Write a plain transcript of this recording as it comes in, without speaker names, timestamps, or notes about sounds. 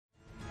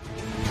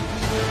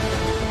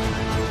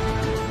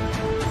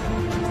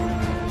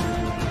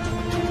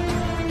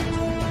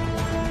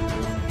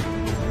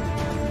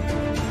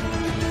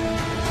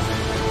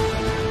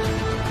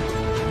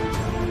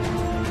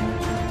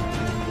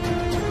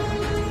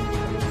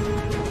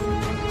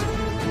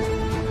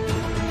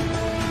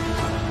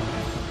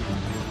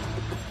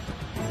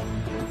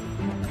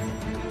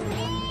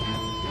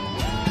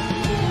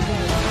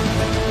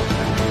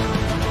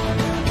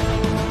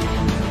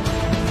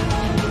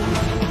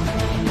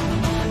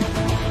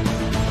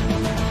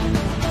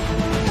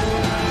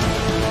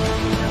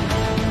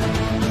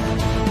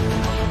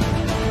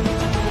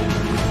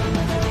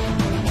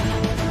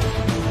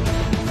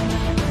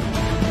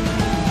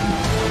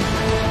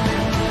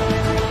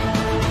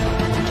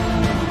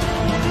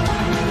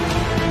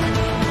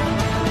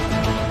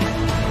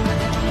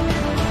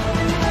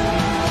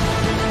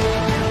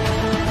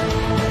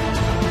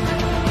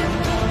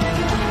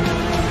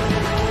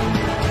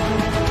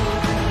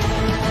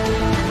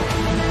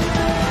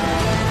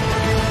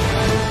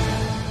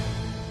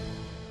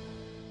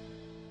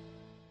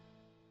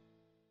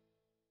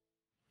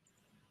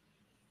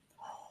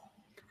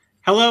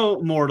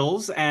Hello,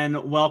 mortals, and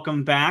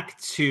welcome back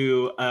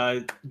to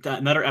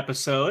another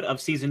episode of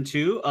Season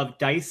 2 of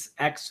Dice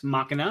Ex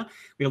Machina.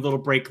 We had a little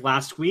break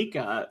last week,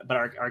 but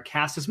our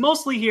cast is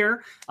mostly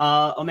here.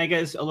 Omega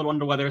is a little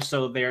under weather,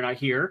 so they're not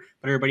here,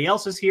 but everybody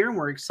else is here, and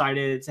we're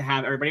excited to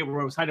have everybody.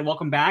 We're excited to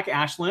welcome back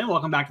Ashlyn.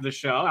 Welcome back to the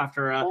show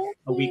after a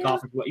week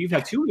off. You've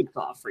had 2 weeks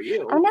off for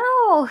you. Oh,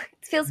 no.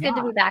 It feels good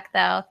to be back,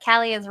 though.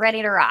 Callie is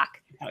ready to rock.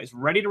 Callie's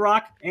ready to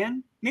rock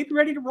and maybe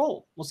ready to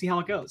roll. We'll see how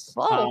it goes.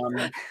 Whoa.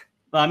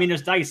 Well, I mean,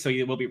 there's dice, so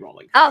you will be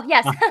rolling. Oh,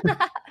 yes.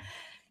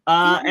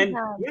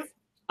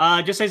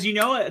 Just as you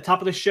know, at the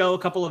top of the show, a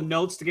couple of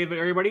notes to give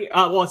everybody.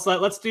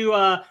 Let's do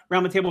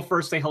round the table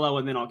first, say hello,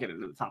 and then I'll get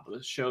into the top of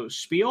the show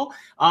spiel.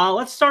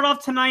 Let's start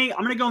off tonight.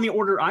 I'm going to go in the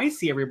order I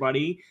see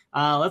everybody.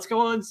 Let's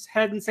go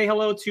ahead and say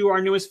hello to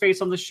our newest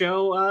face on the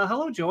show.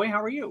 Hello, Joy.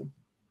 How are you?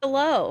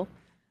 Hello.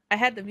 I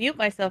had to mute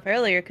myself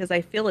earlier because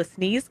I feel a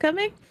sneeze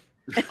coming.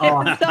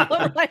 Oh. So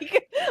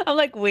I'm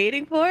like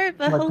waiting for it,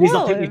 but hello. Please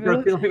don't take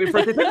me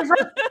first.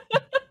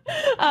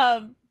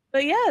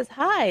 But yes,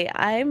 hi.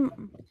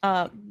 I'm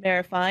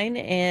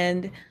Marifine,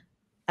 and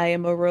I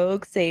am a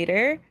rogue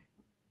satyr.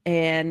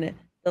 And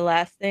the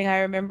last thing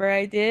I remember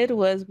I did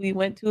was we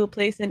went to a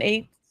place and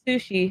ate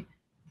sushi.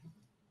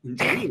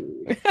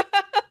 Indeed.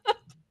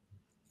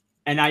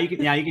 And now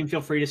you can feel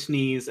free to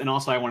sneeze. And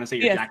also, I want to say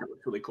your jacket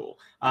looks really cool.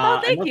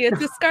 Thank you. It's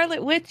the Scarlet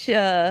Witch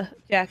jacket.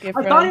 I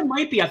thought it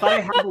might be. I thought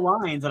I had the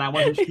lines, and I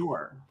wasn't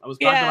sure. I was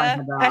glad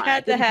that I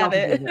had to have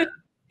it. That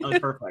was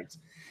perfect.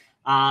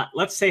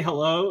 Let's say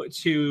hello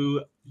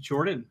to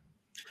Jordan.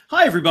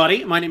 Hi,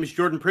 everybody. My name is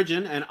Jordan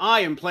Pridgeon, and I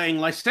am playing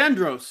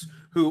Lysandros,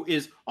 who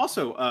is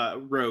also a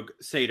rogue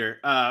satyr.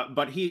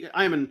 But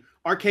I am an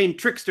arcane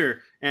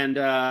trickster and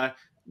a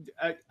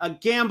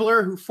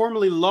gambler who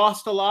formerly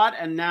lost a lot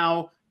and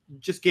now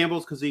just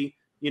gambles because you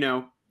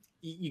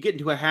get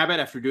into a habit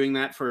after doing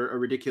that for a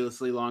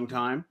ridiculously long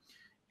time.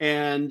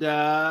 And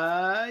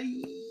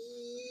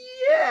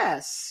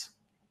yes.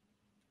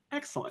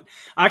 Excellent.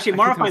 Actually,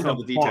 Marafine's a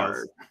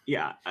bard.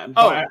 Yeah.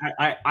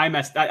 I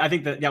messed. I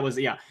think that was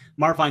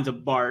Marafine's a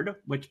bard,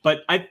 but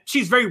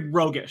she's very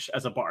roguish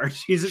as a bard.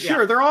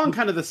 They're all in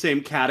kind of the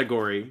same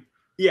category.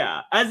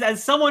 Yeah.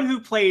 As someone who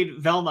played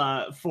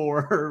Velma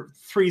for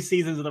 3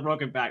 seasons of the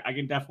Broken Back, I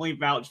can definitely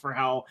vouch for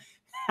how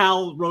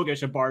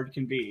roguish a bard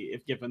can be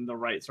if given the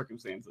right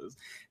circumstances.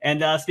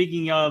 And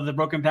speaking of the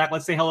Broken Pack,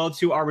 let's say hello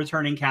to our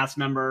returning cast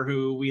member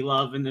who we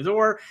love and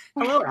adore.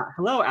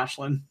 Hello,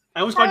 Ashlyn.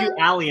 I almost called you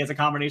Allie as a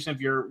combination of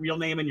your real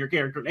name and your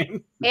character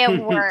name.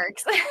 It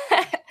works.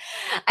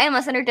 I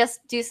almost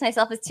introduced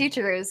myself as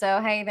Tucharu,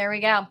 so hey, there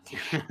we go.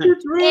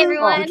 Hey,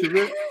 everyone.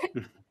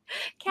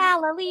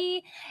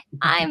 Callie.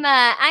 I'm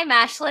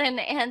Ashlyn,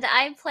 and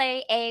I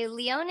play a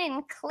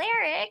Leonin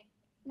cleric.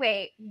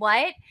 Wait,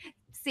 what?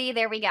 See,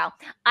 there we go.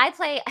 I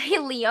play a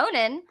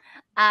Leonin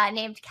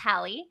named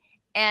Callie,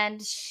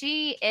 and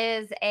she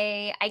is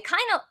a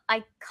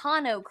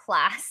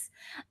iconoclast.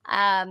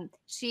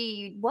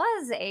 She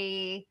was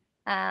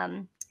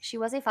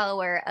a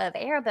follower of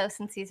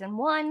Erebos in season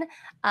 1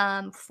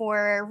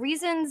 for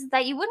reasons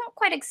that you wouldn't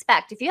quite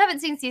expect. If you haven't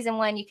seen season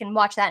 1, you can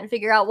watch that and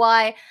figure out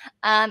why.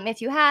 If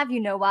you have,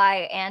 you know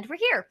why, and we're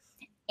here.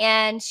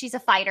 And she's a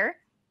fighter,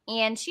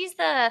 and she's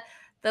the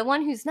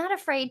one who's not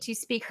afraid to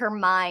speak her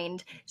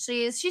mind.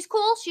 She's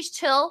cool, she's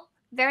chill,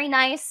 very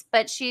nice,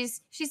 but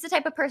she's the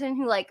type of person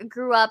who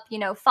grew up,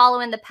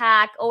 following the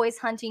pack, always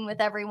hunting with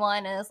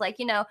everyone, and is like,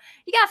 you gotta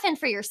fend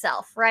for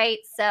yourself, right?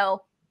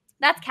 So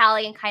that's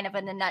Callie in kind of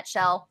in a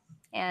nutshell.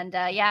 And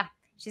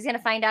she's gonna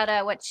find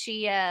out what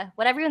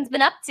everyone's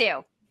been up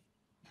to.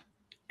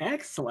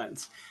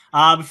 Excellent.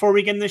 Before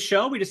we get in the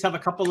show, we just have a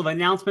couple of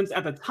announcements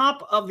at the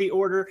top of the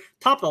order,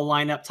 top of the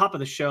lineup, top of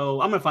the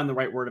show. I'm going to find the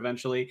right word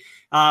eventually.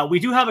 We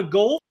do have a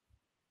goal.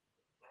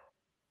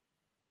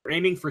 We're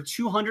aiming for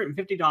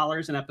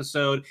 $250 an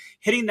episode.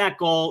 Hitting that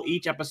goal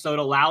each episode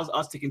allows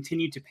us to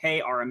continue to pay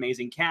our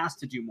amazing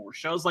cast to do more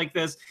shows like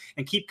this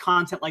and keep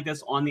content like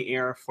this on the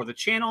air for the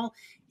channel.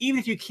 Even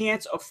if you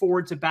can't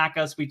afford to back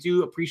us, we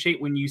do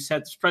appreciate when you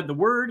spread the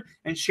word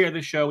and share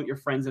the show with your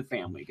friends and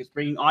family, because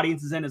bringing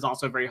audiences in is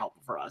also very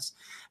helpful for us.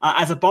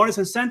 As a bonus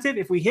incentive,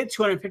 if we hit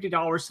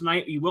 $250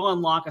 tonight, we will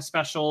unlock a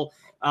special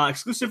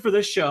exclusive for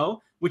this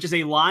show, which is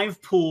a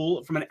live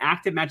pool from an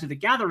active Magic the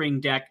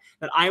Gathering deck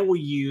that I will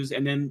use,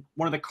 and then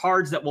one of the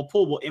cards that we'll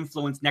pull will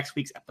influence next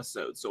week's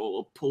episode. So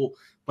we'll pull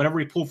whatever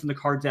we pull from the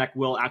card deck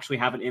will actually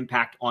have an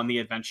impact on the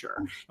adventure.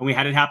 And we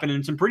had it happen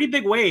in some pretty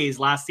big ways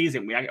last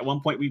season. At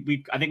one point,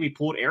 I think we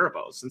pulled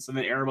Erebos, and so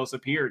then Erebos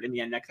appeared in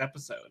the next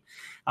episode.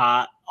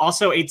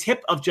 Also, a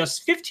tip of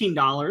just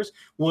 $15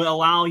 will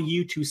allow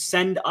you to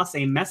send us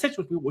a message,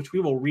 which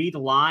we will read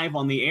live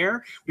on the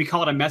air. We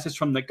call it a message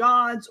from the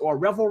gods or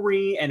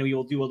revelry, and we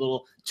will do a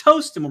little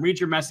toast, and we'll read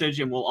your message,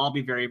 and we'll all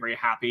be very, very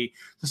happy.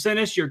 So send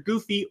us your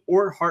goofy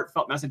or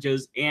heartfelt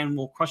messages, and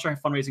we'll crush our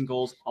fundraising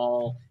goals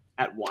all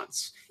at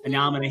once. And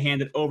now I'm going to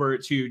hand it over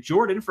to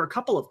Jordan for a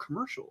couple of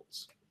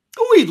commercials.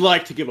 We'd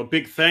like to give a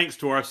big thanks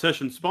to our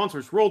session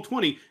sponsors,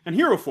 Roll20 and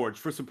Hero Forge,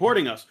 for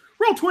supporting us.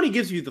 Roll20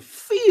 gives you the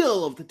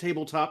feel of the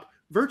tabletop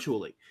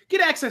virtually.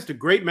 Get access to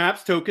great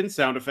maps, tokens,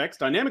 sound effects,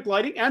 dynamic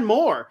lighting, and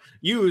more.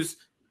 Use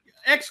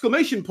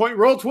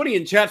 !Roll20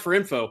 in chat for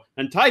info,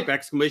 and type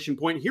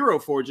 !Hero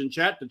Forge in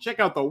chat to check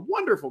out the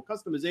wonderful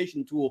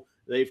customization tool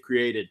they've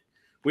created.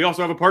 We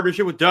also have a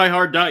partnership with Die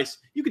Hard Dice.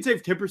 You can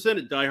save 10%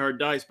 at Die Hard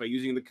Dice by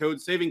using the code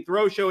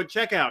SAVINGTHROWSHOW at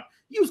checkout.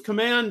 Use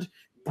command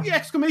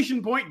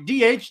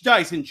 !DH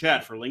Dice in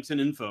chat for links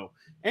and info.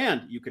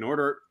 And you can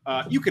order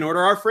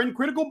our friend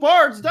Critical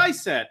Bard's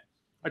dice set.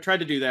 I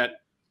tried to do that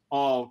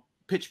all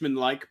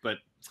pitchman-like, but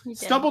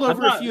stumbled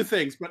over a few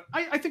things, but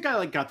I think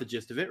I got the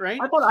gist of it, right?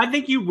 I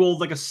think you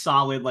rolled like a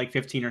solid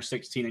 15 or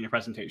 16 in your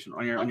presentation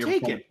on your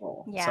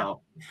roll. Yeah.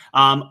 So,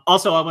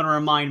 also I want to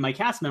remind my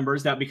cast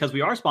members that because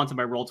we are sponsored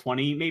by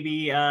Roll20,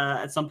 maybe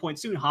at some point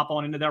soon hop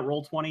on into that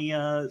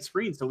Roll20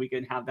 screen so we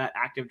can have that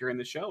active during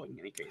the show. In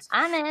any case,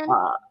 I'm in.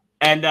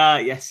 And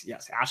yes,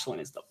 Ashlyn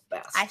is the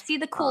best. I see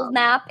the cool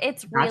map.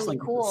 It's really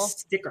cool.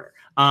 Sticker.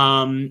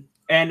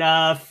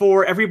 And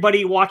for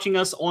everybody watching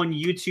us on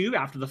YouTube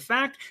after the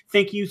fact,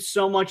 thank you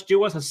so much.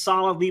 Do us a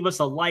solid. Leave us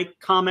a like,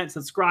 comment,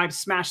 subscribe,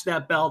 smash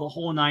that bell, the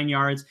whole 9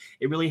 yards.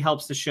 It really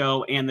helps the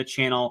show and the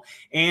channel.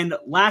 And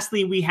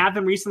lastly, we have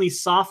been recently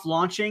soft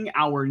launching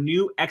our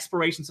new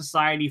Exploration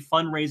Society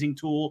fundraising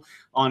tool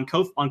on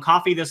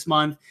Coffee this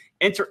month.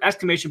 Enter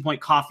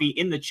 !Coffee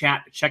in the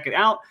chat to check it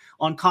out.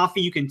 On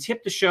Coffee, you can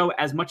tip the show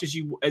as much as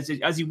you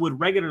would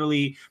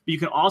regularly, but you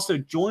can also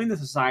join the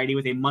society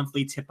with a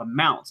monthly tip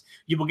amount.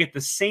 You will get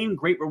the same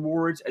great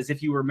rewards as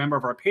if you were a member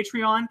of our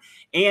Patreon,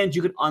 and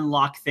you can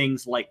unlock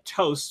things like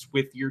toasts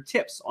with your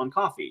tips on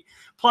Coffee.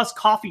 Plus,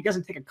 Coffee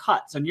doesn't take a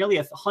cut, so nearly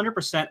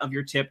 100% of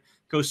your tip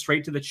goes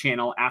straight to the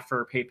channel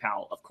after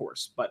PayPal, of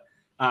course. But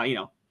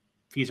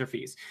fees are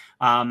fees.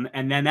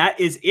 And then that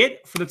is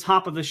it for the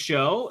top of the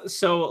show.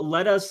 So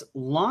let us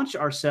launch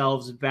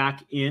ourselves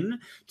back in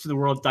to the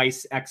world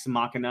Dice Ex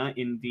Machina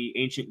in the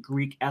ancient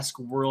Greek-esque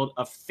world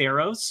of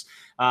Theros.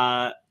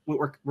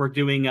 We're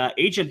doing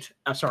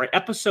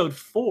episode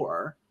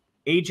 4,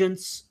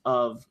 Agents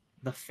of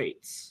the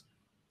Fates.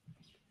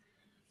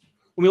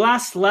 When we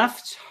last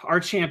left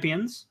our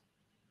champions,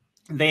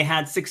 they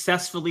had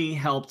successfully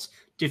helped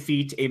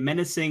defeat a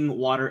menacing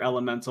water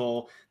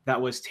elemental that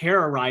was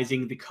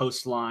terrorizing the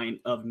coastline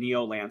of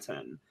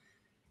Neolanton.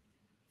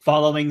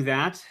 Following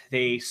that,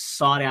 they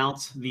sought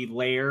out the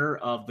lair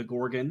of the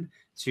Gorgon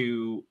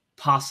to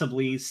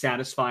possibly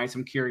satisfy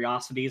some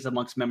curiosities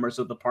amongst members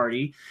of the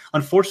party.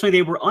 Unfortunately,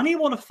 they were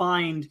unable to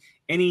find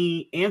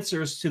any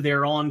answers to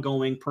their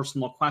ongoing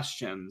personal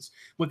questions.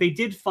 What they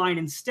did find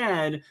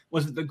instead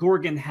was that the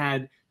Gorgon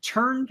had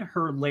turned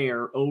her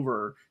lair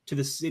over to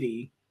the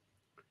city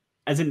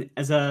as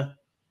a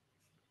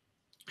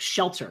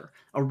shelter,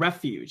 a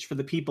refuge for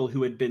the people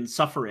who had been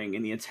suffering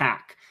in the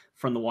attack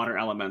from the water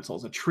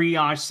elementals, a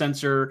triage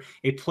center,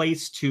 a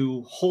place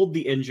to hold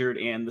the injured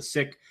and the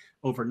sick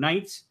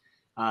overnight.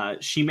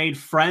 She made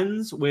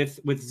friends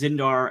with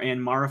Zindar and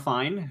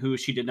Marafine, who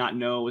she did not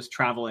know was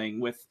traveling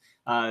with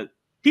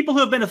people who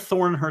have been a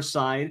thorn in her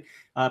side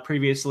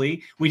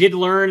previously. We did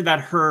learn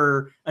that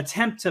her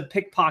attempt to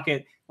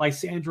pickpocket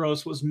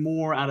Lysandros was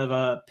more out of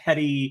a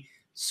petty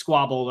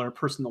squabble or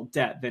personal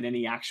debt than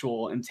any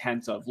actual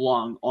intent of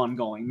long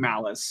ongoing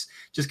malice.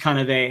 Just kind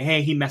of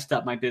hey, he messed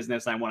up my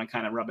business. I want to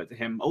kind of rub it to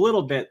him a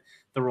little bit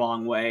the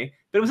wrong way.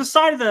 But it was a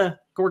side of the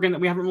Gorgon that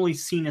we haven't really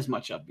seen as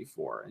much of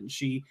before. And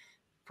she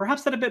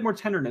perhaps had a bit more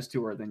tenderness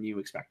to her than you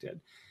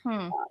expected.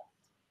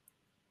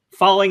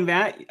 Following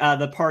that,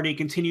 the party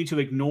continued to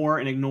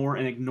ignore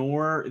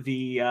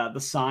the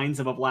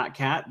signs of a black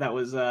cat that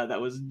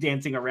was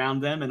dancing around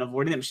them and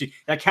avoiding them.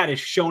 That cat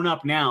has shown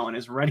up now and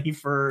is ready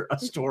for a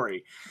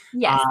story.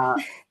 Yes.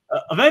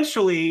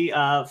 Eventually,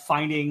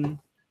 finding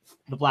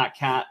the black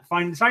cat,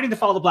 deciding to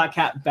follow the black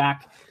cat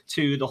back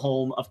to the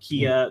home of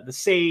Kia the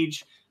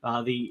Sage,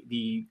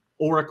 the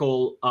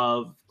Oracle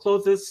of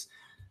Clothis.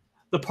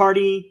 The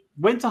party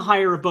went to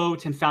hire a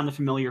boat and found the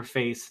familiar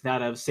face,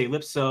 that of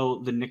Calypso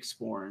the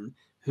Nyxborn,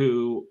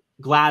 who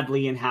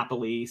gladly and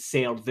happily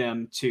sailed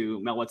them to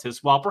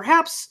Melitus, while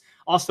perhaps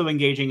also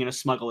engaging in a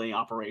smuggling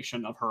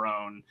operation of her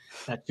own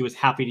that she was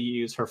happy to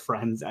use her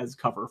friends as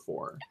cover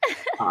for.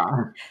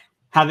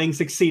 Having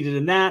succeeded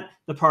in that,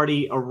 the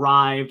party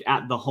arrived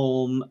at the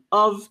home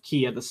of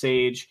Kia the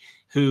Sage,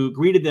 who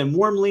greeted them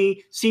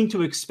warmly, seemed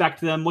to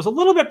expect them, was a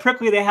little bit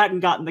prickly they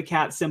hadn't gotten the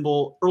cat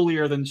symbol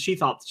earlier than she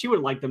thought she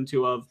would like them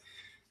to have.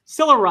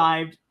 Still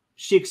arrived,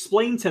 she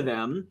explained to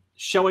them,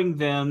 showing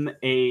them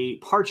a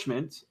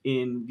parchment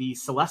in the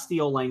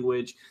Celestial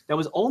language that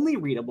was only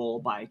readable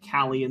by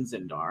Callie and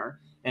Zindar.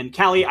 And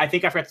Callie, I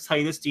think I forgot to tell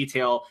you this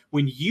detail.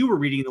 When you were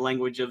reading the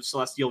language of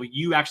Celestial,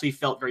 you actually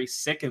felt very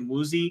sick and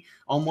woozy,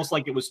 almost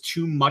like it was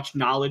too much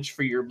knowledge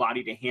for your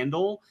body to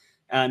handle.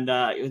 And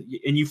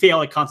you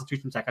fail a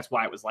Constitution check. That's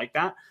why it was like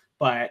that.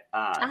 But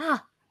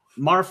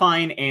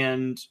Marfine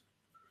and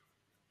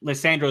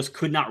Lysandros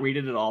could not read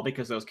it at all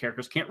because those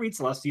characters can't read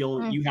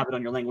Celestial. You have it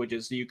on your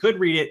languages, so you could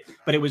read it,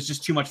 but it was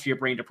just too much for your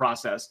brain to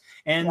process.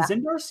 And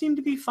Zindar seemed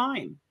to be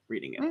fine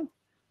reading it.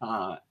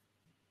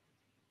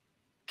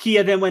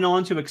 Kia then went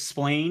on to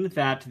explain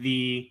that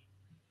the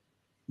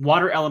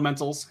water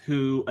elementals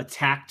who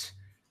attacked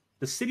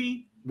the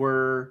city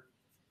were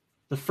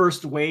the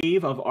first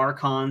wave of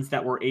Archons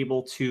that were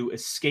able to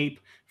escape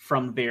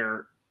from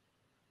their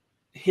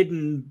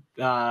hidden,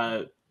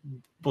 we'll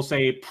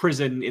say,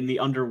 prison in the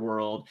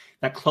underworld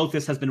that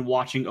Clothis has been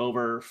watching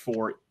over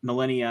for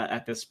millennia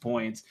at this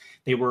point.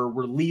 They were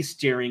released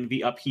during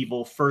the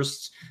upheaval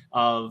first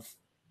of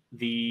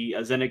the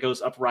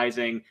Xenagos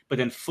uprising, but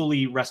then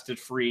fully wrested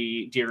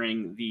free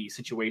during the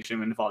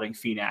situation involving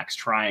Phoenix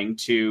trying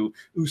to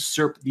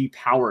usurp the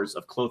powers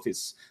of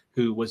Clothis,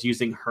 who was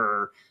using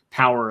her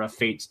power of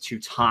fate to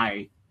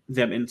tie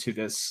them into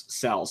this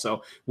cell.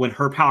 So when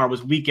her power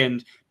was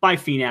weakened by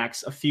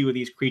Phoenix, a few of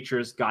these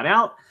creatures got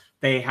out.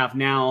 They have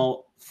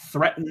now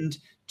threatened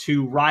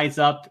to rise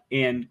up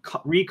and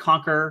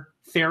reconquer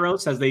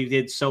Theros as they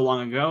did so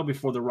long ago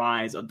before the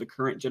rise of the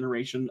current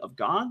generation of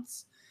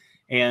gods.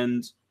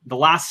 And the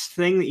last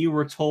thing that you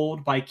were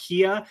told by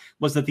Kia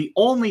was that the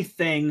only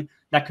thing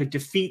that could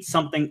defeat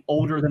something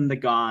older than the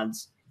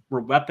gods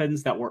were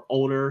weapons that were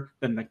older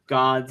than the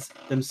gods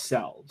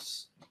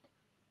themselves.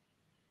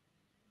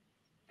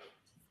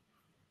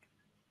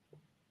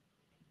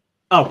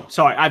 Oh,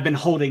 sorry. I've been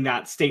holding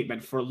that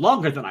statement for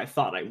longer than I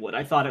thought I would.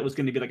 I thought it was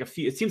going to be like a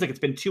few. It seems like it's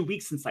been 2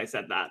 weeks since I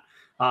said that.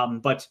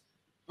 But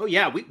oh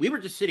yeah, we were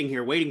just sitting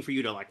here waiting for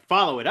you to like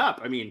follow it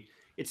up. I mean,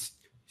 it's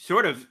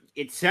sort of,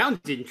 it sounds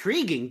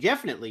intriguing,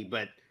 definitely,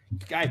 but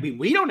I mean,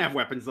 we don't have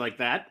weapons like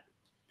that.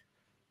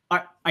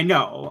 I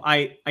know.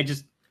 I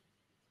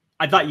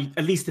thought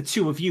at least the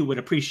two of you would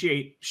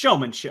appreciate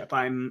showmanship.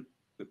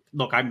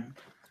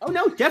 Oh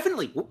no,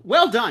 definitely.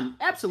 Well done.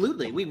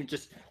 Absolutely. We were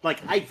just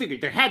like, I figured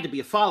there had to be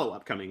a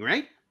follow-up coming,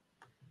 right?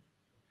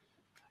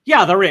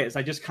 Yeah, there is.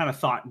 I just kind of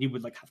thought you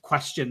would like have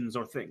questions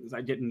or things.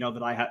 I didn't know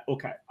that I had.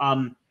 Okay.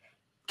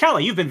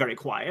 Callie, you've been very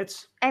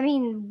quiet. I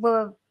mean,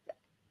 we're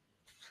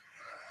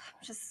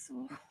just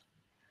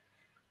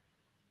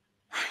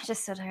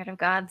so tired of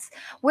gods.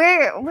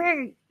 Where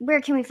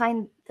can we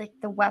find like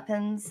the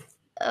weapons?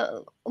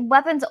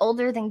 Weapons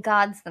older than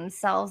gods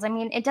themselves. I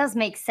mean, it does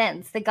make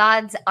sense. The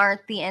gods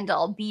aren't the end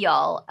all be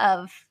all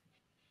of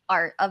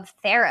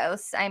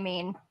Theros. I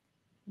mean,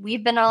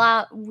 we've been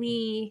allowed,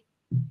 we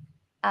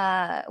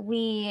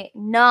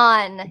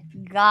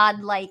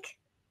non-god-like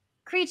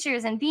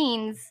creatures and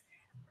beings,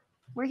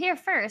 we're here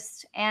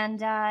first,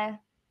 and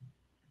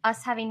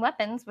us having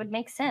weapons would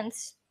make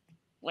sense.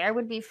 Where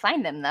would we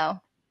find them,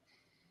 though?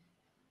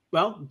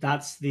 Well,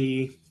 that's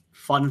the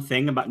fun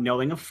thing about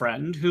knowing a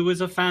friend who is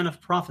a fan of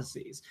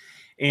prophecies.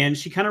 And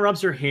she kind of rubs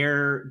her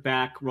hair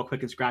back real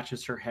quick and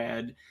scratches her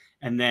head.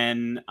 And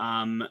then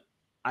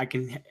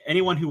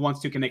anyone who wants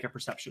to can make a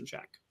perception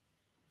check.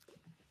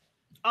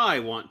 I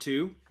want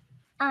to.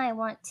 I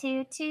want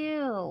to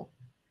too.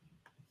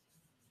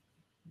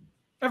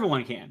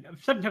 Everyone can.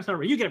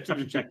 You get a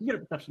perception check. You get a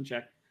perception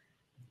check.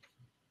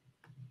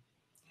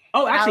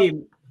 Oh,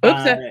 actually,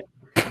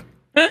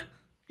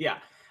 yeah.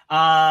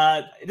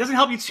 It doesn't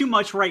help you too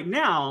much right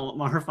now,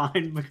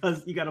 Marfine,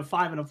 because you got a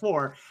 5 and a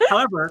 4.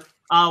 However,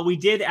 we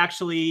did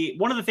actually,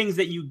 one of the things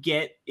that you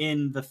get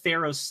in the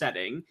Theros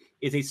setting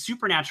is a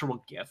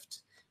supernatural gift,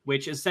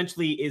 which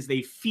essentially is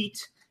a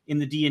feat in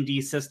the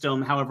D&D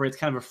system. However, it's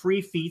kind of a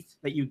free feat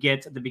that you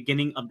get at the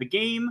beginning of the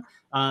game.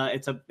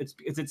 It's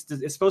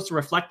supposed to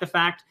reflect the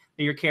fact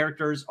that your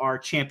characters are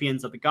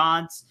champions of the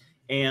gods.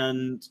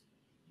 And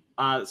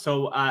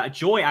so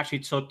Joy actually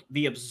took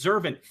the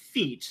observant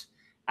feat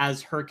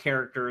as her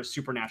character's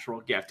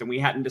supernatural gift. And we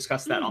hadn't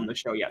discussed that on the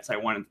show yet, so I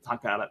wanted to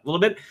talk about it a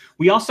little bit.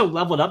 We also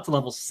leveled up to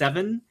level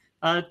 7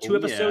 2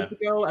 episodes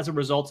ago as a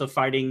result of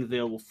fighting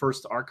the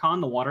first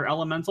Archon, the water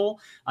elemental.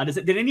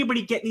 Did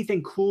anybody get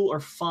anything cool or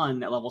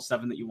fun at level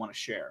 7 that you want to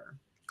share?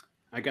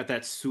 I got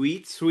that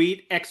sweet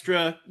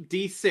extra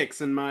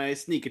D6 in my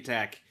sneak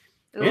attack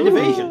and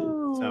evasion.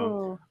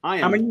 So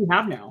how many do you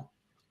have now?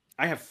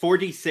 I have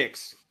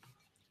 4d6.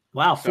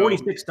 Wow,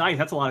 46 dice.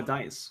 That's a lot of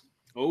dice.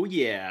 Oh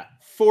yeah,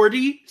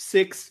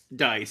 46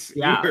 dice.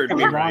 Yeah, you heard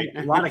me right.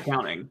 A lot of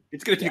counting.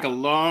 It's going to take a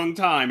long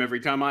time every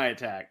time I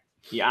attack.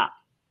 Yeah.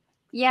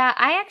 Yeah,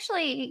 I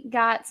actually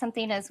got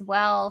something as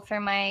well for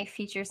my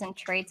features and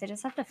traits. I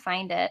just have to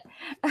find it.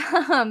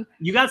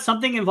 You got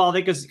something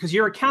involving, because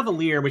you're a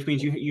cavalier, which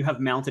means you have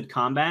mounted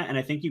combat, and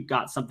I think you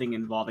got something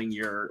involving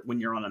when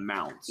you're on a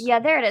mount. Yeah,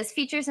 there it is,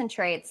 features and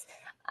traits.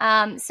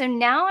 So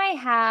now I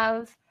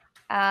have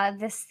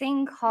this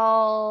thing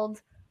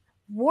called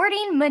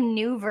Warding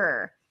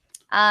Maneuver.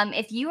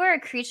 If you are a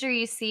creature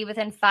you see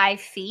within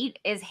 5 feet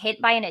is hit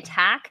by an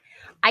attack,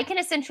 I can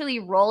essentially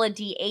roll a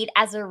d8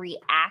 as a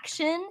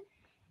reaction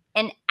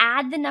and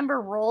add the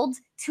number rolled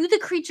to the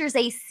creature's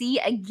AC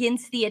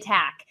against the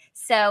attack.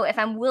 So if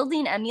I'm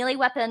wielding a melee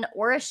weapon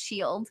or a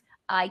shield,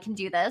 I can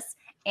do this.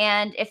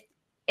 And if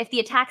the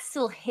attack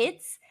still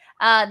hits,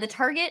 the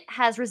target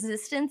has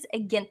resistance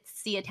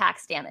against the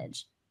attack's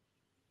damage.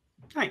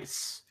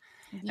 Nice.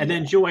 Yeah. And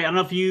then Joy, I don't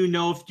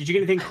know if did you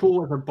get anything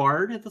cool with a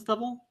bard at this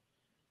level?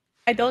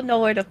 I don't know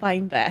where to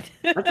find that.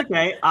 That's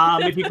okay.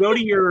 If you go to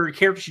your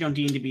character sheet on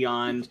D&D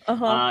Beyond,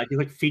 if you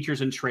click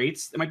features and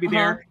traits, it might be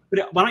there.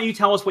 But why don't you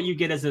tell us what you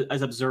get as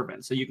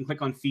observant? So you can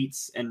click on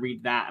feats and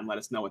read that and let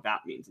us know what that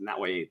means. And that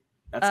way,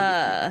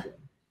 that's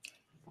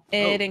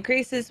it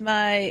increases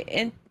my,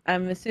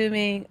 I'm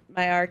assuming,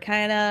 my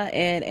Arcana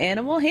and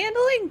animal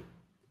handling.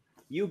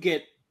 You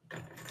get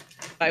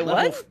by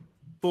level what?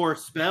 4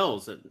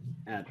 spells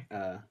at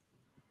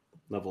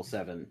level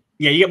 7.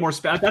 Yeah, you get more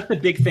spells. That's the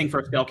big thing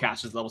for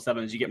spellcasters. Level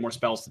 7 is you get more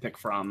spells to pick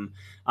from.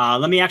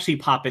 Let me actually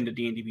pop into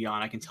D&D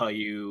Beyond. I can tell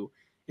you,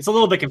 it's a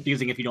little bit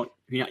confusing if you're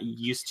not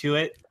used to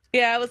it.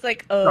 Yeah, I was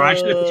like, Sorry, I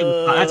should have put you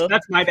on the spot.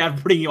 That's my bad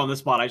for putting you on the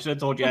spot. I should have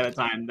told you ahead of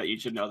time that you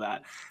should know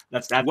that.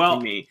 That's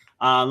me.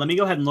 Let me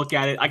go ahead and look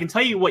at it. I can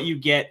tell you what you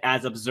get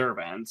as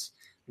observant,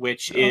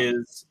 which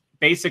is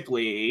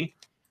basically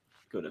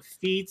go to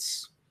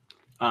feats.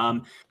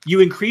 You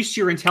increased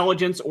your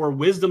intelligence or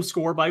wisdom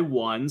score by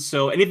 1.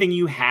 So anything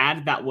you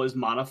had that was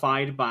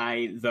modified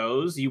by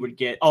those, you would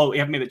get. Oh, you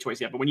haven't made the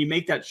choice yet. But when you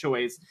make that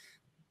choice,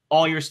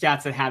 all your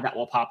stats that had that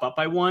will pop up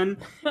by 1.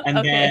 And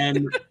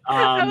then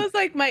I was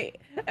like,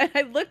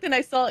 I looked and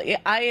I saw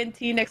INT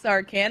next to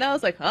Arcana. I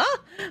was like, huh?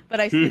 But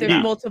I see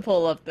there's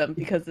multiple of them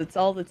because it's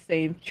all the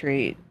same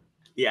trait.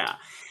 Yeah.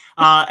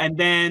 And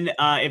then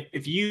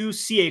if you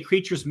see a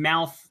creature's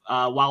mouth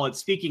while it's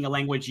speaking a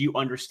language you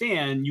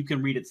understand, you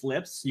can read its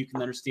lips. You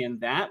can understand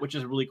that, which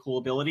is a really cool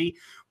ability.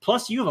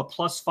 Plus, you have a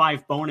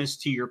 +5 bonus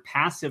to your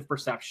passive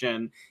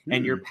perception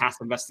and your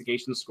passive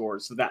investigation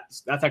scores. So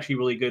that's actually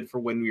really good for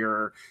when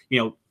you're,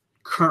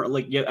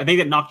 currently. I think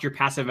that knocked your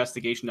passive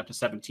investigation up to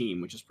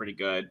 17, which is pretty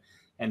good.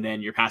 And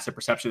then your passive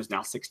perception is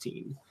now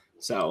 16.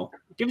 So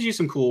it gives you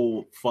some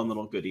cool, fun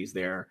little goodies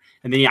there.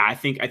 And then, I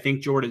think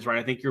Jordan's right.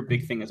 I think your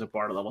big thing as a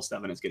bard at level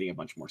 7 is getting a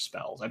bunch more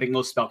spells. I think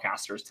most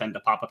spellcasters tend to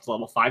pop up to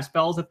level 5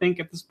 spells, I think,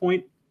 at this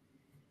point.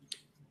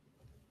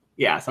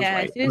 Yeah, sounds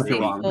right.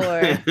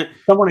 S2E4.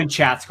 Someone in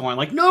chat's going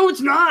like, no,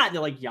 it's not.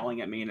 They're like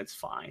yelling at me, and it's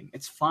fine.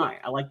 It's fine.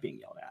 I like being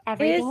yelled at.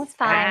 Everything is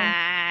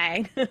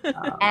fine.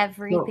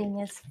 Everything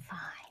is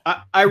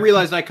fine. I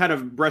realized I kind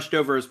of brushed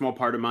over a small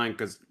part of mine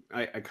because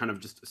I kind of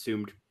just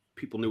assumed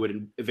people knew what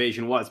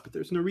evasion was, but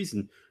there's no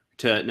reason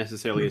to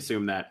necessarily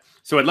assume that.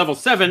 So at level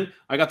 7,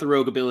 I got the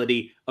rogue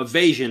ability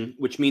evasion,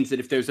 which means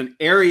that if there's an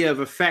area of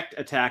effect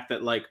attack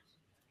that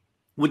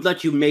would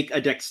let you make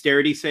a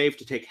dexterity save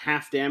to take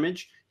half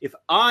damage, if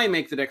I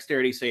make the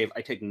dexterity save,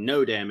 I take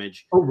no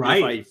damage. Oh, right.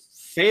 If I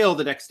fail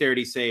the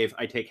dexterity save,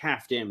 I take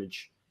half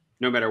damage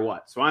no matter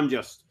what. So I'm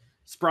just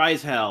spry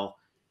as hell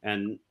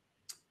and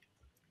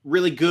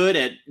really good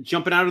at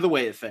jumping out of the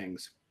way of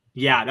things.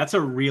 Yeah, that's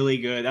a really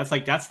good. That's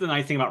the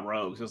nice thing about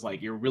rogues is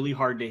you're really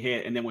hard to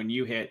hit, and then when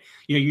you hit,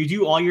 you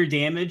do all your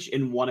damage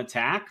in one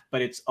attack,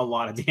 but it's a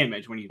lot of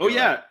damage when you. Oh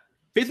yeah,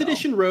 5th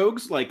edition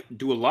rogues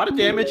do a lot of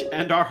damage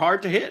and are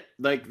hard to hit.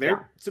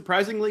 They're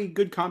surprisingly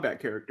good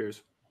combat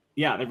characters.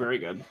 Yeah, they're very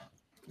good.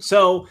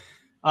 So,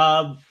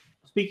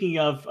 speaking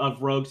of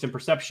rogues and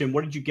perception,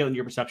 what did you get in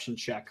your perception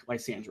check,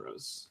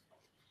 Lysandros?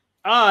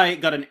 I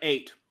got an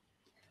 8.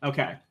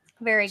 Okay.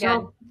 Very good.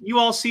 So you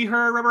all see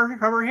her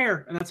rubber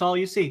hair, and that's all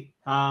you see.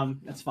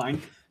 That's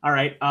fine. All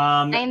right.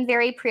 I am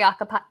very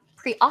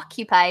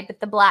preoccupied with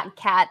the black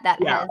cat that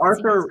has.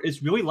 Arthur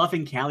is really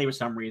loving Callie for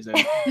some reason.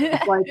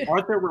 It's like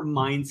Arthur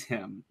reminds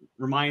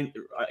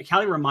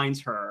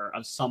her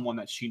of someone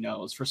that she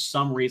knows for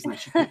some reason that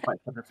she can't quite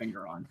put her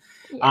finger on.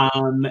 Yeah.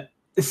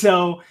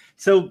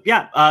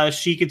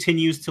 She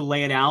continues to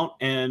lay it out,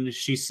 and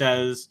she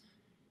says,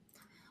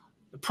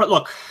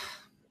 "Look,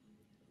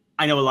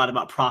 I know a lot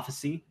about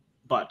prophecy,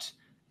 but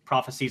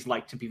prophecies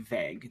like to be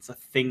vague. It's a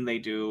thing they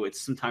do. It's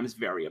sometimes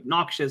very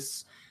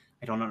obnoxious.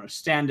 I don't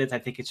understand it. I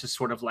think it's just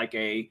sort of like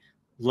a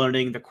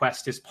learning the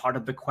quest is part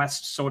of the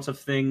quest sort of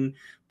thing.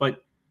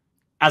 But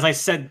as I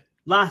said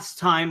last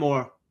time,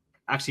 or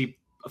actually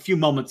a few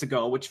moments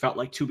ago, which felt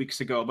like 2 weeks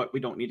ago, but we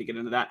don't need to get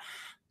into that.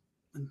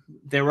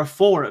 There were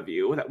 4 of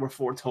you that were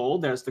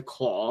foretold. There's the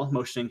Claw,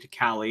 motioning to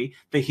Callie,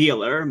 the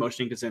Healer,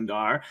 motioning to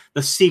Zindar,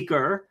 the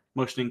Seeker,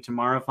 motioning to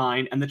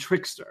Marifine, and the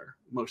Trickster,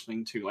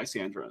 motioning to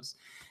Lysandros.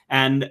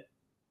 And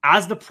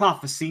as the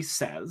prophecy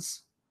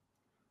says,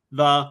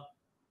 the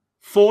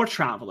 4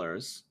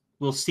 travelers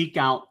will seek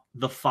out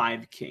the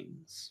 5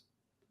 kings.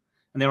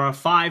 And there are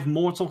 5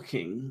 mortal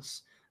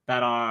kings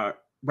that are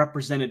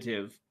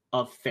representative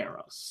of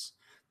Theros.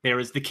 There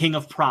is the King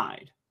of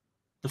Pride,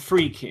 the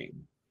Free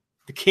King,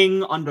 the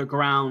King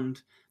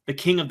Underground, the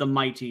King of the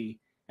Mighty,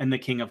 and the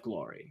King of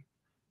Glory.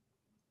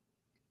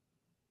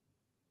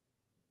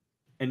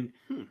 And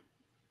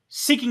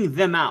seeking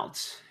them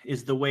out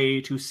is the way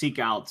to seek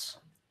out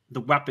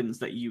the weapons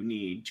that you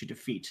need to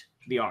defeat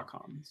the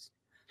Archons.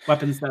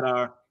 Weapons that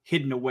are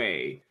hidden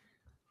away,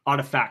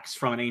 artifacts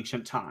from an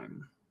ancient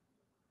time.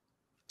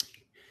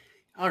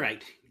 All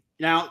right.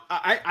 Now,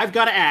 I've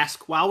got to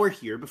ask while we're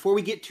here, before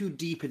we get too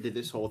deep into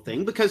this whole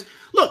thing, because,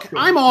 look,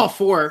 I'm all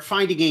for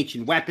finding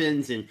ancient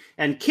weapons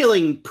and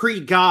killing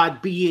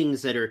pre-god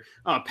beings that are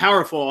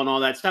powerful and all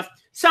that stuff.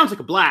 Sounds like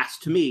a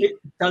blast to me. It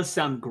does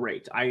sound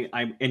great.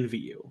 I envy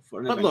you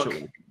for an But adventure.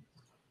 look,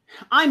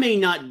 I may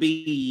not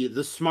be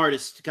the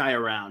smartest guy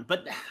around,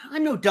 but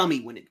I'm no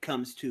dummy when it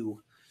comes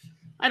to,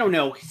 I don't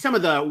know, some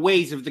of the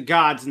ways of the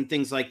gods and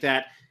things like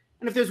that.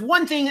 And if there's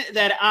one thing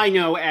that I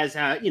know as,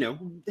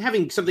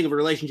 having something of a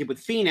relationship with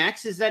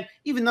Phoenix is that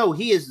even though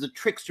he is the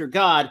trickster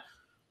god,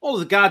 all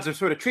of the gods are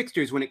sort of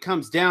tricksters when it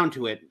comes down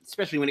to it,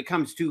 especially when it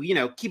comes to,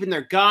 keeping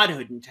their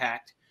godhood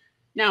intact.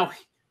 Now,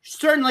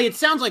 certainly it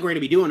sounds like we're going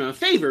to be doing a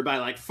favor by,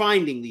 like,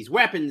 finding these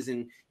weapons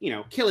and,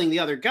 killing the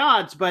other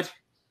gods, but,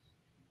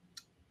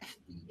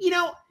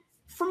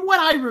 from what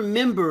I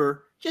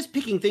remember, just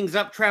picking things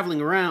up traveling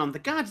around, the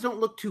gods don't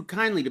look too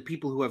kindly to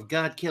people who have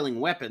god-killing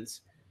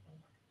weapons.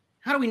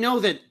 How do we know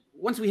that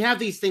once we have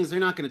these things, they're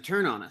not going to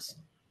turn on us?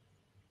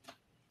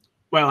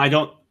 Well, I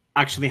don't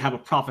actually have a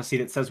prophecy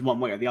that says one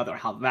way or the other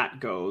how that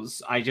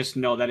goes. I just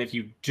know that if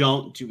you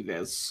don't do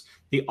this,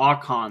 the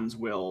Archons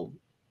will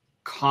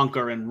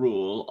conquer and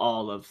rule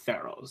all of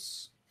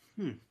Theros.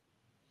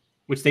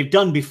 Which they've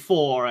done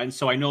before, and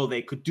so I know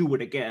they could do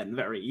it again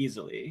very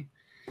easily.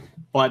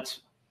 But,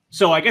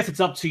 so I guess it's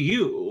up to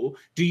you.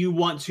 Do you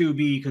want to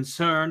be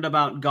concerned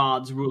about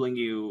gods ruling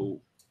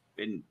you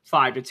in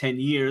 5 to 10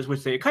 years,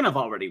 which they kind of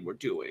already were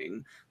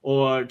doing?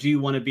 Or do you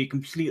want to be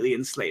completely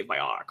enslaved by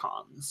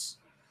Archons?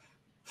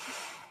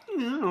 I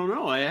don't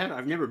know.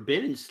 I've never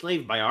been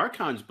enslaved by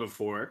Archons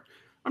before.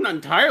 I'm not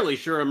entirely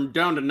sure I'm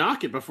down to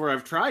knock it before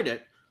I've tried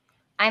it.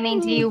 I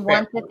mean, do you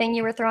want the thing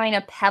you were throwing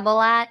a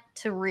pebble at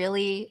to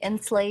really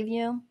enslave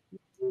you?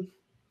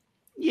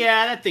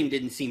 Yeah, that thing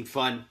didn't seem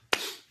fun.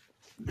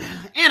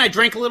 And I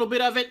drank a little bit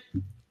of it.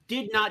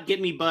 Did not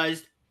get me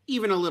buzzed,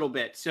 even a little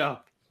bit, so...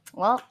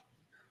 Well,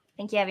 I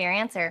think you have your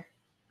answer.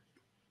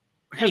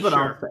 Here's what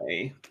I'll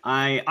say.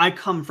 I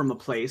come from a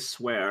place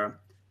where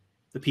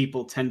the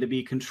people tend to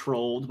be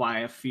controlled by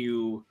a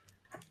few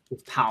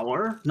with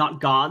power,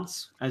 not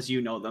gods as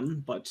you know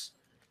them, but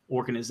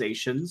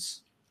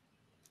organizations.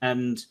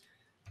 And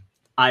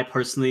I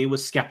personally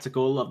was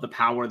skeptical of the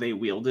power they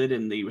wielded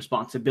and the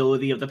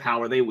responsibility of the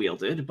power they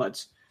wielded,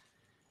 but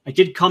I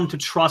did come to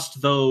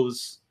trust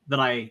those that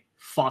I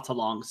fought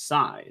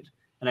alongside,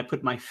 and I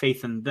put my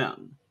faith in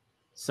them.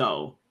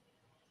 So,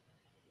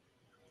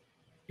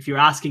 if you're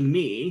asking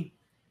me,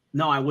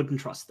 no, I wouldn't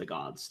trust the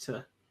gods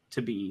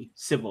to be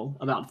civil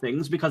about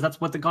things, because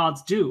that's what the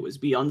gods do, is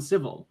be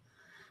uncivil.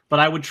 But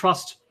I would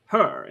trust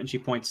her, and she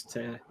points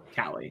to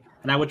Callie,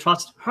 and I would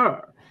trust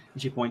her,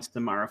 and she points to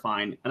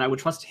Marafine, and I would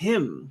trust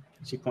him,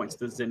 and she points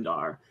to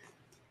Zindar,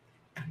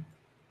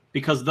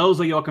 because those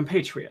are your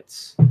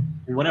compatriots.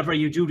 And whatever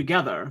you do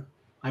together,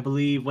 I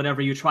believe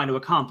whatever you try to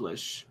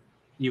accomplish,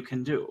 you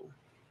can do.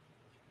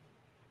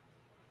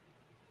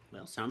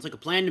 Well, sounds like a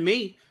plan to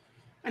me.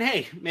 And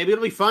hey, maybe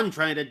it'll be fun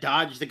trying to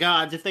dodge the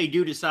gods if they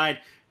do decide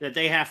that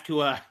they have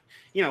to,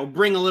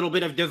 bring a little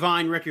bit of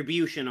divine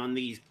retribution on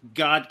these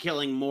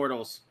god-killing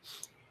mortals.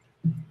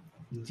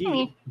 Indeed. I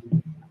mean,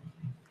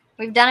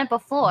 we've done it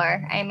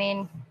before. I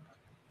mean,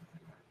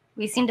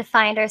 we seem to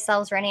find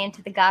ourselves running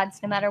into the gods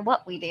no matter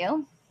what we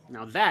do.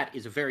 Now that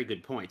is a very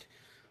good point.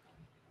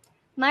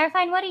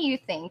 Marafine, what do you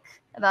think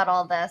about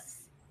all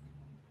this?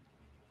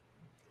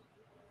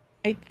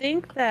 I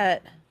think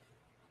that,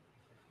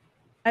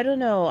 I don't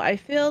know, I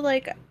feel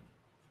like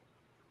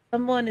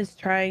someone is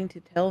trying to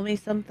tell me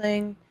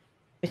something,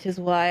 which is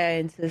why I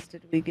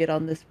insisted we get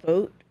on this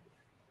boat.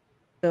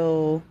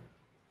 So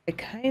I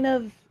kind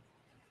of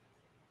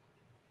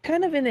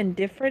an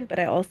indifferent, but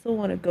I also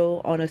want to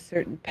go on a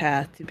certain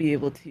path to be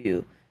able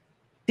to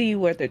see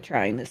what they're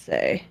trying to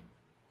say.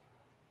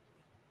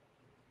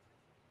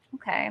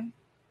 Okay.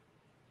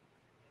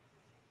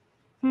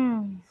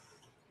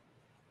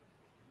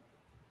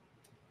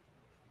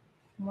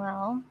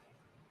 Well,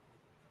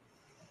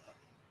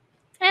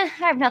 I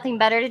have nothing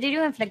better to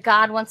do. If the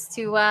god wants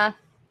to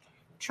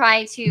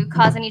try to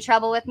cause any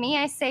trouble with me,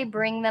 I say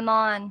bring them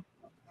on.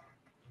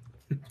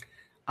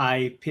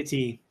 I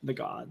pity the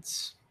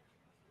gods.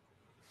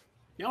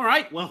 All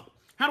right, well,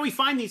 how do we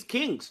find these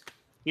kings?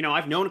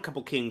 I've known a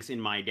couple kings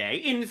in my day.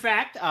 In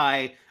fact,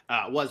 I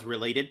was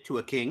related to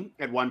a king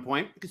at one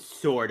point.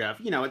 Sort of.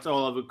 It's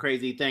all of a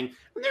crazy thing.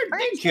 They're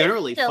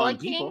generally fun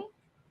people.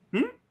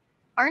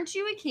 Aren't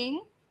you a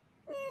king?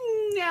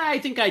 Yeah, I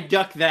think I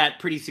ducked that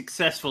pretty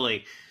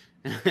successfully.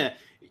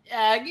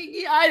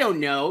 I don't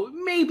know.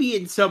 Maybe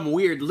in some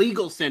weird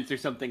legal sense or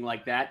something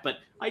like that, but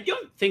I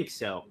don't think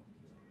so.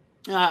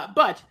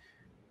 But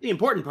the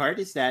important part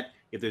is that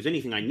if there's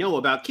anything I know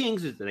about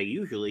kings is that they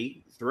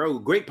usually throw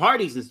great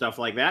parties and stuff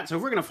like that. So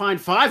if we're going to find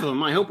 5 of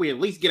them, I hope we at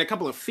least get a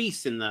couple of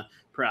feasts in the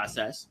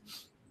process.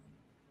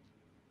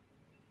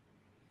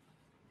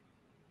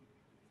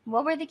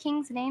 What were the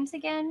king's names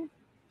again?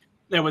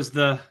 There was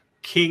the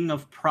King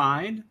of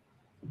Pride,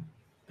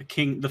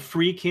 the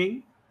Free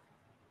King,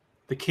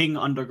 the King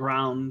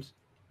Underground,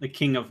 the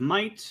King of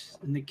Might,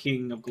 and the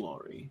King of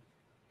Glory.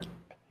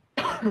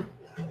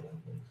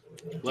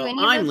 Well,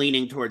 I'm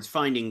leaning towards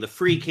finding the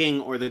Free King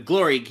or the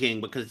Glory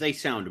King because they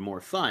sound more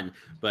fun,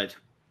 but...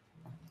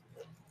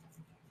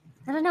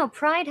 I don't know.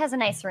 Pride has a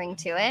nice ring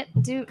to it.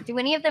 Do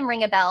any of them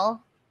ring a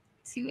bell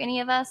to any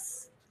of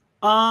us?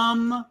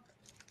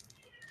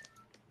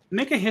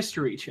 make a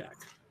history check.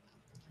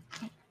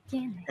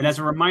 And as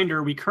a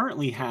reminder, we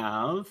currently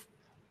have,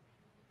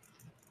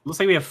 looks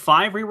like we have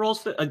 5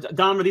 rerolls.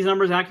 Dom, are these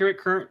numbers accurate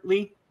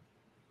currently?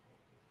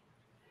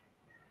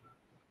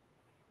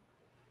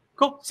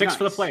 Cool. 6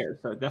 for the players.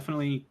 So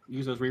definitely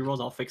use those rerolls.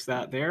 I'll fix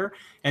that there.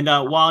 And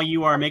while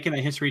you are making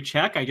that history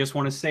check, I just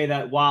want to say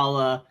that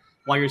while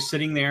you're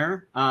sitting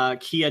there,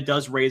 Kia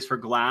does raise her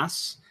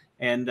glass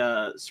and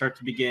start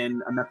to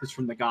begin a message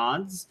from the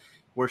gods,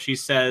 where she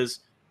says,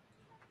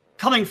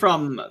 coming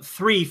from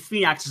 3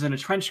 phoenixes in a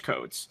trench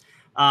coat,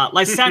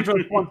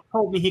 Lysandros once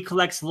told me he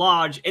collects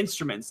large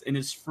instruments in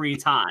his free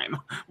time.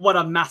 What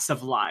a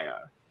massive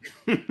liar.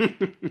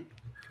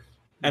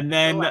 And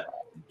then,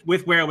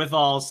 with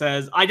wherewithal,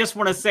 says, I just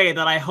want to say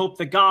that I hope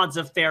the gods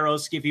of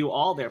Theros give you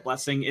all their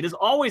blessing. It is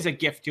always a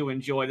gift to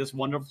enjoy this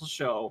wonderful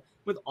show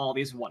with all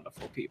these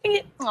wonderful people.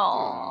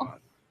 Aww.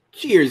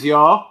 Cheers,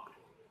 y'all.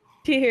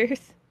 Cheers.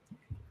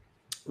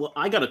 Well,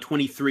 I got a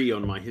 23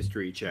 on my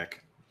history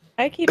check.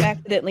 I keep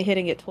accidentally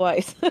hitting it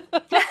twice.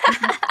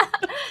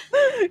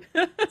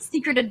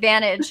 Secret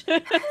advantage.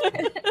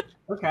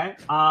 Okay.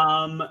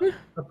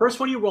 The first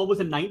one you rolled was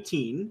a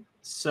 19.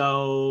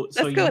 So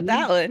Let's go with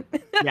that one.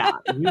 Yeah,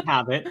 you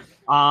have it.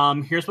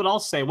 Here's what I'll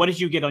say. What did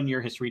you get on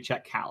your history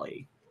check,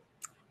 Callie?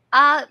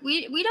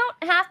 We don't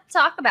have to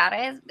talk about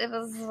it. It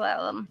was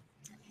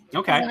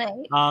Okay.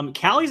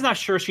 Callie's not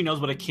sure she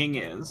knows what a king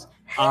is.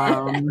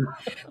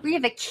 We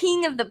have a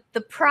king of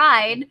the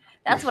pride.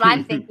 That's what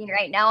I'm thinking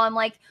right now. I'm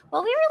like,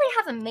 well, we really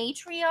have a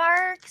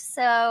matriarch,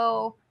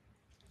 so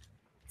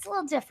it's a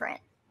little different.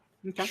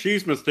 Okay.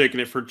 She's mistaken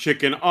it for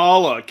chicken a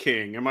la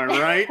king. Am I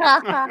right?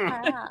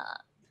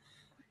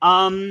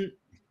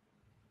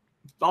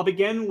 I'll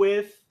begin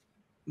with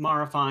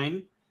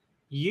Marafine.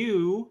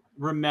 You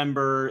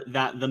remember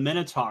that the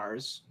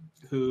Minotaurs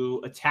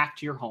who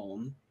attacked your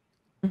home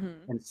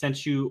and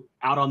sent you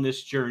out on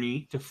this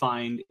journey to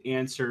find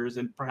answers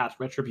and perhaps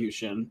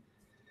retribution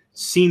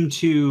seem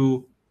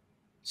to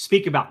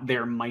speak about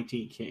their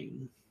mighty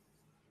king.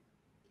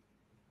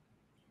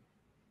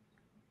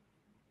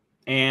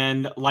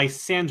 And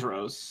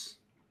Lysandros,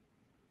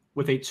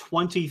 with a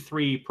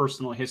 23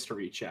 personal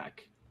history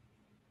check,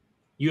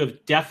 you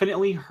have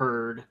definitely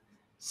heard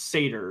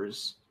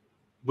satyrs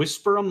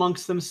whisper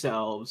amongst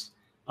themselves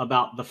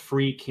about the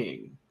free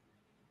king.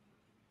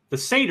 The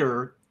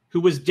satyr who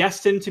was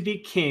destined to be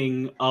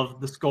king of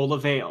the Skull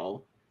of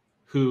Vale,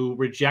 who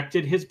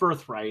rejected his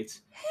birthright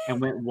and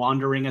went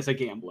wandering as a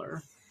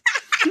gambler.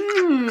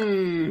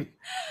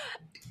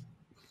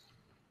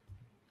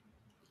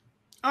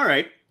 All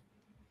right.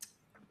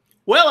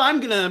 Well,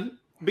 I'm going to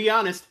be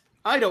honest.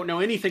 I don't know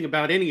anything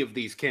about any of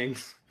these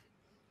kings.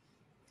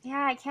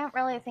 Yeah, I can't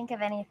really think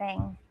of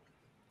anything.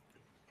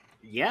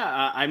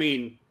 Yeah, I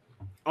mean,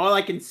 all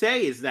I can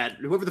say is that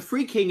whoever the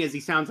free king is,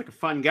 he sounds like a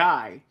fun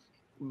guy.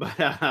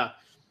 But,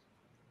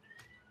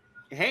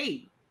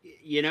 hey,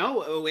 you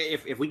know,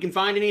 if we can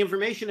find any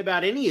information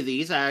about any of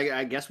these,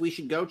 I guess we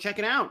should go check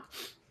it out.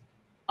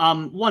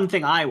 One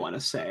thing I want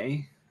to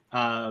say,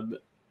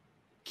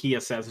 Kia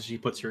says as she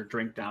puts her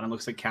drink down and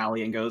looks at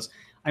Callie and goes,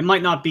 I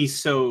might not be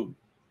so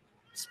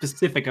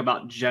specific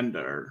about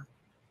gender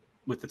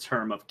with the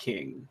term of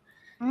king.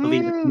 I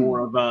believe it's more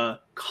of a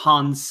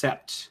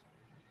concept.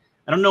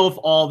 I don't know if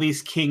all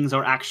these kings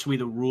are actually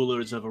the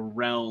rulers of a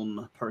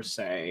realm per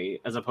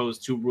se, as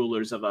opposed to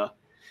rulers of a...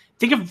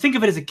 Think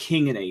of it as a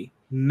king in a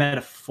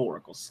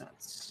metaphorical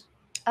sense.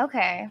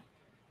 Okay.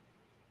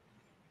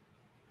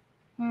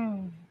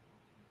 Yeah,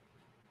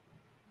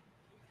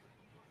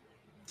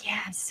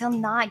 I'm still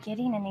not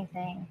getting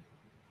anything.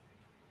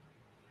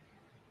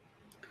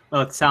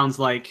 Well, it sounds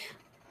like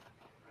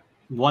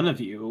one of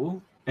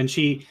you, and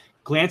she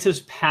glances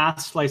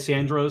past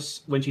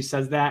Lysandros when she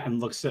says that and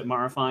looks at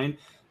Marafine.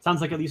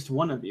 Sounds like at least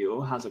one of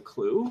you has a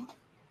clue.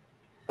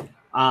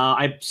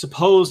 I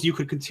suppose you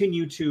could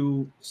continue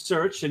to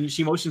search, and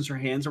she motions her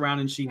hands around,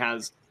 and she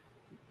has,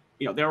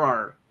 you know, there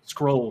are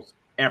scrolls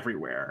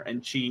everywhere,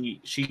 and she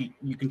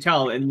you can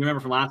tell, and you remember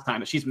from last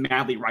time that she's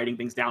madly writing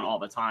things down all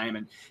the time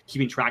and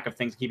keeping track of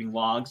things, keeping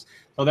logs.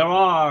 So there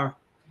are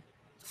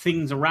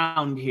things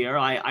around here.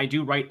 I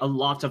do write a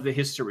lot of the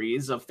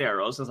histories of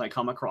Theros as I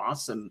come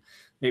across, and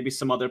maybe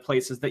some other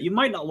places that you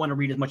might not want to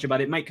read as much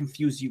about. It might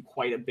confuse you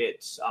quite a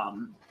bit.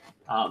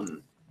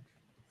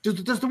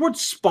 Does the word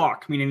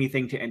spark mean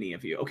anything to any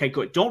of you? Okay,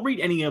 good. Don't read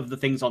any of the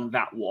things on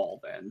that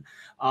wall then.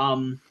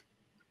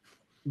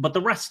 But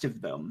the rest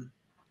of them,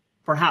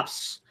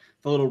 perhaps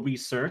the little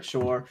research,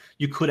 or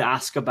you could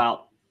ask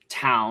about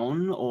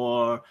town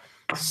or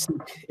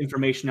seek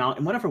information out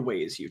in whatever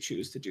ways you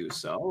choose to do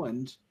so.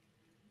 And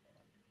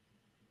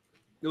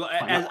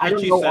I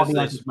don't know all the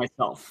answers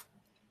myself.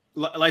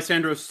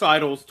 Lysandros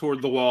sidles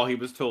toward the wall he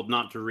was told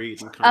not to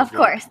read. And of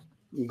course.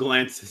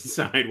 Glances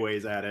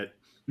sideways at it.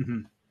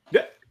 Mm-hmm.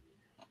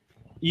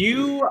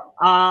 You,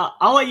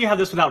 I'll let you have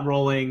this without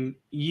rolling.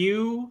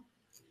 You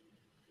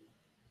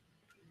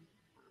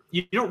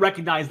don't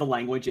recognize the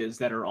languages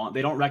that are on.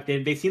 They don't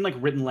they seem like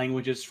written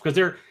languages because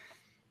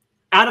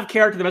out of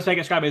character, the best way I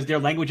can describe it is their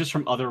languages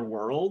from other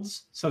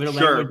worlds. So their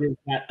languages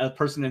that a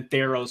person in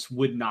Theros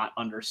would not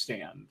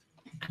understand.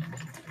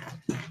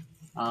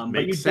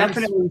 But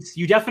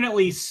you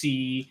definitely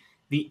see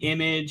the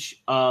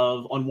image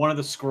of, on one of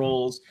the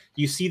scrolls,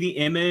 you see the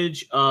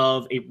image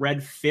of a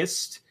red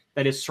fist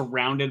that is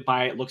surrounded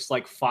by, it looks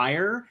like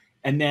fire,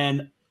 and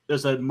then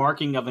there's a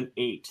marking of an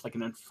 8, like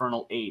an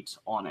infernal 8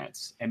 on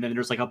it. And then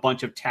there's like a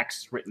bunch of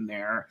text written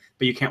there,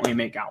 but you can't really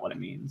make out what it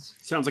means.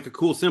 Sounds like a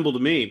cool symbol to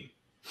me.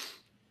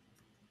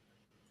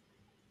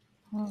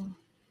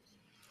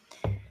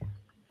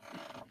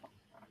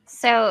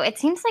 So it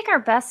seems like our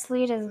best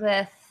lead is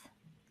with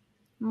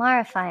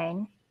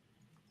Marifine.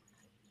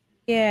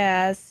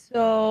 Yeah,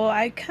 so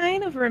I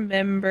kind of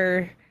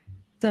remember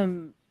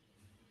some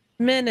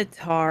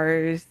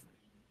minotaurs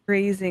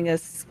raising a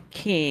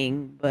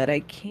king, but I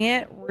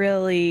can't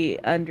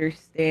really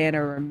understand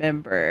or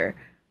remember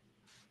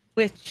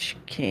which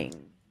king.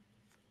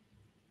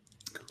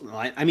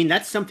 Well, I mean,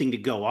 that's something to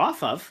go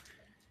off of.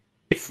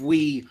 If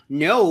we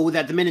know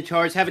that the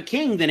Minotaurs have a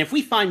king, then if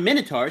we find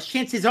Minotaurs,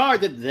 chances are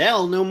that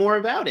they'll know more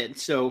about it.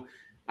 So,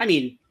 I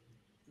mean,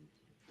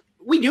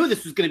 we knew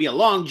this was going to be a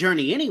long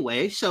journey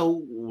anyway,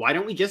 so why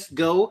don't we just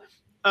go?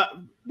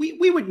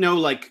 We would know,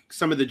 like,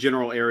 some of the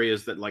general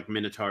areas that, like,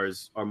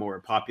 Minotaurs are more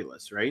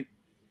populous, right?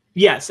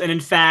 Yes, and in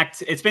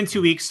fact, it's been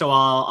 2 weeks, so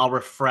I'll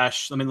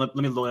refresh. Let me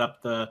load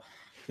up the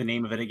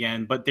name of it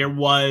again. But there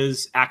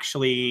was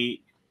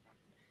actually,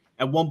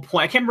 at one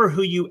point, I can't remember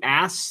who you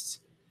asked.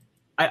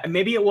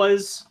 Maybe it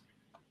was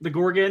the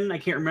Gorgon. I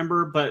can't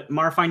remember. But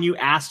Marfine, you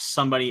asked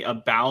somebody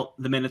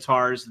about the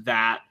Minotaurs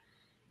that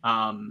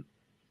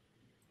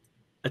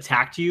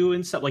attacked you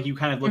and stuff. Like, you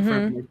kind of looked for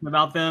information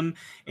about them,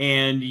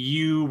 and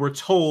you were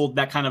told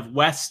that kind of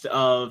west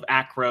of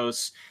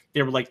Akros,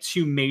 there were like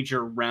 2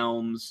 major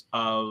realms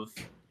of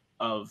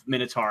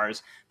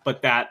Minotaurs,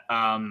 but that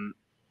the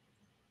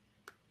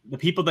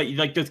people that you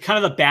like, the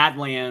kind of the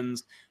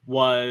Badlands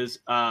was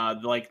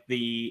like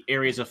the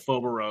areas of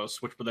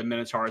Phoberos, which were the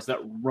Minotaurs that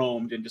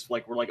roamed and just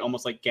like were like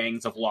almost like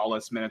gangs of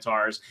lawless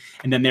Minotaurs.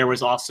 And then there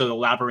was also the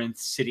labyrinth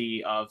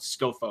city of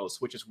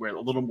Scophos, which is where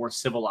a little more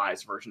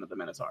civilized version of the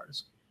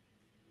Minotaurs.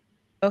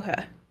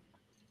 Okay.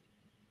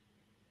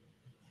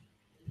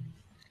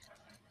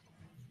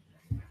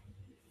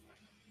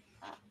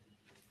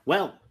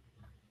 Well,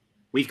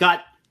 we've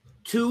got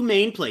 2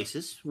 main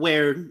places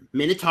where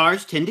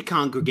Minotaurs tend to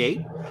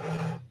congregate.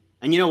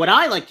 And you know what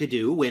I like to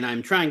do when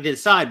I'm trying to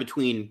decide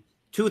between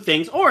 2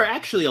 things, or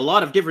actually a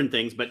lot of different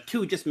things, but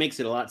 2 just makes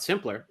it a lot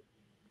simpler.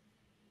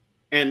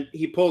 And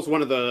he pulls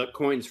one of the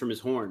coins from his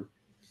horn.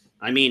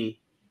 I mean,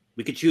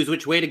 we could choose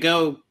which way to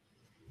go.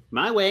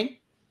 My way.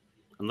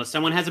 Unless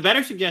someone has a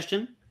better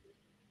suggestion.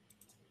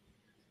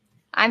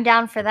 I'm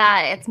down for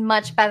that. It's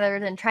much better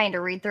than trying to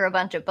read through a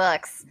bunch of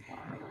books.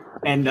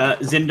 And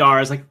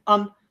Zindar is like,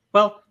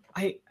 well,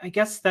 I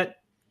guess that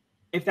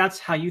if that's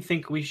how you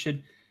think we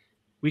should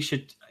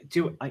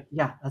do it,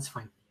 yeah, that's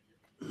fine.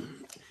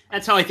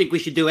 That's how I think we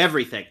should do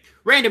everything.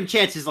 Random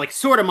chance is like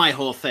sort of my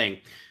whole thing.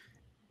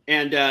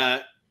 And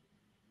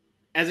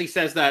as he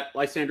says that,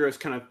 Lysandros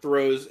kind of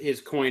throws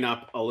his coin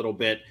up a little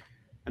bit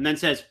and then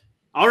says,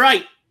 all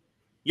right,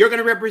 you're going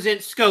to represent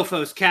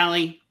Scophos,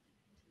 Callie.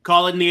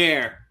 Call it in the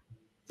air.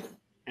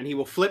 And he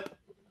will flip.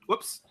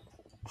 Whoops.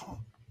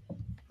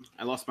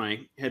 I lost my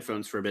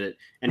headphones for a minute.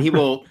 And he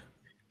will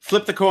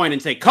flip the coin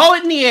and say, call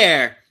it in the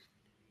air.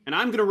 And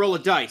I'm going to roll a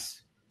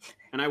dice.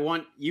 And I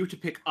want you to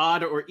pick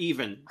odd or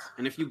even.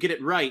 And if you get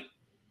it right,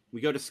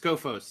 we go to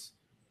Scophos.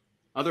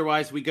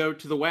 Otherwise, we go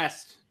to the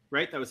west.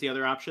 Right? That was the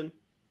other option?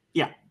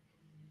 Yeah.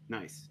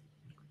 Nice.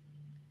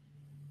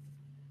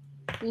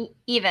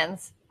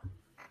 Evens.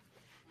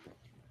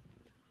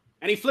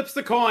 And he flips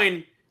the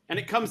coin, and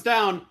it comes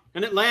down,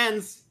 and it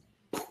lands.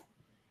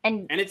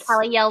 And it's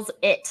Callie yells,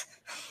 it.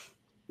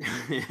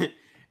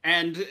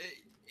 And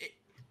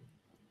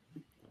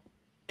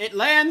it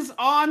lands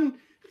on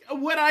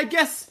what I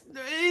guess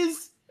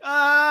is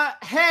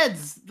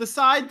heads, the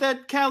side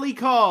that Callie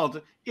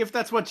called, if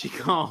that's what she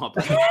called.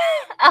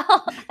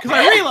 Because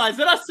I realized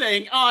that us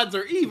saying odds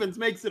or evens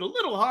makes it a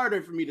little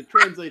harder for me to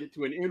translate it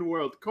to an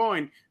in-world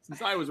coin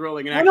since I was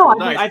rolling an actual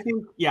dice. I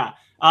think, yeah.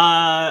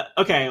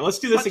 Okay, let's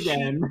do this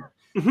again.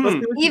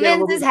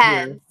 Evens is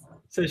heads.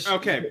 So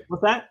okay.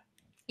 What's that?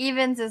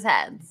 Evens is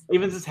heads.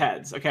 Evens is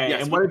heads. Okay.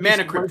 Yes, and what did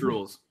Mana Crypt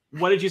rules.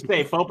 What did you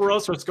say?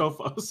 Phoberos or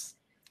Scophos?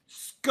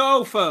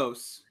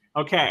 Scophos.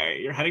 Okay,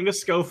 you're heading to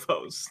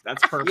Scophos.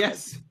 That's perfect.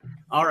 Yes.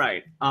 All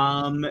right.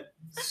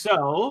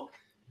 So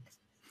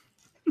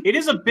it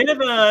is a bit of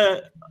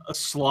a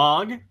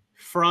slog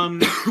from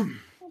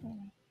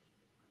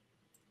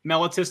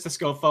Melitus to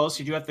Scophos.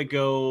 You do have to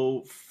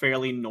go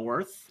fairly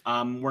north.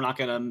 We're not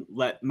gonna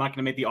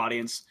make the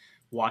audience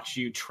watch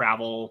you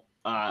travel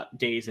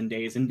days and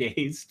days and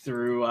days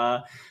through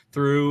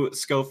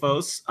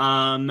Scophos,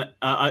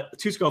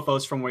 to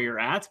Scophos from where you're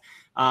at.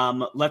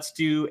 Let's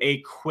do a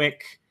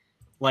quick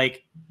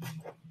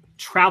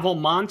travel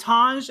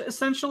montage,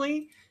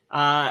 essentially.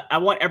 I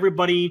want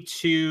everybody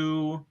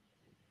to.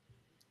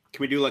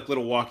 Can we do like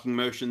little walking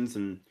motions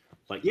and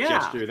like Yeah.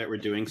 gesture that we're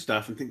doing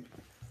stuff and things.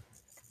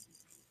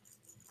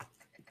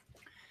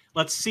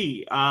 Let's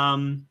see. Yeah,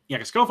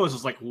 because Skofos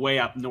is like way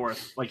up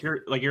north. Like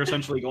you're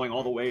essentially going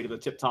all the way to the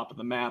tip top of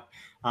the map.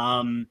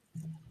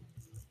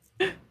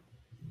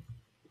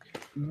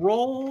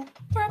 Roll.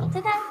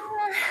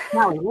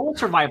 Callie, roll a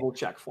survival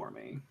check for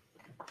me.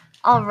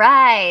 All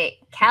right.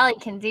 Callie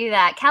can do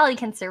that. Callie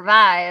can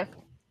survive.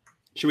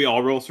 Should we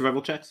all roll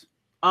survival checks?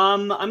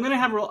 I'm gonna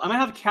have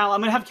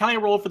Callie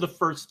roll for the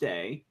first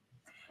day.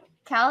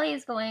 Callie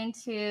is going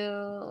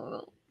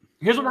to.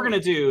 Here's what we're gonna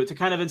do to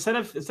kind of instead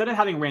of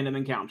having random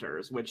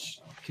encounters, which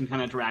can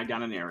kind of drag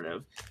down a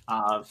narrative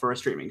for a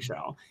streaming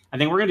show. I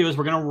think what we're gonna do is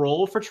we're gonna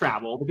roll for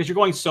travel because you're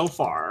going so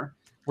far.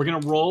 We're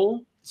gonna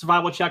roll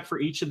survival check for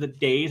each of the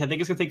days. I think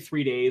it's gonna take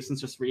 3 days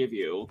since there's 3 of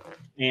you.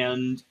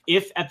 And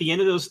if at the end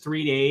of those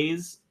 3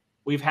 days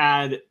we've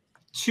had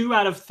 2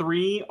 out of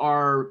 3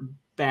 are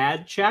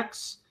bad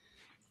checks,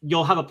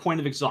 you'll have a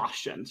point of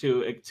exhaustion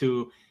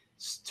to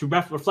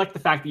reflect the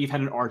fact that you've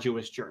had an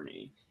arduous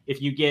journey.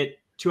 If you get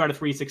 2 out of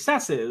 3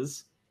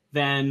 successes,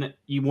 then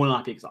you will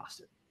not be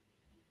exhausted.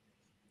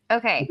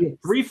 Okay. If you have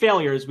 3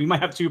 failures, we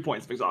might have 2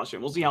 points of exhaustion.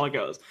 We'll see how it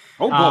goes.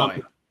 Oh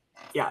boy.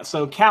 Yeah.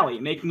 So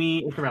Callie, make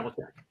me a survival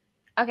check.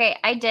 Okay,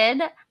 I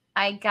did.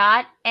 I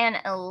got an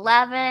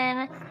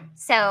 11.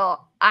 So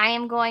I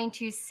am going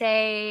to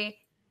say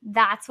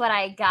that's what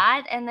I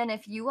got. And then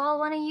if you all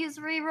want to use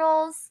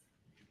rerolls,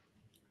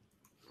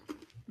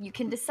 you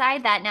can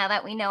decide that now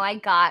that we know I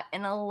got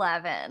an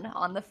 11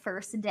 on the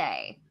first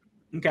day.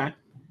 Okay.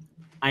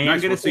 I am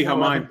Nice, going to we'll say see how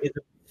mine is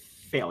a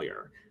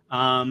failure.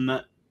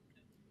 Lysandros,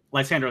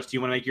 do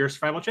you want to make your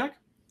survival check?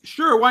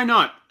 Sure, why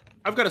not?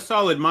 I've got a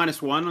solid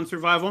 -1 on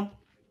survival.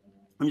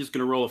 I'm just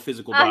going to roll a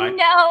physical die.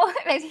 No.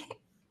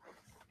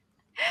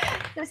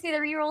 So see, the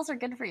rerolls are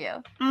good for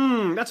you.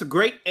 That's a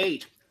great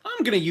 8.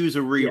 I'm going to use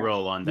a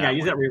reroll on that. Yeah,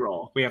 use that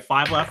reroll. We have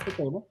 5 left at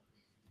the table.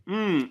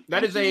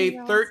 That is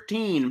a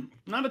 13.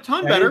 Not a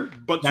ton That better, is-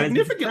 but that is a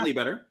significantly success.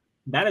 better.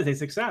 That is a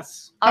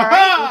success. All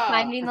right, we're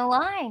climbing the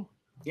line.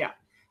 Yeah.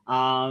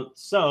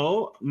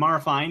 So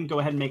Marafine, go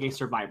ahead and make a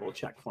survival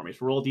check for me.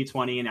 So roll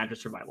d20 and add your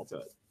survival to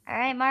it. All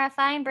right, Mara,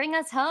 fine, bring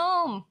us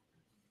home.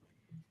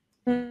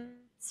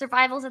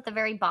 Survival's at the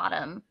very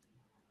bottom.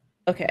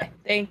 Okay,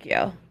 thank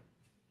you.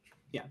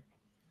 Yeah.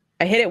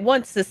 I hit it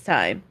once this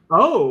time.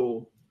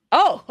 Oh.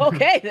 Oh,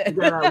 okay then.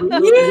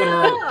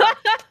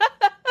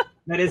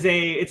 That is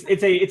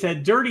it's a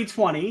dirty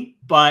 20,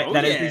 but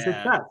that is a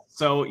success.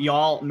 So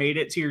y'all made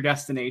it to your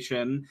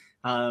destination.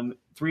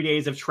 3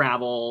 days of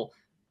travel.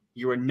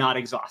 You are not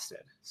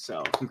exhausted.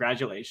 So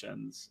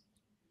congratulations.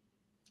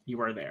 You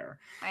are there.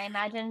 I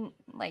imagine,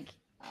 like,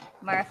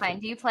 Mara, fine.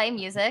 Do you play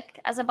music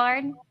as a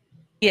bard?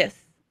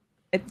 Yes,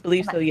 I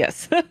believe so.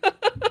 Yes.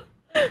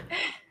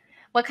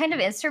 What kind of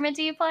instrument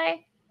do you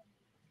play?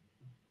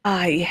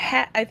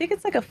 I think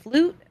it's like a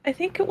flute. I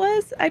think it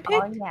was. I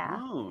picked. Oh yeah.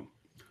 Oh.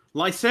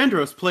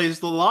 Lysandros plays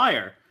the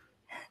lyre.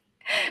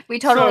 We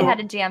totally So- had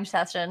a jam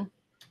session.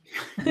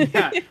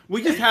 Yeah,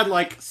 we just had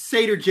like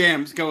Seder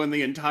jams going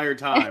the entire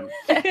time.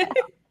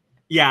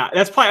 Yeah,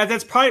 that's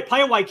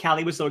probably why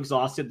Callie was so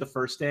exhausted the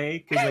first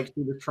day, because like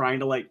she was trying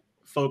to like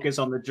focus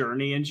on the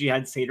journey and she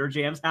had Seder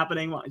jams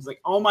happening. She's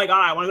like, oh my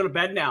god, I want to go to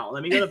bed now.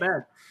 Let me go to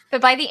bed.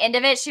 But by the end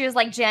of it, she was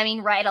like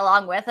jamming right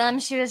along with them.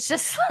 She was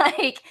just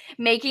like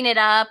making it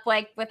up,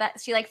 like with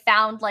that. She like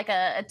found like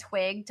a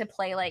twig to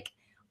play like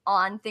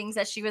on things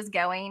as she was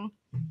going.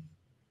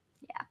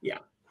 Yeah.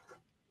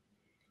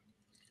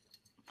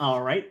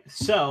 All right.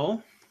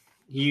 So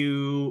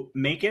you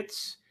make it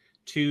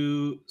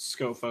to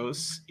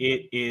Skofos.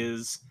 It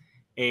is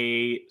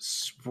a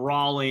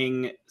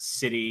sprawling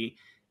city.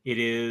 It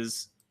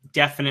is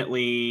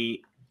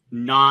definitely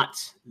not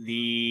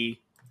the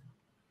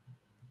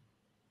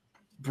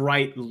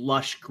bright,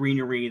 lush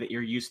greenery that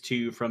you're used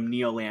to from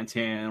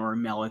Neolantin or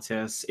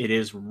Melitus. It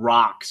is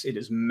rocks. It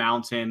is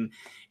mountain.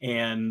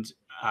 And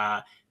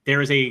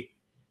there is a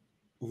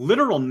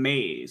literal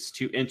maze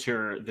to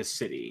enter the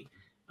city.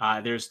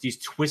 There's these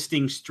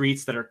twisting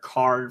streets that are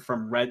carved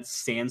from red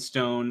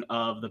sandstone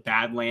of the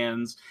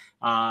Badlands.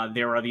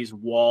 There are these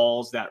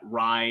walls that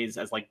rise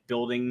as like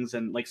buildings,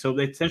 and like so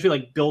essentially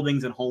like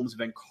buildings and homes have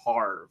been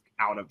carved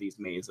out of these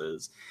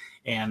mazes.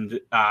 And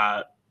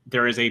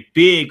there is a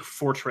big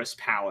fortress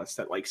palace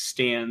that like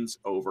stands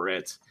over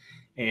it.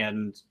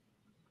 And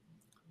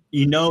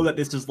you know that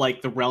this is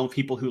like the realm of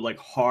people who like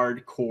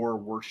hardcore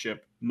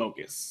worship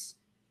Mogus.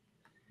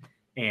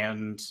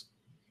 And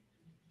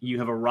you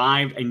have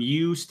arrived and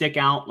you stick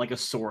out like a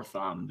sore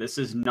thumb. This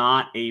is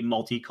not a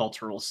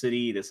multicultural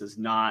city. This is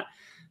not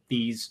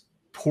these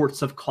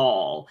ports of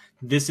call.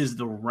 This is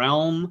the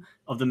realm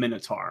of the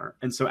Minotaur.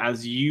 And so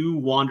as you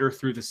wander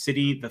through the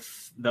city,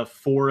 the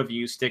 4 of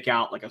you stick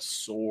out like a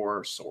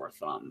sore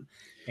thumb.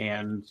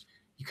 And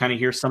you kind of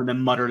hear some of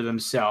them mutter to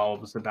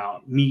themselves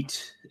about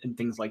meat and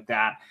things like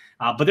that.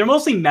 But they're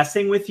mostly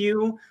messing with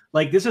you.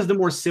 Like, this is the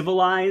more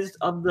civilized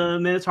of the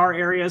Minotaur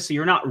area, so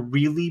you're not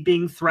really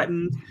being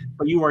threatened,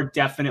 but you are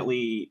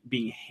definitely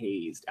being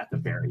hazed at the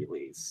very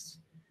least.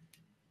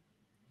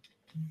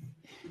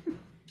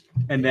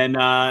 And then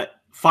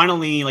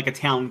finally, like a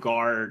town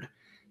guard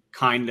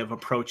kind of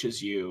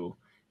approaches you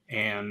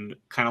and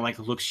kind of like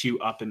looks you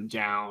up and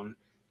down,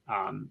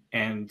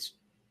 and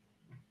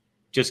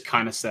just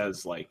kind of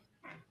says like,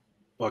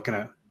 what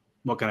can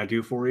I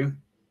do for you?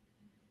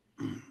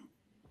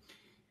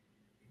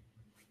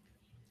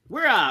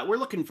 We're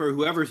looking for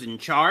whoever's in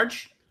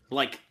charge,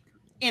 like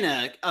in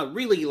a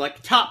really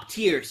like top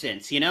tier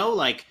sense, you know,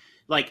 like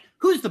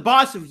who's the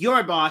boss of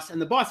your boss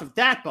and the boss of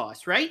that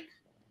boss, right?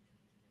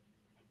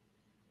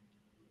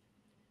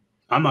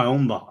 I'm my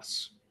own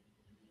boss.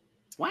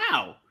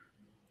 Wow,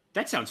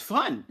 that sounds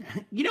fun.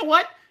 You know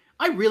what?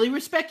 I really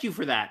respect you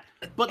for that.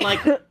 But like,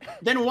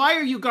 then why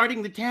are you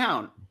guarding the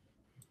town?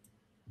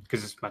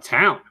 Because it's my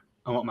town.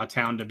 I want my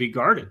town to be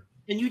guarded.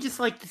 And you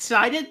just like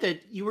decided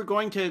that you were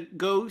going to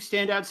go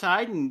stand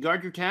outside and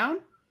guard your town?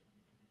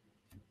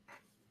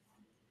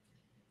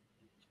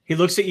 He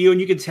looks at you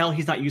and you can tell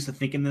he's not used to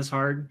thinking this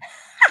hard.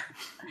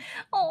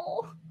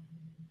 Oh.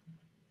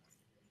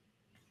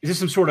 Is this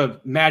some sort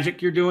of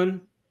magic you're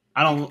doing?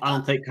 I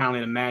don't take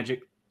kindly to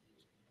magic.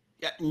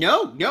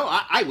 No,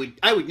 I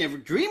would never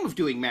dream of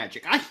doing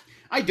magic.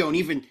 I don't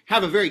even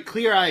have a very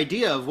clear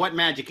idea of what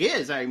magic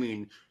is. I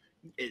mean,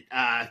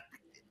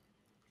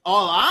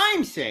 all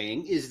I'm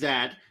saying is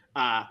that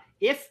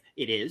if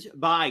it is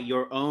by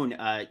your own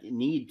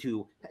need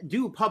to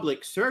do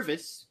public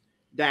service,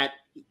 that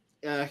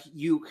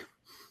you,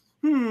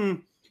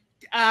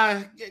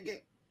 I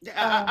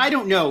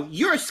don't know.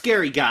 You're a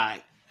scary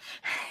guy.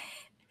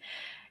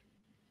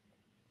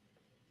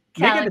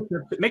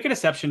 Make a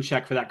deception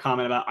check for that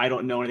comment about I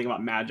don't know anything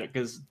about magic,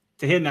 because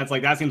to him that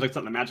seems like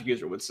something a magic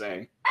user would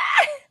say.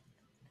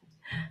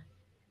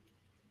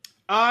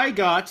 I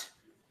got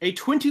a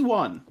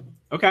 21.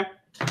 Okay.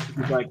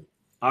 He's like,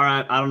 all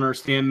right, I don't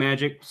understand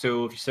magic,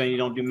 so if you're saying you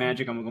don't do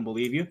magic, I'm gonna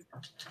believe you.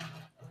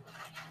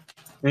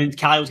 And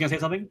Callie was gonna say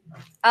something?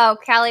 Oh,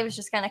 Callie was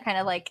just gonna kind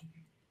of like,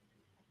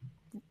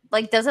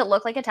 does it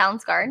look like a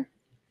town's guard?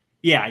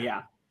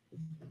 Yeah.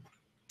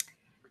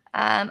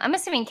 I'm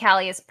assuming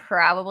Callie has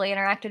probably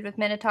interacted with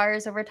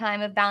minotaurs over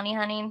time of bounty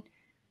hunting.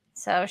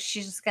 So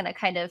she's just going to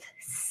kind of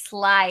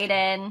slide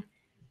in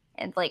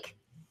and like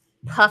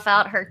puff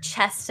out her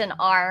chest and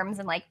arms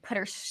and like put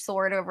her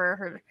sword over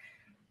her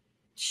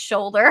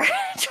shoulder.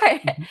 Try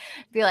to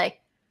be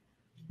like,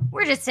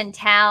 we're just in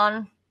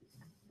town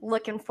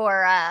looking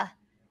for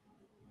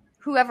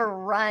whoever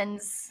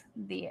runs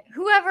what's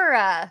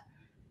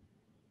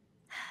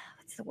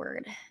the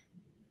word?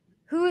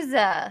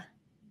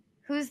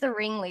 Who's the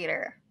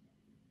ringleader,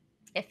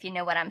 if you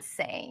know what I'm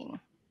saying?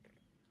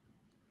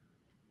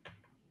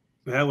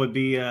 That would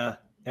be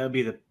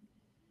the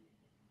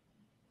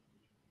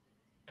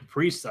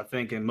priest, I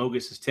think, in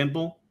Mogus's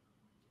temple.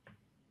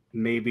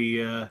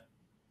 Maybe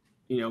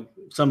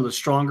some of the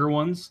stronger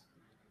ones.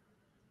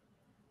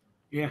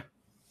 Yeah.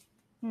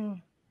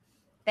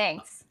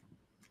 Thanks.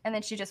 And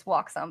then she just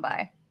walks on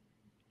by,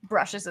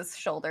 brushes his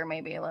shoulder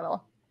maybe a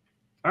little.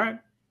 All right.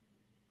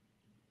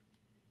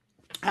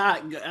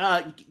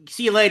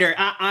 See you later.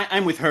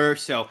 I'm with her,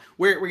 so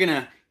we're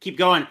gonna keep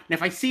going. And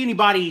if I see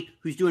anybody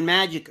who's doing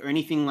magic or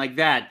anything like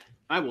that,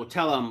 I will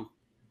tell them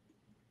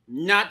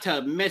not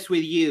to mess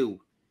with you.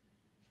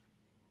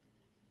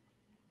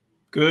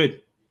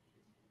 Good.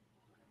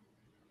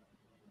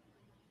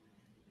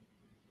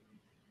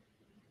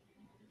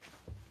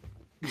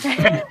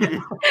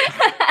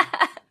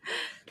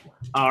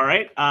 All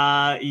right.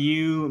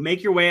 You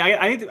make your way.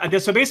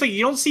 So basically,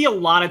 you don't see a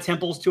lot of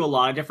temples to a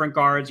lot of different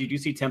guards. You do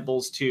see a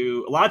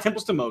lot of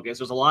temples to Mogus.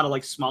 There's a lot of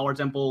like smaller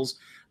temples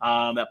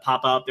that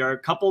pop up. There are a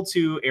couple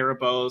to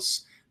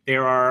Erebos.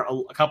 There are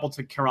a couple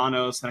to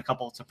Keranos and a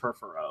couple to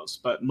Perforos.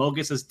 But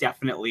Mogus is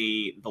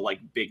definitely the like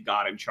big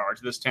god in charge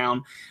of this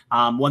town.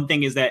 One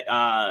thing is that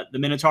the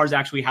Minotaurs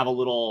actually have a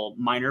little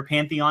minor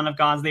pantheon of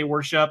gods they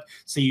worship.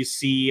 So you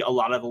see a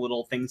lot of the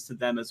little things to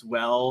them as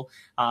well.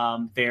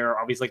 They're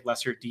always like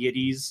lesser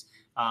deities.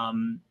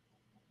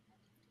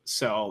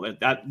 So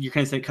that you're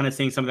kind of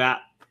seeing some of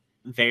that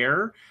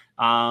there.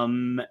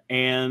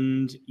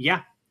 And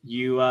yeah,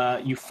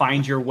 you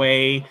find your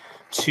way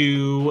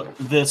to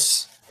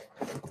this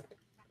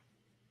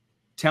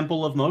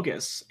Temple of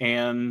Mogus,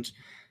 and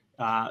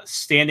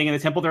standing in the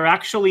temple,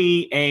 there's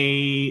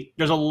a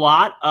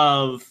lot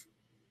of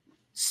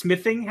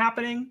smithing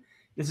happening.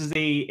 This is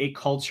a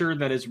culture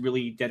that is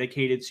really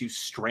dedicated to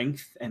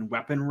strength and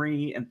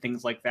weaponry and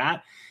things like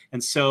that.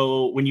 And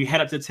so when you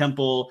head up to the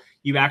temple,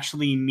 you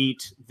actually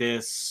meet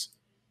this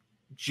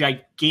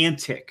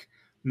gigantic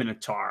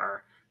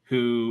Minotaur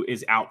who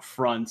is out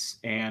front,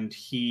 and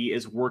he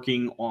is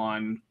working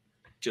on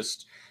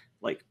just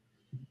like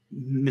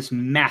this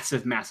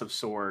massive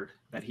sword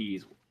that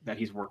he's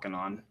working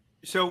on.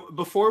 So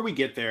before we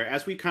get there,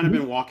 as we kind of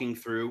been walking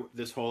through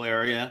this whole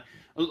area,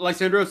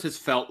 Lysandros has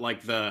felt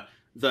like the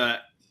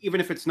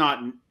even if it's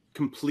not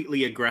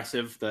completely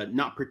aggressive, the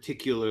not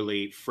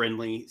particularly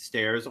friendly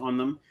stares on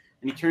them.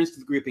 And he turns to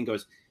the group and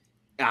goes,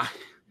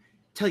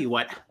 tell you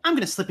what, I'm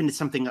going to slip into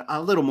something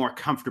a little more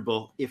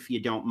comfortable if you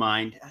don't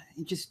mind.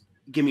 Just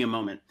give me a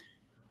moment.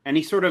 and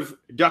he sort of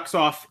ducks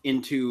off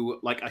into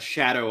like a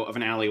shadow of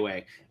an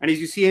alleyway. And as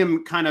you see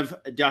him kind of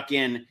duck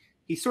in,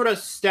 he sort of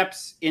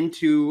steps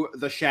into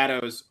the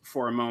shadows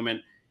for a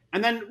moment.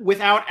 And then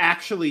without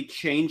actually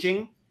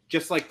changing,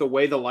 just like the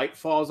way the light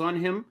falls on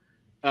him,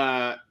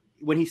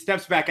 when he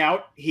steps back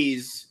out,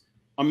 he's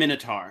a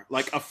minotaur,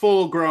 like a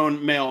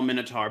full-grown male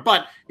minotaur.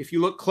 But if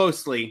you look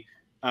closely,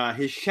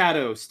 his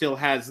shadow still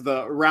has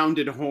the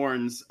rounded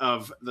horns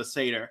of the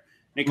satyr.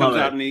 And he comes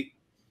out and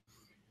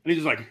he's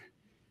just like,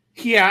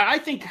 yeah, I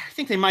think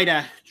they might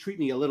treat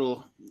me a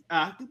little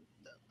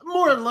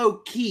more low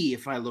key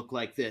if I look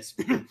like this.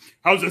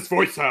 How's this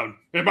voice sound?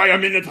 Am I a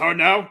minotaur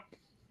now?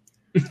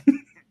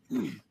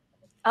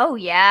 Oh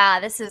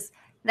yeah,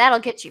 that'll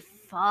get you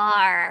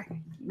far.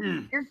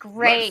 You're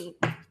great.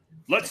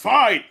 Let's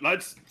fight.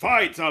 Let's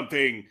fight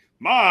something.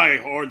 My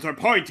horns are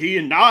pointy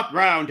and not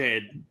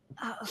rounded.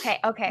 Oh,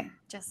 okay.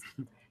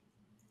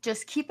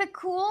 Just keep it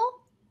cool.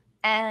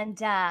 And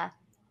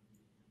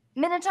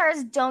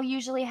minotaurs don't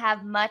usually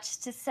have much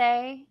to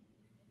say.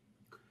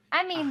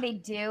 I mean, they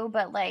do,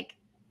 but like,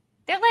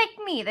 they're like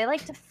me. They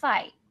like to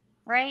fight,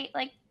 right?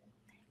 Like,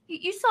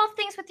 you solve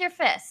things with your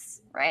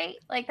fists, right?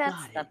 Like,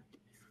 that's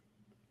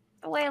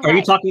the way of life. Are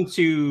you talking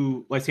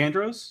to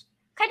Lysandros?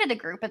 Kind of the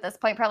group at this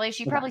point, probably.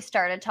 She probably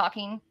started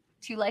talking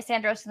to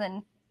Lysandros and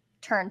then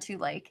turned to,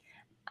 like,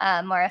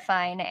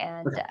 Morifine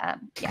and,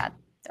 the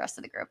rest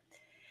of the group.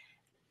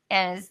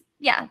 And,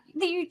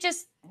 you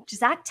just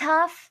act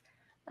tough.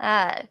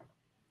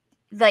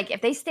 Like,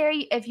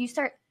 if you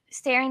start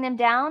staring them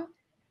down,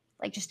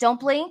 like, just don't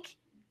blink,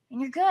 and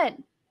you're good.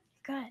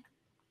 You're good.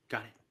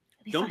 Got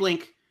it. Don't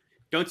blink.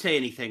 Don't say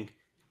anything.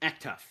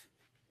 Act tough.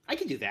 I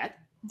can do that.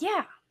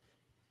 Yeah.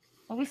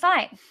 We'll be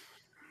fine.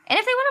 And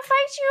if they want to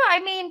fight you, I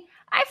mean,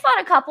 I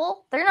fought a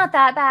couple. They're not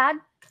that bad.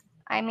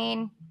 I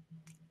mean,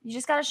 you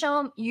just got to show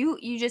them.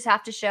 You just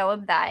have to show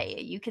them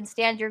that you can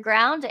stand your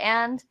ground,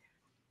 and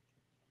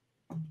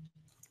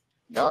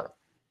they'll.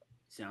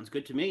 Sounds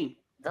good to me.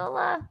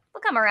 They'll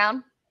come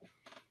around.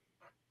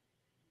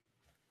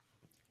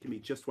 Give me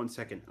just 1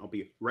 second. I'll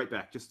be right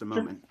back. Just a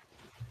moment.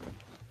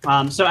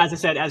 So as I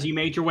said, as you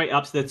made your way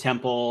up to the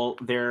temple,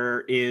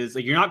 there is,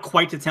 you're not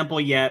quite to temple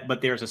yet,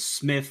 but there's a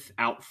smith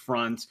out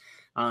front.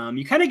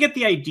 You kind of get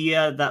the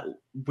idea that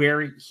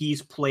where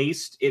he's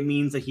placed, it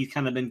means that he's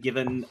kind of been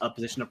given a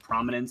position of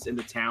prominence in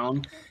the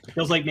town. It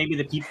feels like maybe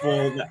the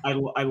people that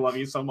I love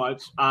you so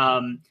much.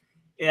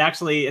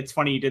 It's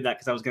funny you did that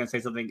because I was going to say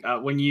something.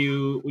 When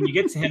you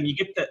get to him, you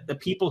get the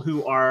people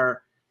who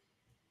are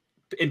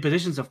in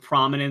positions of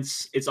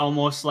prominence. It's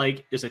almost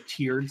like there's a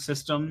tiered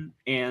system,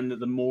 and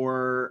the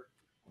more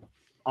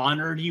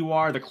honored you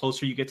are, the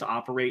closer you get to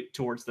operate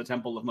towards the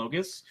Temple of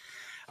Mogus.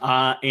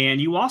 And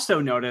you also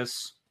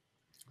notice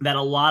that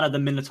a lot of the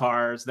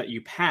minotaurs that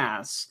you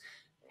pass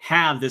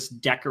have this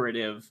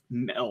decorative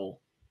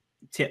metal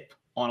tip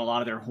on a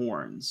lot of their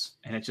horns,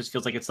 and it just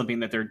feels like it's something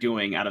that they're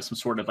doing out of some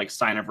sort of like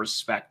sign of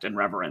respect and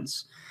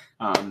reverence.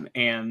 So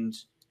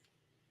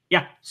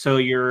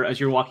as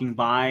you're walking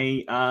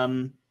by,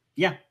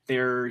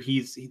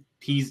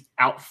 he's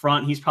out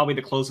front. He's probably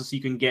the closest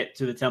you can get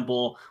to the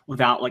temple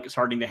without like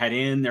starting to head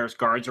in. There's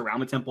guards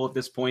around the temple at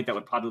this point that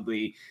would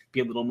probably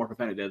be a little more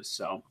preventative.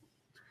 So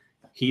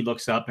he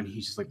looks up and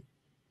he's just like,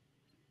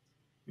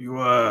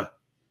 you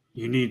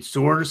need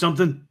sword or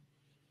something?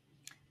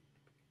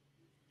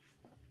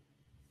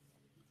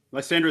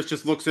 Lysandros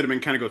just looks at him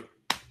and kind of goes,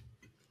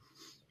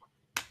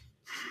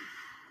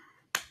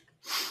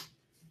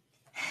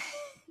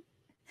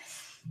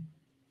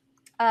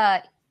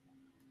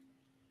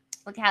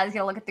 Look how he's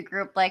gonna look at the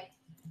group like,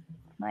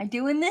 am I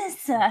doing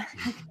this? Okay.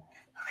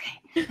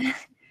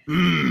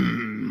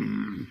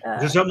 Is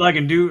there something I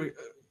can do?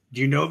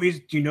 Do you know this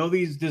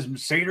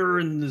satyr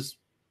and this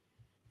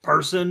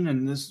person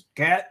and this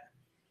cat?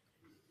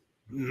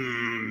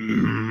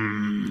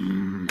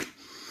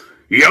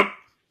 Yep.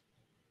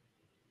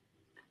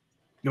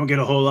 Don't get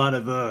a whole lot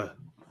of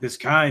this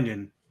kind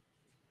in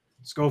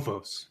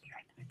Scophos.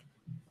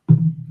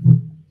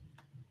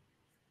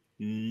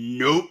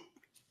 Nope.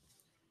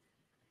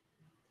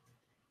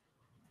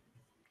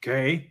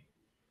 Okay.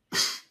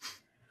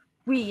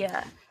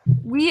 We're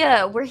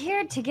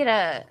here to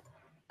get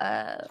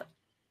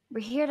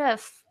we're here to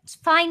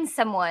find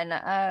someone.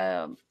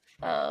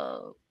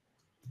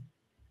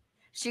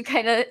 She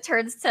kind of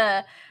turns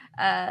to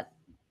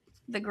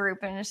the group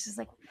and it's just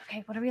like,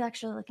 okay, what are we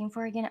actually looking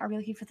for again? Are we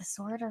looking for the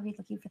sword? Or are we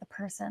looking for the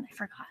person? I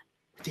forgot.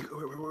 I think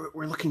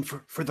we're looking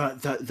for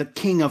the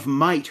king of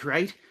might,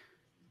 right?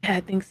 Yeah,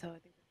 I think so.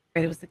 I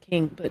think it was the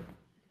king, but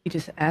you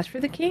just asked for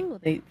the king? Will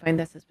they find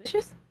that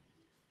suspicious?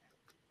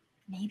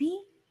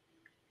 Maybe.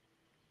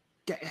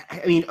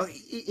 I mean,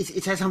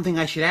 is that something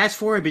I should ask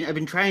for? I've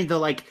been trying the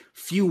like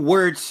few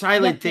words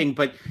silent thing,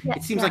 but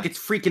it seems like it's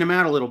freaking him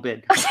out a little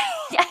bit.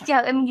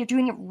 Yeah. I mean, you're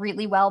doing it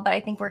really well, but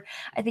I think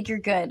you're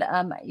good.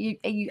 I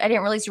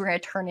didn't realize you were going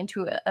to turn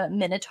into a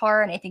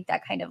minotaur, and I think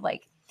that kind of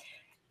like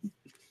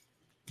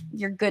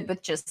you're good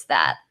with just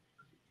that.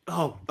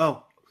 Oh,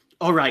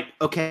 all right,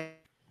 okay.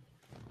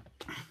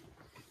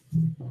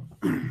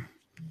 So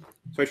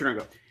I turn around and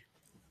go,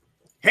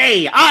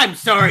 Hey, I'm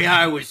sorry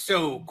I was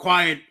so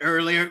quiet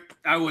earlier.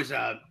 I was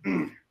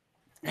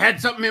had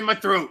something in my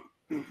throat.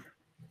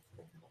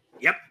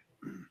 Yep.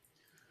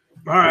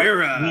 All right.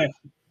 We're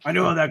I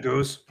know how that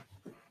goes.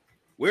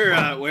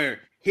 we're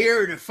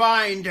here to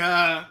find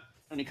and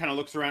he kind of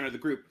looks around at the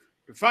group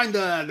to find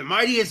the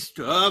mightiest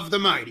of the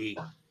mighty.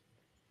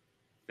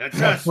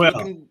 That's us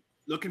Well.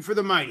 looking for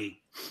the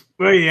mighty.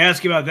 Well, you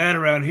ask about that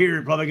around here,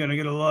 you're probably gonna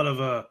get a lot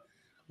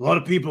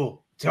of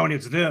people telling you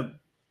it's them.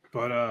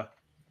 But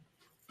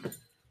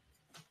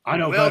I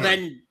know. Well, better.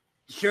 then,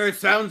 sure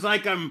sounds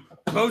like I'm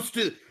close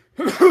to.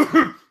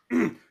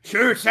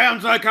 Sure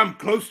sounds like I'm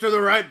close to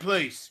the right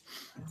place.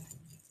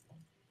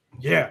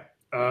 Yeah.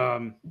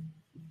 I'm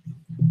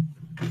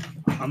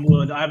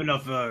willing. I have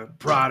enough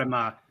pride in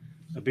my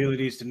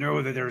abilities to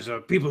know that there's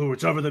people who are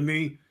tougher than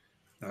me.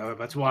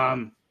 That's why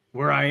I'm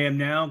where I am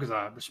now, because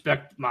I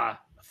respect my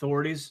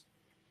authorities.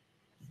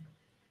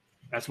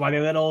 That's why they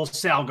let old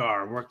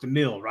Salgar work the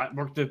mill,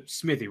 work the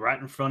smithy right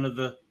in front of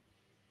the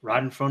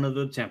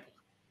temple.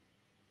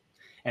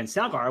 And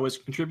Salgar was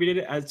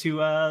contributed as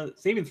to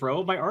saving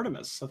throw by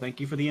Artemis. So thank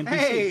you for the NPC.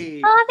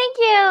 Hey, Oh, thank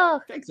you.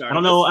 thanks, I Artemis.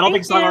 don't know. I don't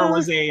think Thank Salgar you.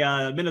 was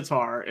a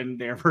Minotaur in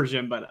their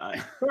version, but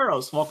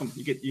Theros, welcome.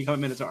 You become a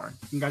Minotaur.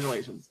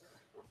 Congratulations.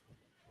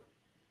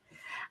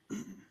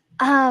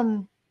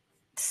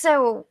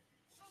 So,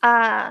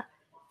 what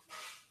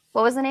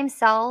was the name?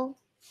 Salgar.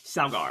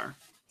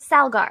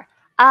 Salgar.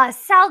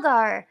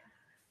 Salgar,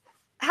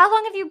 how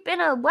long have you been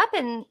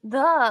the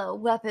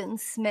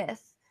weaponsmith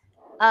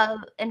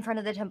in front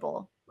of the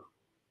temple?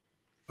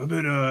 I've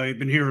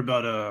been here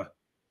about a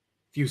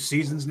few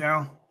seasons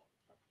now.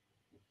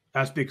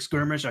 Last big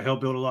skirmish, I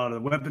helped build a lot of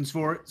the weapons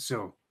for it.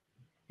 So,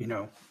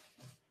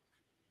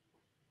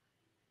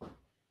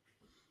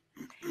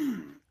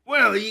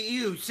 Well,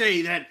 you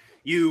say that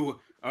you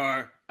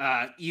are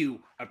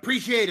you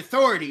appreciate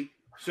authority.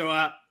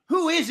 So,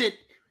 who is it?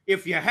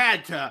 If you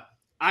had to,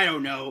 I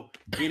don't know,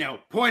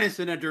 point us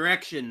in a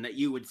direction that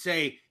you would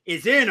say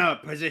is in a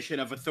position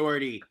of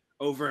authority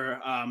over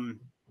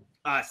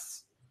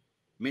us,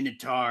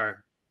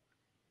 Minotaur.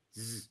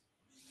 is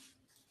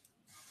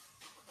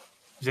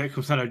that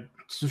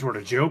some sort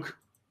of joke?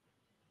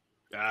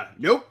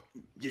 Nope.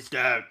 Just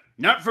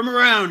not from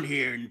around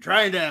here, and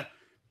trying to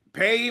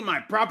pay my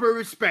proper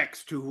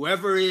respects to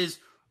whoever is,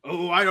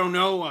 I don't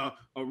know,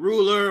 a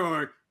ruler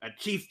or a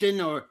chieftain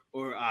or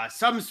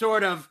some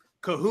sort of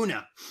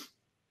kahuna.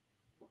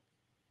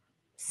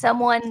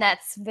 Someone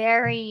that's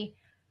very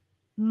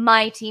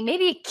mighty,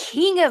 maybe a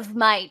king of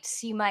might,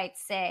 you might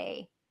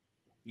say.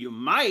 You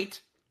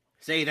might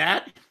say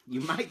that.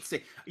 You might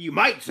say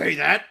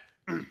that.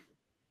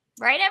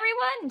 Right,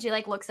 everyone? She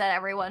looks at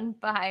everyone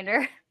behind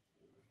her.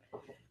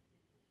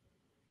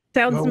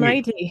 Sounds Oh, wait.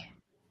 mighty.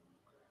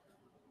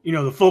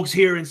 The folks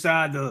here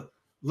inside the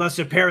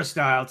lesser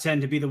peristyle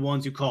tend to be the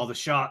ones who call the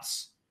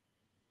shots.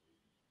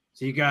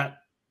 So you got,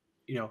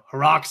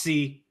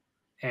 Haraxi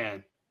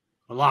and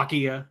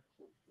Wallachia.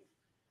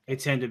 They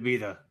tend to be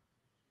the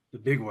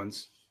big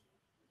ones.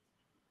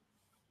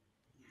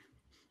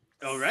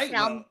 All right.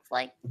 Sounds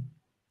like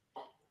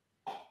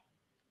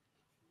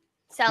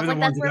They're the that's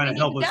ones who where we gotta need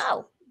help to us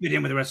go. fit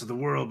in with the rest of the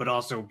world, but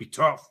also be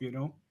tough,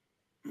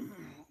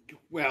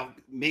 Well,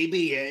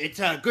 maybe it's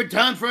a good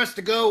time for us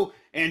to go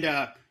and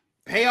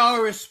pay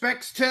our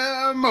respects to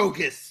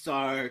Mogus,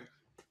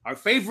 our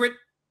favorite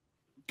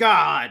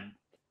god,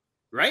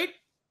 right?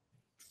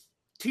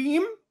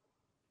 Team?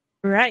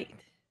 Right.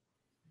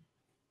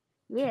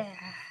 Yeah.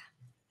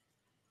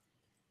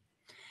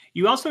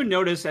 You also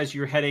notice as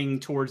you're heading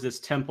towards this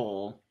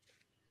temple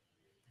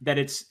that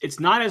it's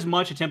not as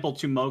much a temple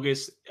to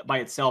Mogus by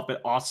itself,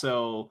 but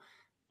also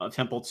a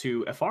temple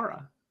to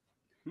Ephara.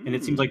 And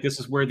it seems like this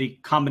is where the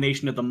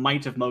combination of the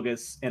might of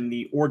Mogus and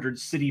the ordered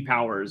city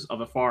powers of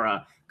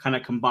Ephara kind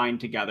of combine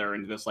together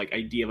into this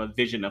idea of a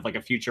vision of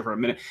a future for a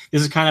minute.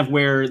 This is kind of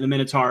where the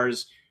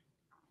Minotaurs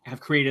have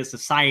created a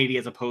society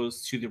as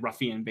opposed to the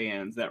ruffian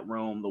bands that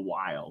roam the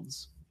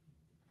wilds.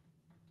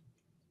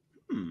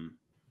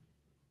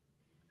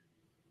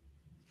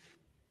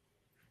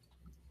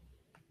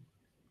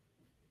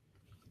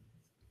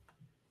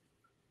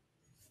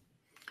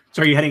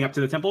 So are you heading up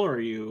to the temple, or are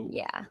you?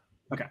 Yeah.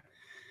 Okay.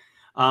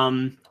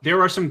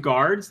 There are some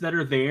guards that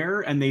are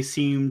there, and they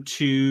seem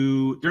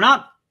to... They're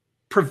not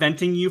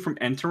preventing you from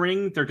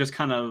entering. They're just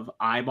kind of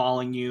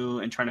eyeballing you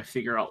and trying to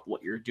figure out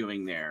what you're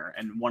doing there.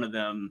 And one of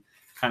them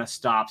kind of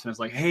stops and is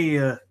like, hey,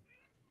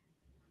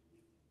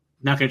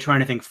 not going to try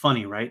anything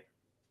funny, right?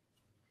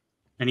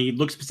 And he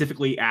looks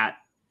specifically at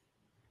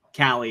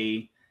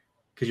Callie,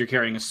 because you're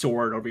carrying a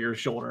sword over your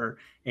shoulder,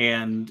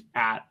 and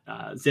at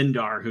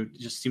Zindar, who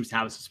just seems to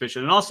have a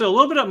suspicion. And also a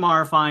little bit at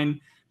Marfine,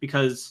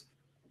 because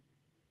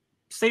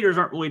satyrs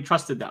aren't really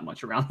trusted that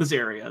much around this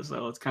area.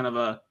 So it's kind of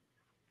a...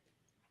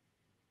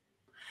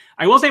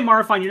 I will say,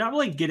 Marfine, you're not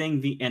really getting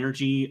the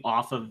energy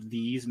off of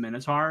these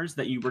Minotaurs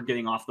that you were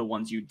getting off the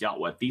ones you dealt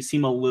with. These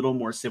seem a little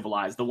more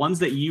civilized. The ones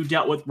that you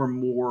dealt with were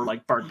more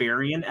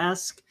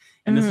barbarian-esque,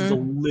 and this is a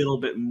little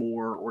bit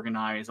more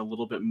organized, a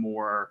little bit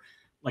more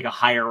like a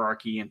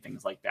hierarchy and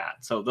things like that.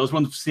 So those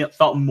ones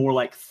felt more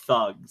like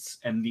thugs,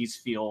 and these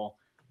feel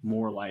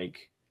more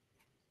like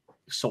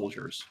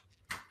soldiers.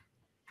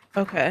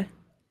 Okay.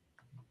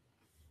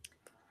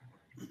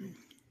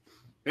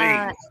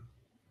 Hey,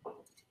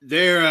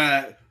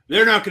 they're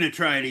not going to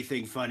try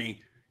anything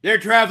funny. They're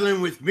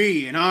traveling with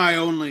me, and I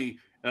only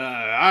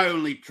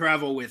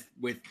travel with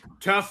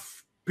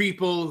tough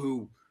people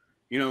who,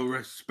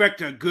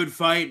 respect a good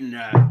fight, and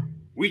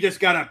we just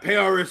gotta pay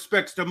our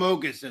respects to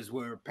Mogus as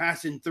we're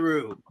passing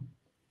through.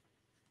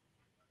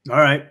 All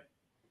right,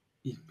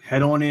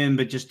 head on in,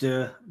 but just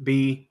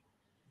be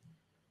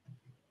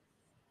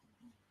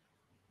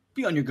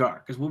on your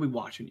guard because we'll be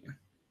watching you.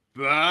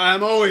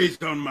 I'm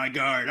always on my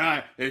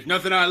guard. There's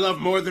nothing I love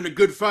more than a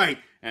good fight.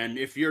 And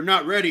if you're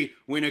not ready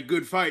when a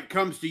good fight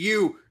comes to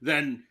you,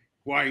 then,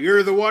 why,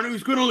 you're the one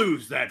who's going to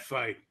lose that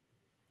fight.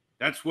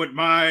 That's what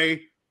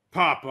my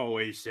pop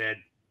always said.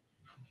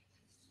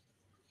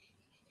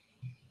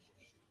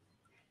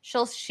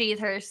 She'll sheath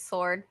her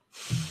sword.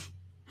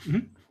 Mm-hmm.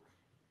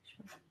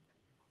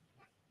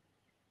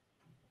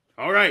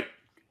 All right.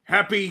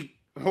 Happy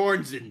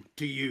Hornsin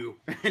to you.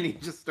 And he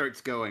just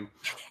starts going.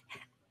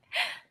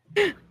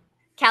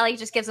 Callie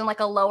just gives him like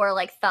a lower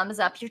like thumbs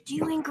up. You're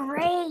doing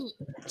great.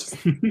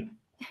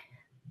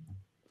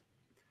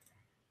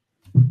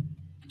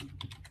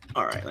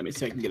 All right, let me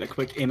see if I can get a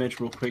quick image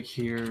real quick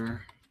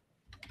here.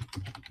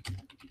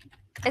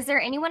 Is there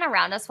anyone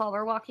around us while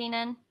we're walking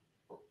in?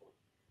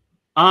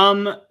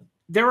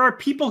 There are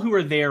people who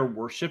are there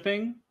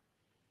worshiping,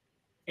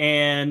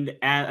 and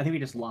I think we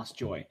just lost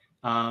Joy.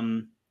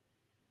 Okay.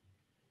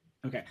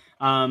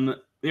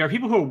 There are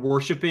people who are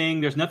worshiping.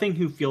 There's nothing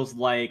who feels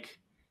like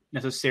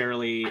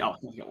necessarily. Oh,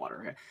 let me get water.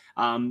 Okay.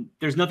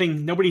 There's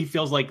nothing. Nobody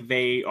feels like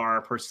they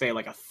are per se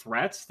like a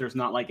threat. There's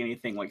not like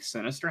anything like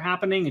sinister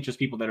happening. It's just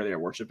people that are there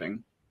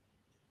worshiping.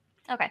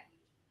 Okay.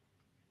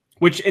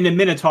 Which in the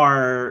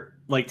Minotaur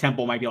like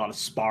temple might be a lot of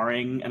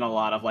sparring and a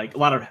lot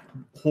of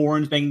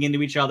horns banging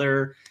into each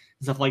other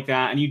and stuff like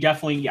that. And you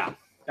definitely,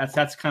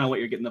 that's kind of what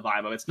you're getting the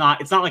vibe of. It's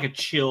not like a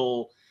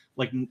chill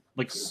like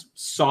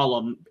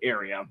solemn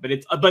area, but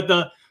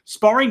the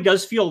sparring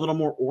does feel a little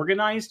more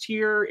organized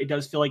here. It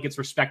does feel like it's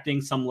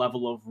respecting some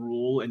level of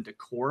rule and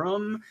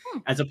decorum,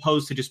 as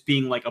opposed to just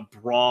being like a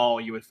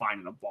brawl you would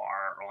find in a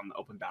bar or on the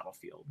open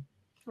battlefield.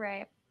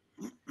 Right.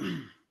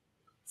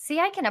 See,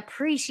 I can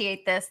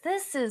appreciate this.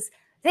 This is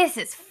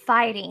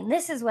fighting.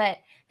 This is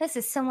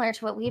similar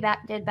to what we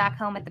did back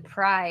home at the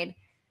Pride.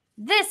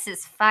 This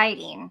is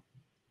fighting.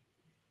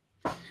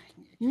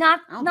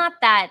 Not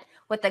that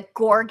what the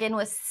Gorgon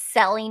was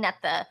selling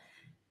at the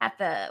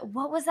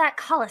what was that,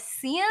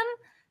 Colosseum?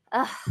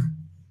 Ugh.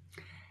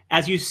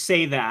 As you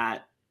say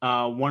that,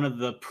 one of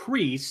the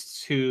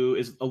priests, who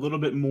is a little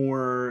bit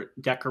more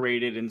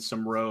decorated in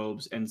some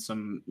robes and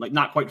some like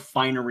not quite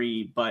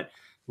finery, but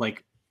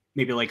like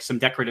maybe like some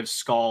decorative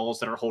skulls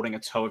that are holding a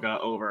toga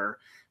over,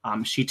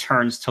 she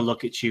turns to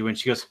look at you and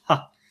she goes,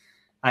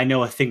 I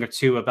know a thing or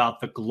two about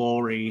the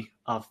glory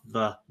of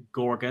the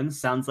Gorgon.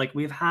 Sounds like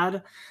we've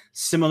had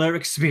similar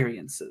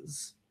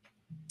experiences.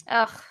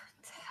 Ugh,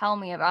 tell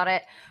me about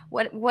it.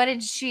 What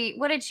did she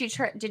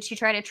try? Did she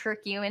try to trick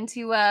you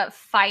into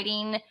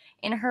fighting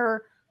in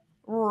her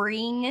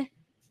ring?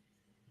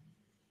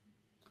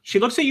 She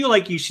looks at you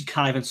like you should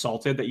kind of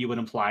insulted that you would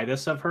imply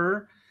this of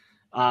her.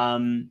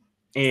 And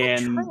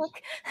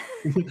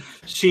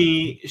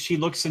she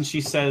looks and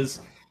she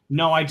says,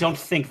 no, I don't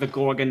think the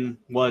Gorgon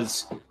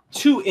was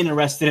too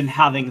interested in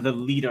having the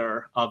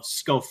leader of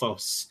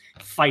Scophos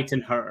fight in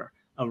her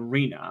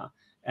arena.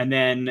 And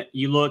then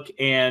you look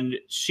and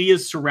she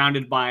is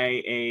surrounded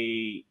by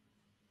a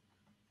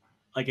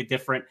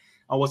different,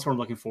 what's what I'm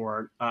looking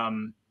for?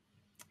 The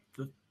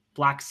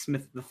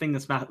blacksmith, the thing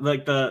that's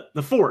like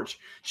the forge.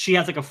 She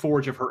has like a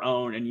forge of her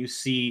own, and you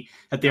see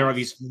that there are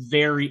these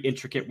very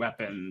intricate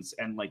weapons,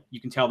 and like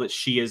you can tell that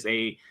she is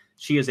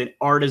an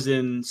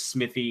artisan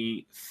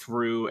smithy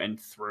through and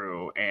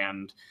through.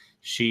 And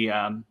she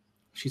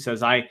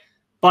says,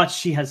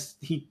 she has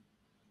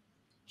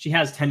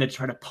tended to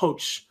try to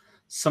poach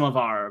some of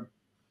our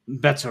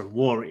better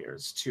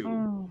warriors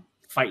to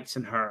fight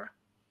in her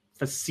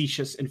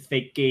facetious and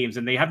fake games,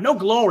 and they have no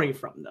glory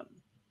from them.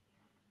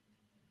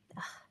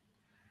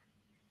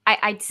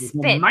 I'd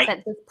spit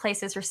that this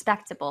place is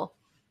respectable.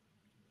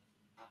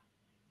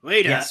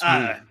 Wait, yes,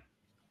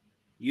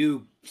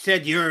 you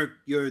said you're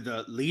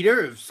the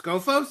leader of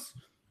Scophos?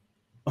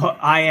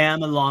 I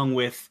am, along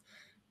with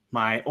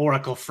my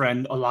oracle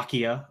friend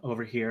Olakia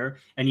over here,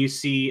 and you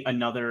see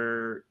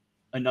another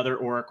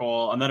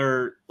oracle,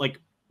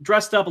 like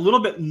dressed up a little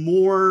bit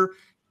more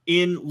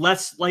in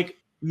less like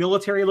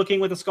military looking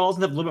with the skulls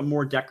and a little bit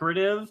more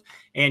decorative.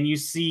 And you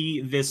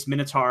see this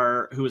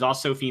Minotaur who is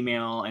also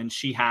female, and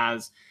she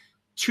has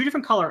 2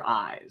 different color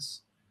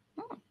eyes.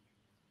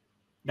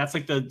 That's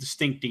like the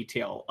distinct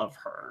detail of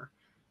her.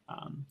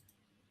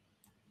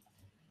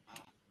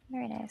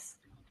 Very nice.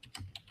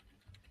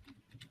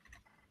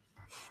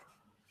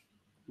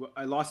 Well,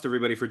 I lost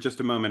everybody for just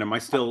a moment. Am I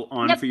still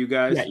on Yep. for you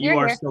guys? Yeah, you You're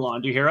are here. still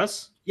on. Do you hear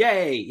us?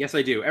 Yay! Yes,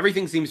 I do.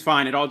 Everything seems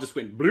fine. It all just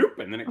went bloop,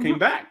 and then it came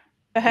back.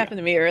 That happened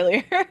to me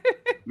earlier.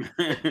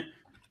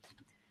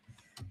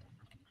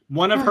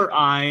 One of her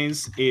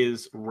eyes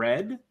is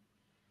red,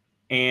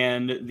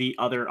 and the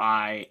other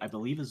eye, I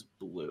believe, is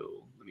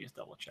blue. Let me just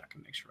double check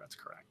and make sure that's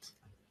correct.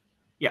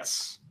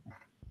 Yes.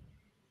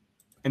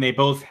 And they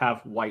both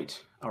have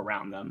white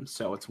around them.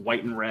 So it's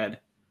white and red,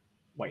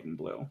 white and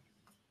blue.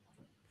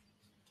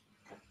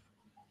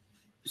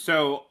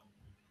 So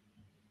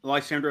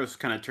Lysandros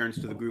kind of turns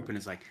to the group and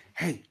is like,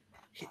 hey,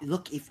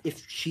 look,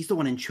 if she's the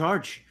one in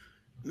charge,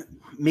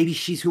 maybe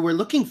she's who we're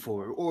looking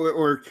for,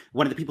 or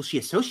one of the people she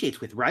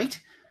associates with, right?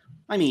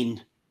 I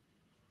mean,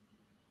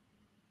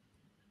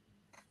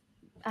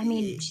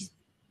 she's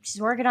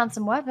working on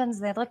some weapons.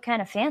 They look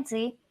kind of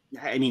fancy.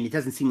 I mean, it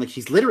doesn't seem like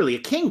she's literally a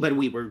king, but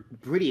we were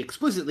pretty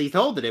explicitly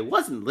told that it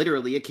wasn't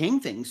literally a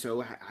king thing,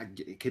 so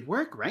it could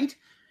work, right?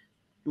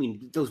 I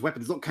mean, those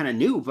weapons look kind of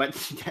new, but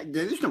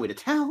there's no way to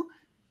tell.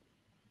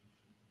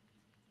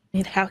 I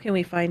mean, how can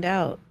we find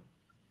out?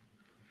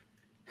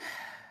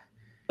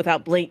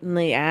 Without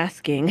blatantly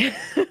asking.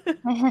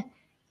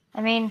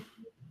 I mean,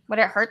 would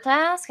it hurt to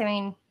ask? I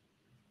mean,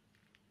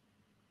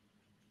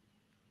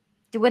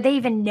 would they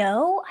even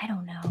know? I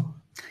don't know.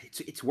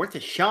 It's worth a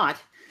shot.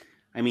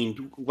 I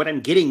mean, what I'm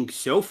getting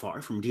so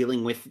far from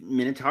dealing with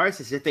Minotaurs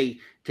is that they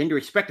tend to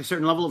expect a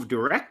certain level of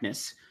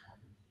directness.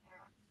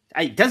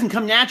 It doesn't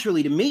come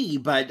naturally to me,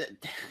 but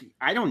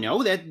I don't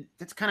know.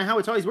 That's kind of how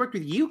it's always worked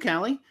with you,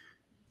 Callie.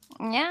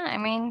 Yeah, I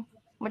mean,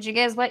 what you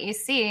guys what you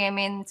see. I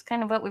mean, it's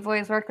kind of what we've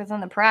always worked with in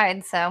the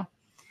Pride, so.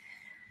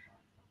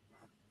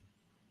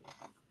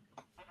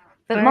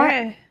 But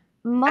Alright.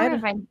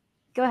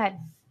 go ahead.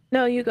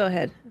 No, you go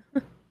ahead.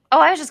 Oh,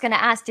 I was just going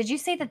to ask, did you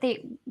say that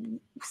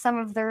some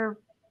of their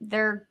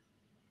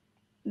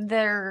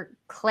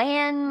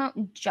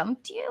clan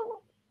jumped you?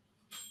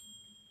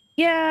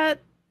 Yeah,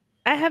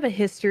 I have a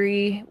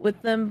history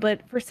with them,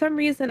 but for some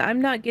reason, I'm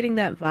not getting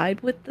that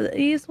vibe with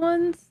these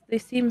ones. They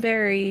seem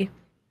very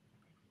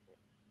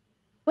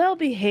well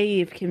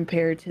behaved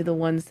compared to the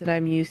ones that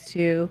I'm used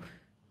to.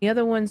 The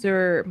other ones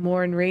are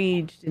more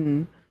enraged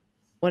and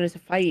wanted to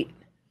fight.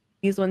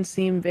 These ones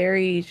seem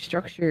very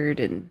structured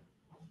and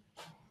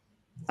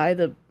by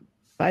the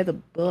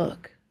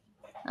book.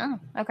 Oh,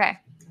 okay.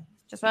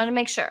 Just wanted to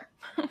make sure.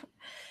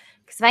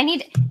 Because if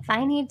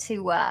I need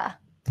to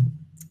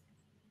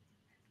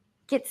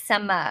get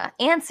some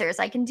answers,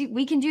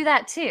 we can do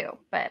that too.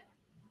 But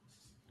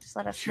just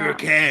let us Sure know.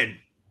 can.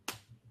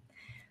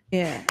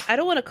 Yeah, I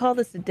don't want to call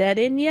this a dead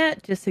end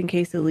yet, just in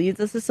case it leads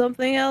us to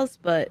something else,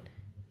 but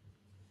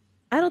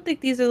I don't think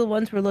these are the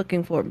ones we're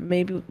looking for.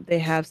 Maybe they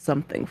have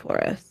something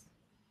for us.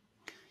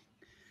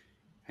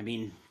 I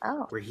mean,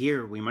 Oh. we're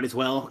here. We might as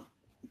well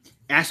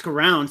ask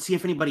around, see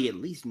if anybody at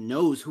least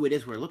knows who it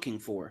is we're looking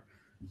for.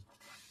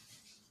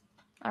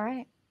 All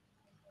right.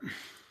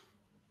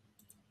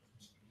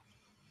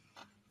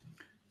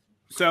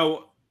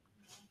 So,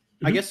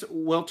 I guess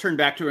we'll turn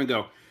back to her and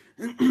go,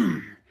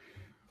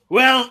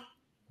 Well,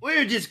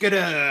 we're just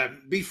gonna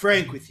be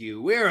frank with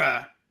you.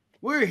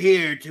 We're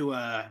here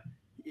to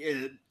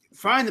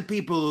find the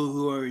people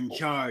who are in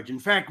charge. In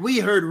fact, we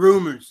heard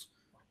rumors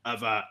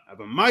of a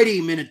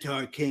mighty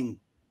Minotaur king,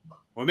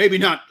 or maybe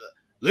not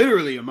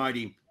literally a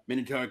mighty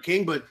Minotaur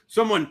king, but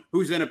someone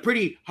who's in a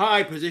pretty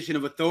high position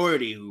of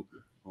authority. Who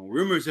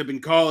rumors have been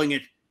calling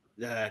it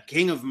the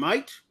King of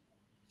Might.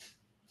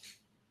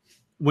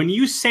 When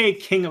you say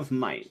King of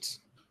Might,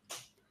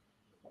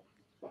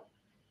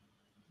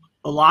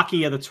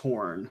 Alakia the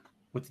Torn,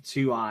 with the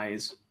two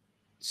eyes,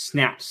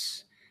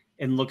 snaps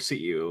and looks at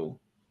you,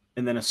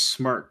 and then a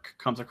smirk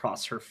comes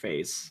across her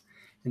face,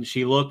 and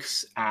she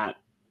looks at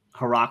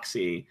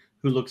Haraxi,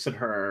 who looks at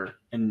her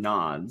and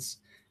nods,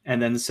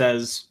 and then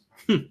says,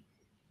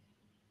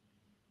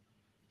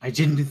 I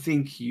didn't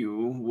think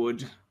you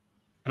would...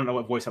 I don't know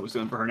what voice I was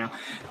doing for her now.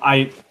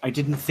 I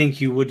didn't think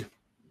you would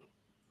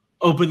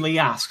openly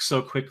ask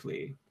so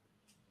quickly.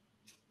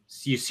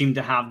 You seem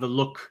to have the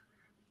look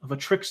of a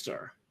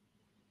trickster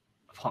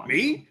upon you.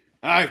 Me?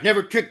 I've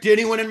never tricked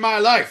anyone in my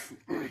life.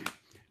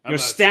 You're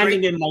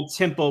standing in my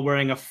temple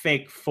wearing a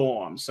fake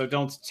form, so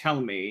don't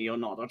tell me you're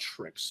not a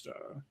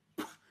trickster.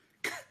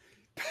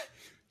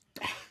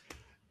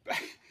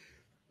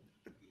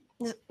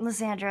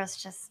 Lysandros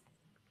just...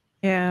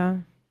 Yeah.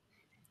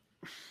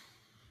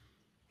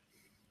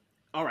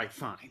 all right,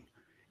 fine.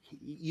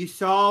 You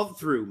saw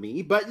through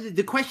me, but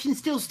the question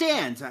still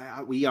stands.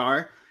 We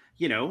are,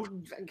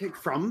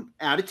 from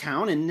out of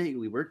town, and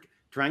we were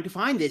trying to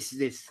find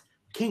this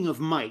King of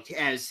Might,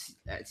 as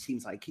it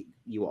seems like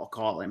you all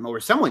call him, or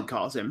someone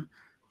calls him.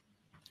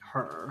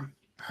 Her.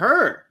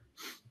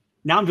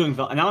 Now I'm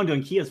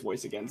doing Kia's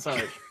voice again.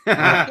 Sorry.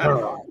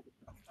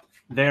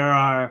 There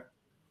are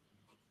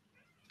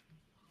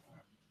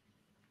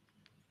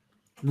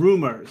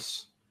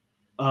rumors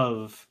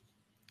of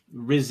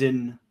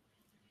risen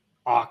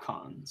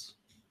archons.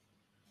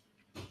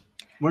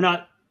 We're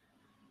not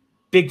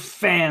big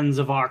fans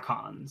of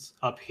archons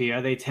up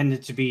here. They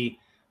tended to be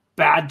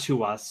bad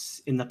to us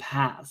in the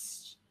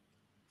past.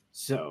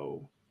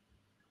 So,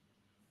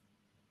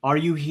 are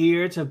you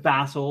here to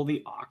battle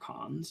the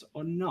Archons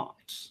or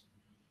not?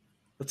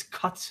 Let's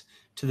cut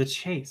to the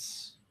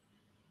chase.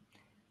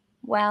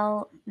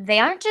 Well, they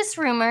aren't just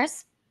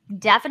rumors.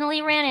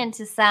 Definitely ran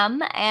into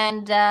some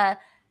and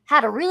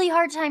had a really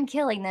hard time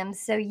killing them.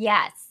 So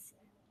yes,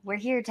 we're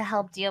here to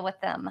help deal with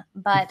them.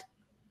 But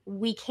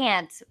we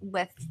can't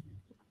with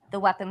the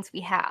weapons we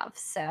have.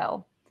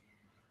 So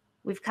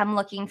we've come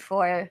looking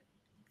for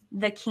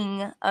the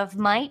King of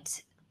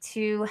Might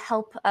to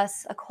help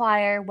us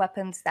acquire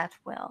weapons that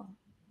will.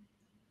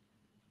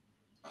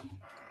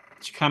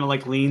 She kind of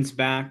like leans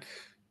back,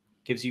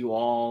 gives you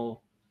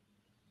all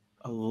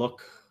a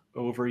look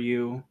over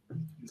you.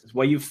 Says,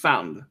 well, you've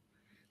found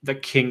the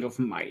King of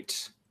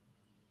Might.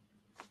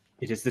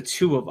 It is the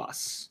two of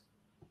us.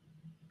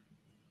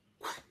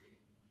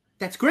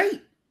 That's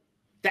great.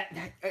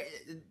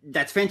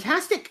 That's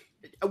fantastic.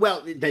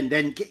 Well,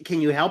 then,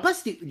 can you help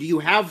us? Do you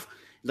have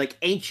like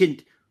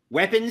ancient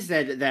weapons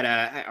that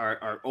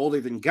are older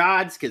than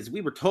gods? Because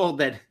we were told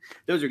that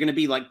those are going to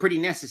be like pretty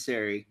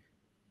necessary.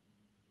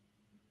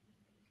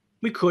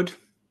 We could.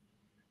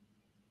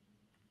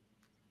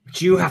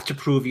 But you have to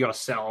prove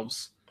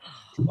yourselves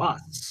to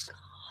us.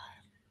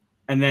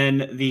 And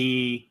then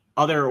the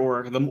other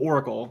the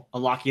oracle,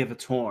 Alakia the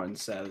Torn,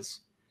 says,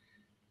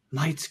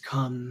 might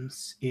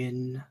comes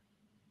in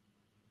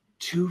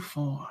two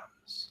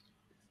forms.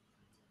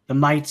 The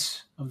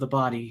might of the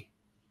body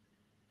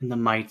and the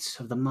might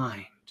of the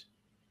mind.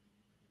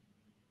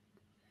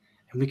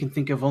 And we can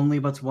think of only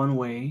but one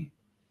way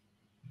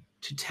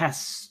to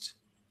test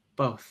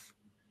both.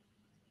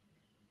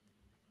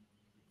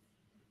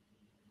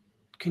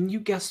 Can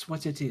you guess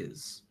what it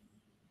is?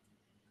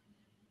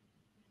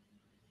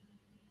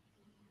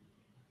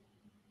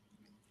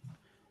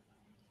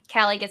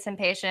 Callie gets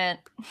impatient.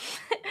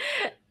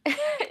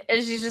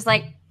 And she's just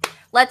like,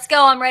 let's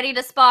go. I'm ready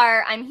to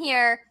spar. I'm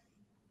here.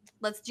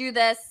 Let's do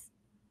this.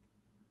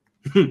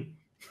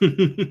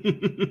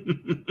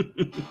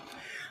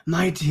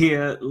 My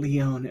dear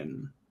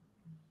Leonin,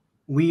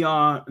 we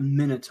are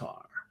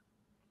Minotaur.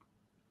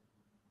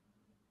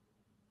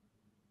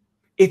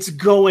 It's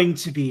going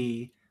to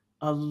be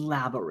a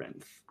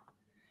labyrinth.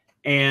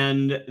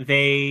 And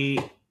they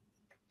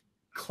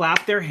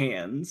clap their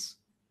hands,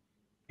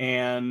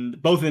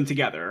 and both of them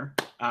together,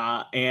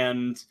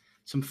 and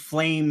some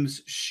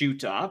flames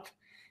shoot up,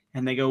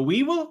 and they go,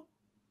 we will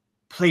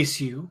place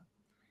you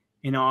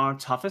in our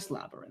toughest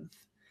labyrinth.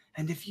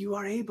 And if you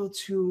are able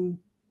to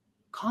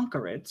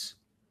conquer it,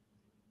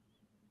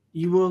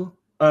 you will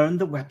earn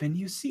the weapon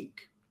you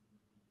seek.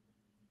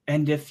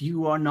 And if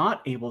you are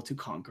not able to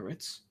conquer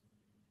it,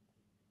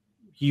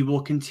 you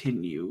will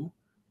continue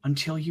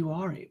until you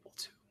are able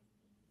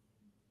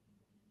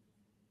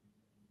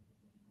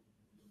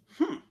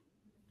to.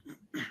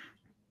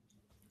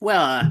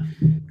 Well,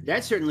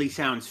 that certainly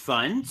sounds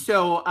fun.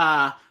 So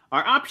our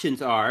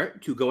options are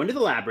to go into the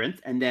labyrinth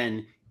and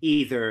then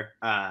either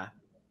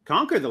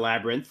conquer the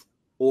labyrinth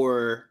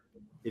or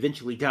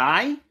eventually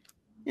die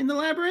in the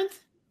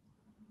labyrinth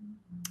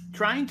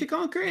trying to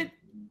conquer it.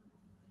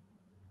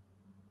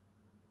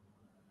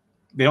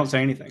 They don't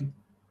say anything.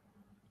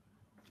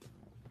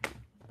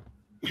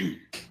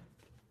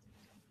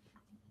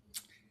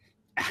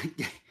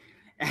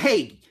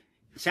 Hey,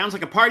 sounds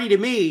like a party to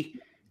me,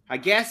 I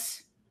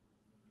guess.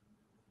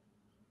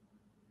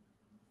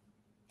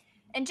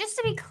 And just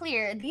to be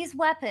clear, these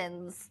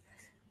weapon,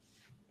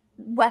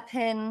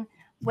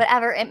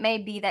 whatever it may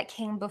be that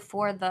came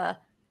before the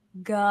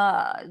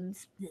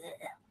gods,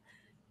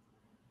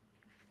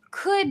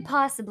 could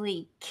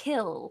possibly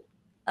kill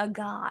a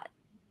god.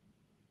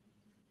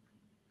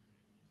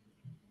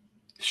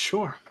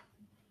 Sure.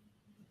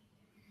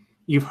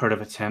 You've heard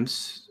of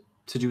attempts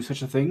to do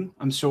such a thing,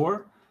 I'm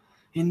sure,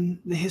 in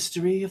the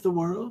history of the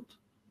world.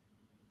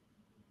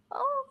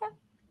 Oh, okay.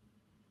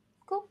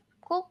 Cool.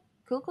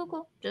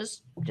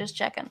 Just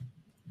checking.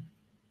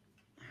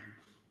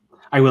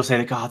 I will say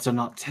the gods do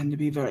not tend to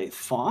be very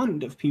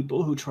fond of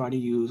people who try to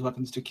use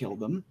weapons to kill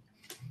them.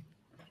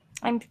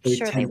 I'm They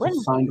sure they tend to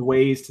wouldn't. find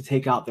ways to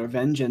take out their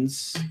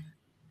vengeance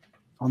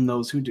on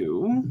those who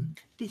do.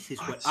 This is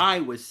what I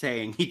was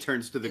saying. He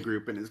turns to the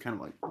group and is kind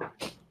of like...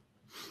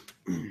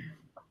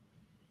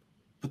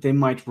 But they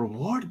might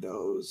reward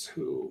those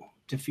who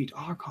defeat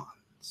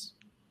Archons,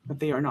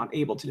 but they are not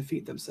able to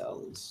defeat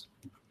themselves.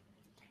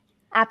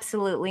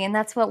 Absolutely, and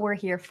that's what we're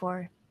here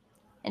for.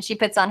 And she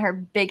puts on her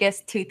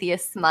biggest,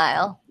 toothiest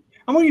smile.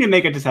 I want you to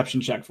make a deception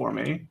check for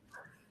me.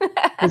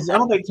 Because I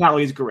don't think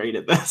Callie's great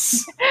at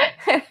this.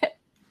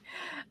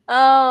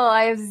 Oh,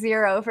 I have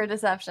 0 for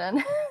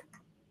deception.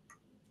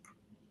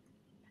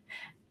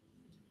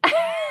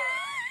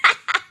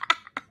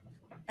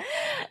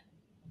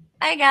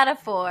 I got a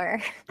 4.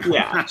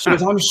 Yeah. She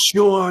goes, I'm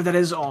sure that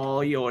is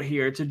all you're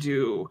here to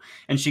do.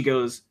 And she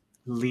goes,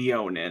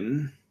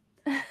 Leonin,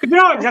 They're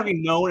not exactly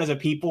known as a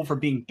people for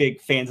being big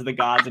fans of the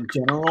gods in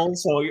general.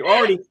 So you're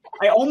already.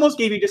 I almost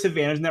gave you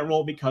disadvantage in that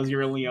role because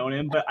you're a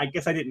Leonin, but I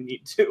guess I didn't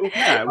need to.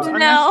 Yeah, it was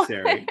No.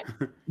 unnecessary.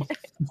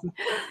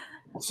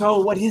 So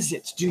what is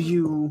it? Do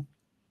you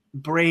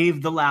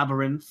brave the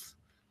labyrinth,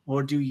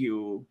 or do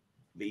you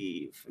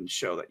leave and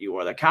show that you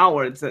are the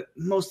cowards that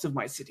most of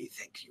my city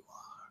think you are?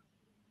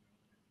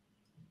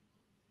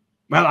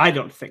 Well, I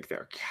don't think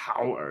they're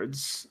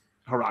cowards,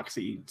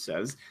 Haraxi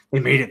says. They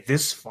made it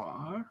this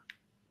far.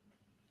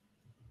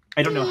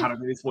 I don't know how to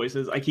do these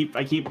voices.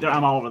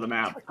 I'm all over the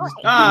map.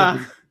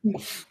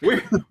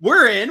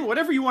 We're in.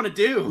 Whatever you want to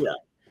do. Yeah.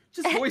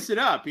 Just voice it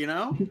up,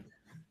 Yeah.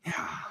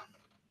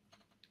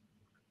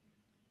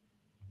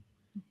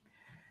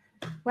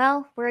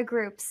 Well, we're a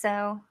group,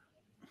 so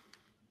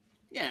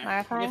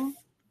Yeah. Marifying?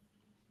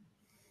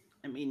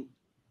 I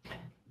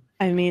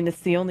mean,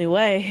 it's the only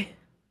way.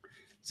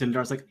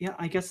 Zindar's like, yeah,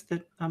 I guess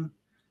that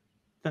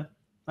the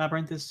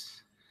labyrinth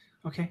is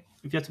okay.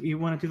 If that's what you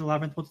want to do, the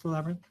labyrinth, what's the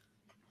labyrinth?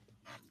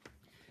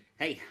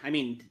 hey, I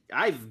mean,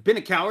 I've been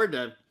a coward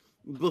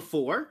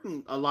before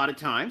a lot of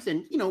times,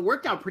 and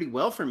worked out pretty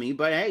well for me.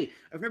 But hey,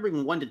 I've never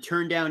been one to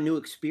turn down new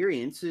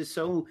experiences.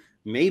 So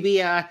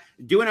maybe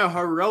doing a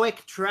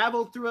heroic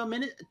travel through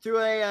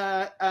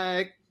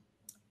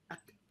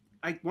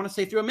I want to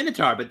say through a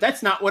minotaur, but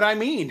that's not what I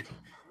mean.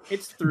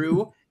 It's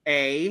through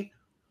a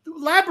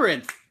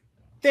labyrinth.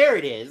 There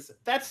it is.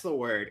 That's the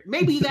word.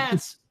 Maybe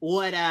that's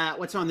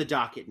what's on the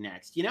docket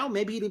next.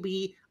 Maybe it'll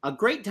be a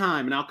great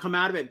time, and I'll come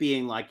out of it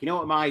being like,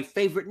 what my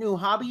favorite new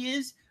hobby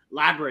is?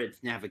 Labyrinth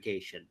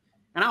navigation.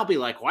 And I'll be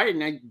like, why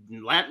didn't I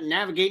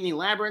navigate any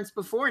labyrinths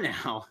before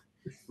now?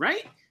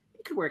 Right?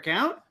 It could work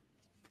out.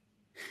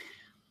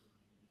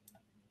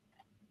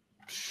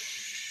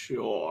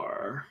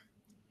 Sure.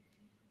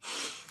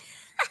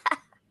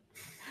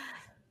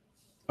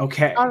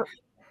 Okay.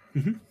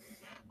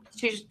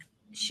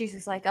 She's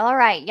just like, all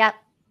right, yep.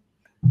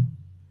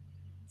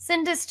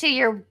 Send us to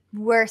your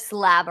worst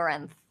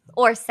labyrinth,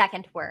 or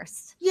second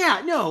worst.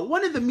 Yeah, no,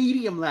 one of the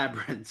medium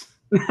labyrinths.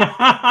 Do you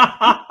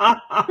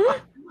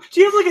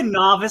have like a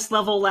novice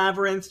level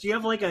labyrinth? Do you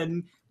have like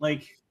a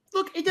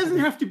Look, it doesn't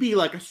have to be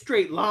like a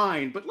straight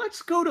line, but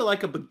let's go to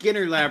like a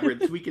beginner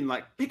labyrinth. We can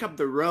like pick up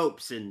the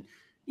ropes and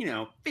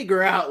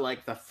figure out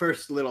like the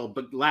first little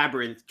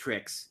labyrinth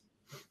tricks.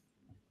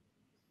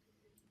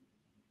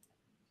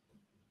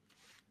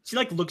 She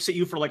like looks at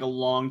you for like a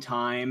long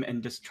time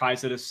and just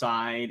tries to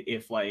decide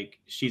if like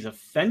she's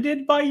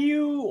offended by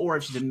you or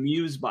if she's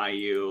amused by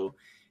you.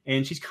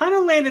 And she's kind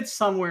of landed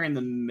somewhere in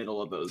the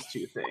middle of those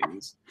two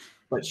things,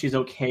 but she's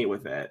okay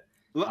with it.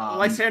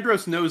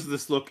 Lysandros knows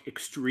this look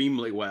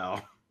extremely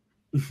well.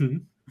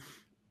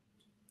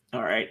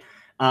 All right.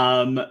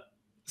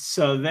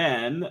 So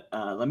then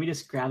let me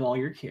just grab all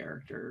your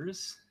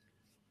characters.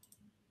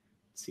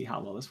 See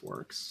how well this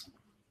works.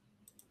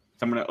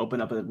 So I'm going to open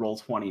up a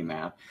Roll20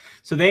 map.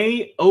 So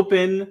they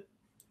open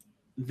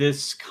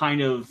this kind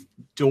of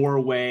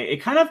doorway. They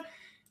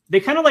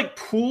kind of like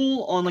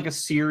pull on like a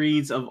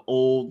series of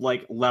old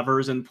like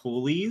levers and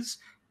pulleys,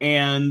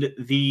 and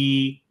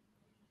the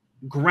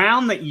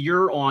ground that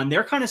you're on,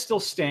 they're kind of still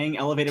staying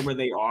elevated where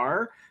they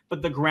are,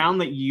 but the ground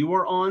that you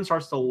are on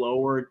starts to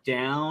lower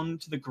down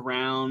to the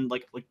ground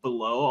like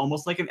below,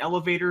 almost like an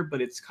elevator,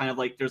 but it's kind of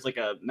like there's like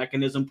a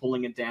mechanism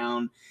pulling it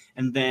down,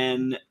 and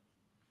then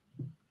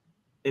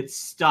it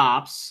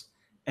stops,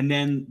 and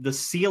then the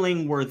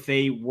ceiling where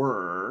they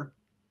were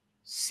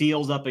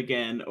seals up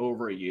again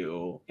over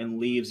you and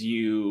leaves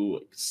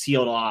you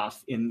sealed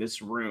off in this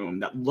room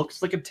that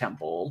looks like a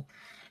temple.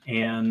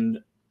 And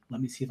let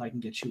me see if I can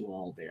get you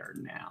all there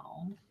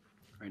now. All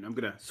right, I'm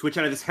gonna switch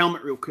out of this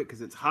helmet real quick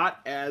because it's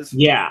hot as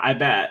I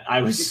bet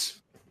I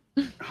was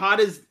hot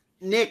as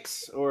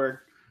Nyx,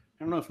 or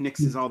I don't know if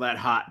Nyx is all that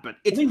hot, but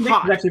it's Nyx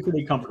hot. is actually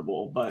pretty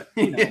comfortable, but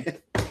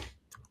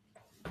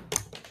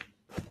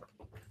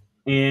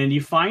And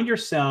you find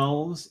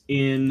yourselves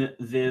in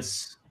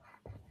this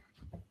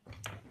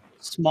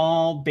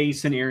small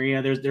basin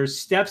area. There's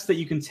steps that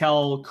you can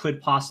tell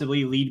could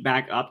possibly lead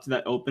back up to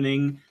that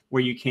opening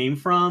where you came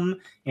from.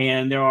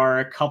 And there are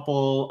a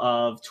couple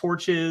of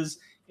torches,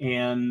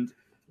 and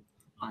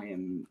I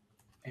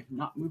have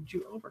not moved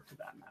you over to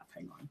that map.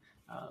 Hang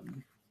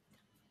on.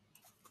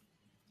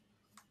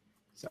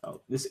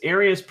 So this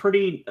area is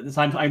pretty.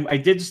 I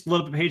did just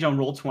load up a page on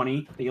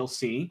Roll20 that you'll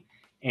see,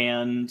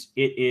 and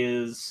it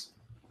is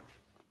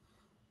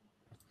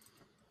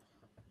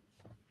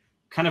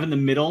kind of in the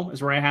middle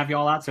is where I have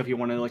y'all at. So if you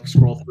want to like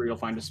scroll through, you'll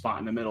find a spot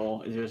in the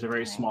middle. There's a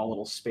very small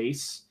little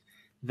space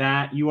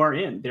that you are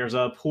in. There's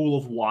a pool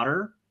of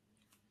water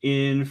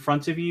in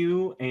front of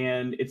you,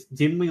 and it's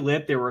dimly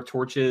lit. There were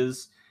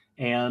torches,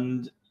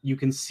 and you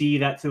can see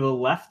that to the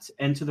left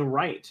and to the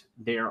right,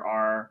 there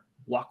are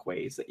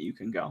walkways that you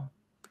can go.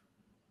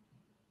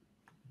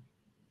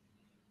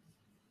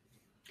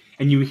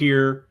 And you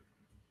hear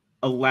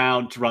a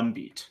loud drum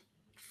beat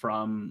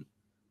from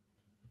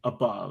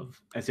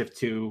above, as if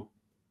to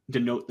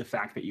denote the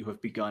fact that you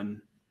have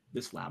begun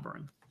this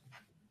labyrinth.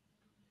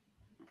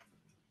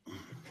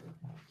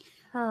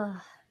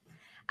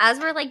 as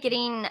we're like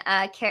getting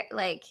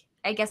like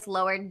I guess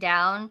lowered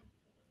down,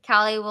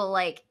 Callie will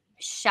like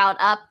shout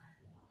up,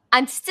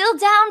 "I'm still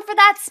down for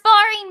that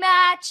sparring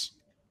match."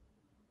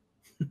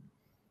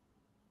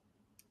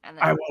 And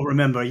then, I will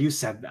remember you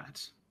said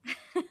that.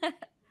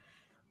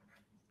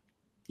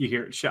 You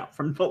hear it shout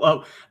from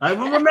below. I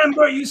will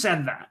remember you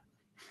said that.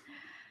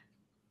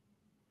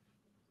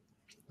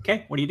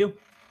 Okay, what do you do?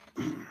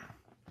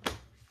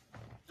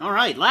 All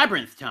right,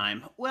 labyrinth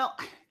time. Well,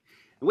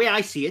 the way I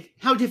see it,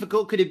 how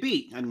difficult could it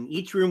be? I mean,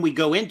 each room we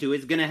go into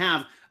is going to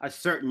have a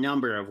certain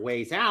number of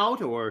ways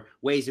out or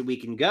ways that we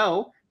can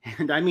go.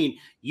 And I mean,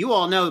 you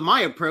all know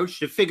my approach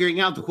to figuring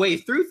out the way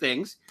through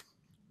things.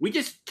 We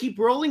just keep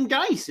rolling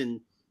dice and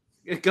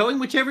going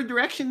whichever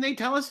direction they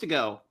tell us to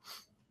go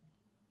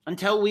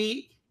until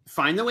we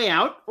find the way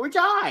out or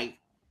die.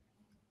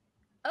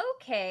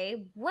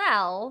 okay,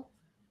 well,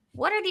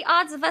 what are the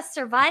odds of us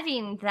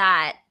surviving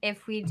that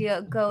if we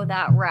do go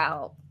that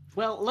route?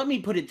 Well, let me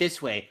put it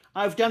this way.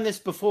 I've done this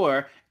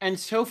before, and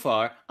so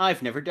far,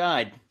 I've never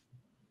died.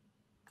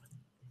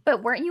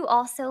 But weren't you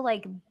also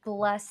like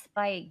blessed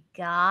by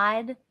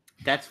God?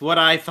 That's what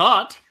I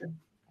thought.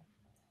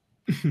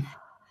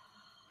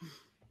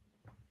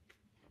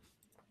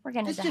 We're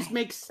gonna This die. just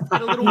makes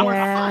it a little more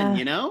Yeah. fun,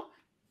 you know?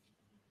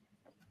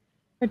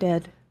 We're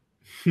dead.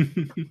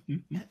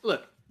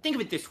 Look, think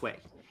of it this way.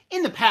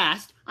 In the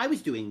past, I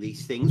was doing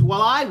these things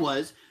while I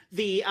was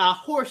the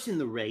horse in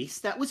the race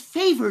that was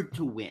favored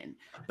to win.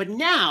 But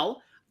now,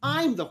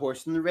 I'm the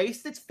horse in the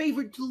race that's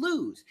favored to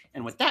lose.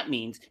 And what that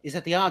means is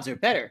that the odds are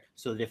better,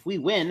 so that if we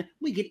win,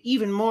 we get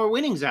even more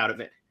winnings out of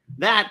it.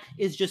 That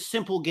is just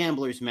simple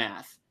gambler's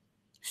math.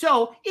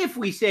 So, if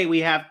we say we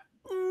have,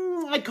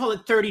 I'd call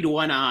it 30 to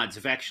 1 odds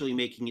of actually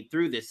making it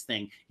through this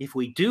thing. If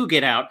we do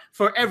get out,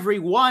 for every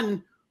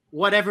one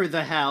whatever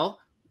the hell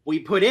we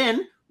put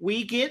in,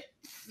 we get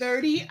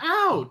 30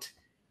 out,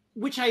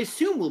 which I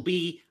assume will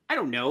be, I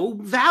don't know,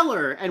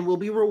 valor, and will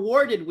be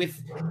rewarded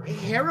with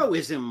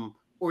heroism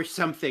or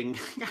something.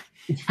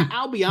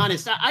 I'll be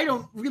honest, I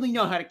don't really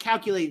know how to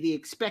calculate the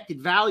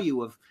expected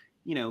value of,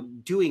 you know,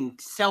 doing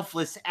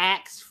selfless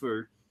acts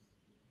for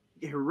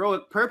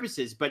heroic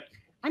purposes, but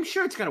I'm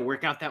sure it's going to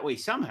work out that way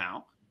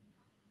somehow.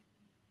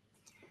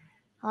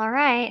 All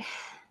right.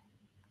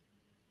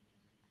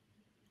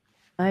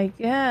 I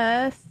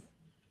guess.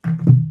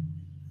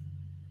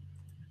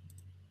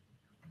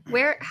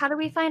 How do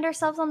we find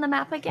ourselves on the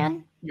map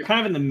again? You're kind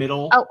of in the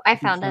middle. Oh, I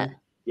found it.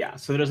 Yeah,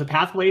 so there's a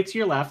pathway to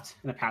your left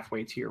and a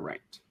pathway to your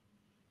right.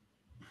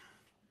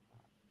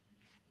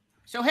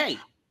 So hey,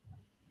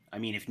 I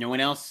mean, if no one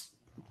else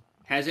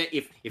has it,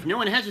 if no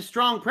one has a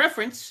strong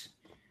preference,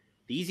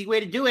 the easy way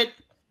to do it,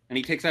 and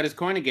he takes out his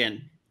coin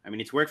again. I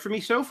mean, it's worked for me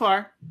so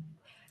far.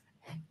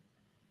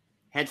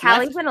 Heads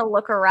Callie's left. gonna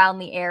look around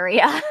the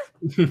area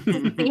to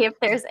see if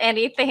there's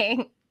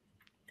anything.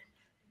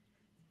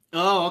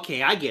 Oh,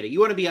 okay, I get it.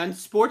 You want to be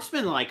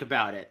unsportsmanlike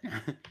about it.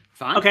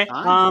 Fine. Okay,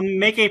 fine.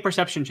 make a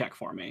perception check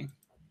for me.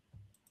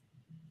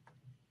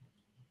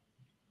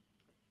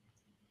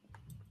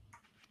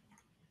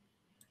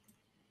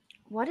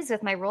 What is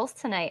with my rolls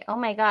tonight? Oh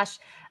my gosh.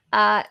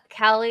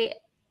 Callie,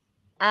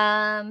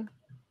 Callie's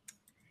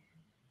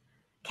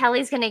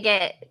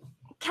gonna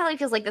Callie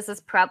feels like this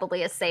is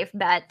probably a safe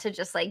bet to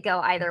just like go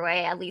either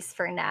way, at least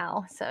for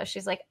now. So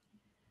she's like,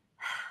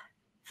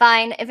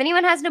 fine. If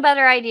anyone has no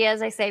better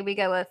ideas, I say we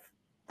go with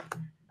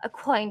a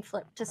coin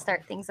flip to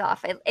start things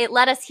off. It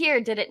led us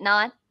here, did it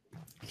not?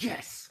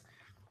 Yes.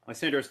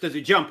 Lysandros does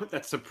a jump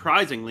that's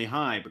surprisingly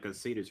high because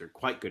satyrs are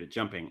quite good at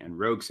jumping, and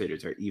rogue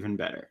satyrs are even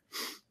better.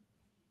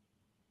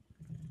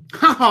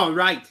 All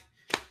right.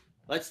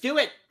 Let's do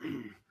it.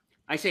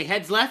 I say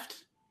heads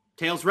left,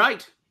 tails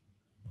right.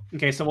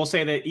 Okay, so we'll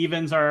say that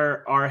evens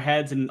are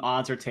heads and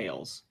odds are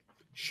tails.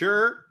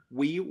 Sure,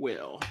 we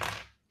will.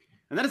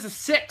 And that is a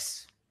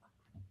 6.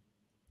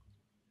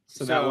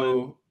 So that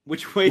was,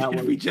 which way that did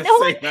was- we just No,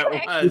 say it's that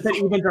correct. you was? said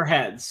evens are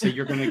heads, so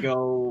you're gonna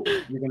go.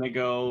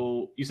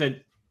 You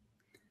said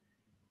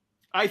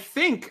I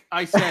think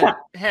I said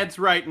heads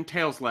right and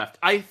tails left.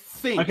 I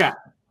think.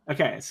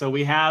 okay. So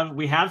we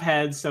have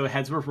heads, so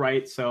heads were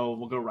right, so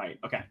we'll go right.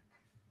 Okay,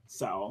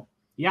 so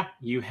yeah,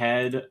 you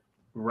head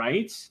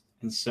right,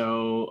 and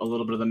so a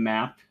little bit of the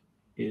map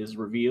is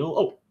reveal.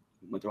 Oh,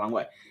 went the wrong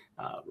way.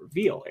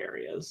 Reveal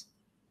areas.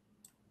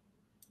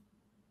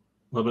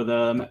 A little bit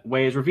of the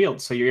way is revealed,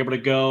 so you're able to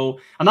go.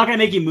 I'm not going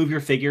to make you move your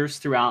figures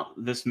throughout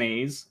this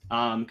maze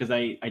because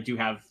I do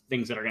have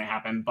things that are going to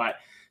happen. But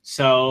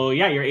so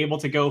yeah, you're able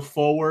to go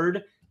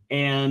forward,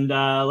 and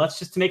let's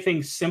just to make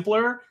things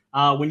simpler.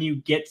 When you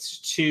get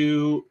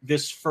to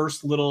this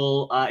first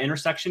little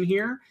intersection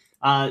here,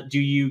 do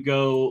you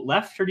go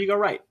left or do you go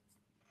right?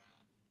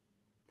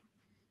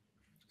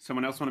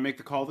 Someone else want to make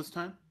the call this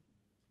time?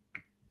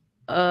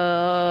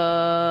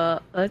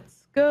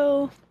 Let's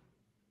go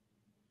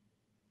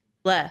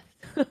left.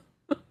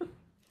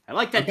 I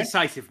like that Okay.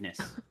 decisiveness.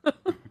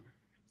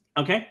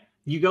 Okay,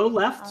 you go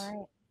left, All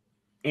right.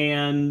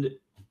 and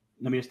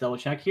let me just double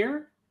check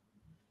here.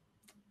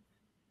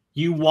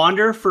 You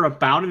wander for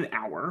about an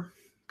hour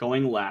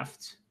going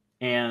left,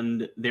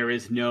 and there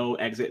is no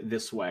exit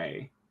this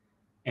way.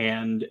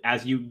 And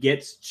as you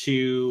get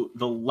to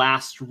the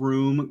last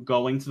room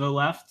going to the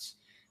left,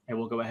 I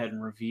will go ahead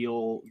and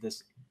reveal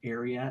this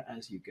area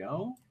as you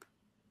go.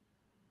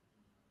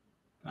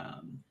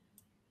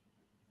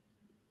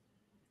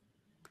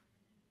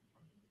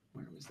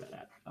 Where was that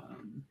at?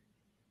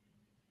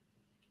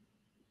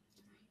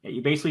 Yeah,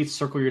 you basically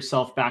circle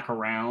yourself back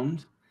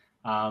around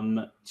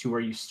to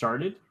where you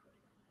started.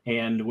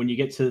 And when you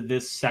get to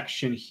this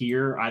section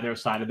here, either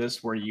side of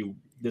this, where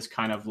this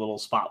kind of little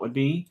spot would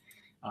be,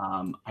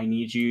 I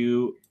need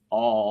you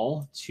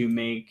all to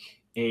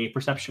make a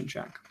perception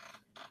check.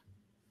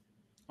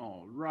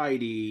 All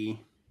righty.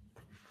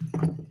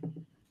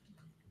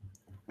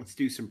 Let's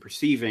do some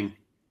perceiving.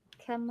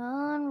 Come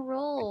on,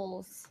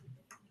 rolls.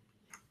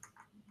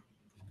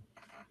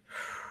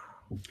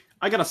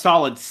 I got a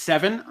solid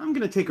 7. I'm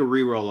going to take a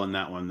reroll on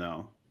that one,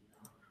 though.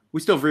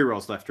 We still have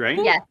rerolls left, right?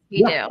 Yes,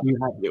 you do. You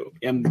have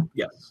to.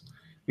 Yes.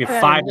 We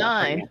have I got 5 a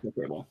 9. on the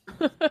table.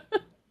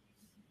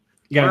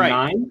 You got All a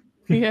right. 9?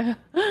 Yeah.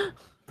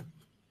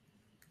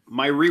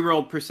 My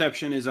reroll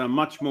perception is a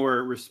much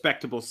more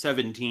respectable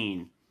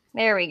 17.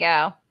 There we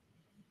go.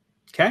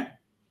 Okay.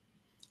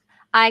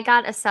 I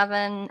got a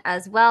 7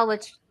 as well,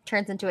 which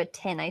turns into a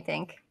 10, I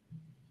think.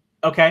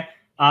 Okay.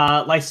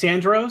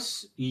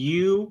 Lysandros,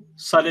 you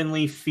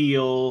suddenly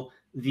feel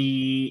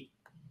the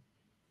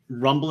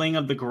rumbling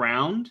of the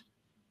ground.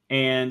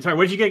 And sorry,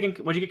 what did you get again?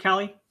 What did you get,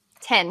 Callie?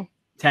 10.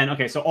 10.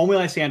 Okay, so only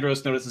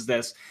Lysandros notices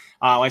this.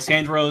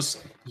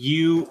 Lysandros,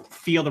 you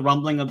feel the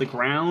rumbling of the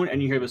ground,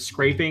 and you hear the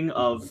scraping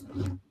of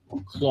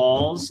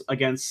claws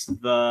against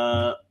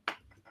the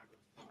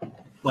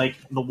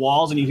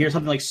walls, and you hear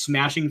something like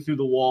smashing through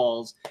the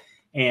walls,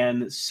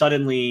 and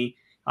suddenly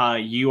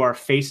you are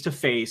face to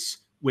face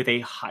with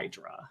a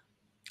Hydra.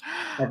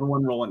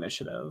 Everyone roll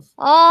initiative.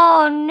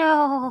 Oh,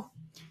 no.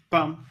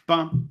 Bum,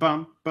 bum,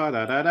 bum, ba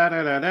da da da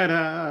da da da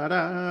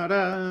da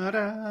da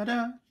da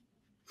da.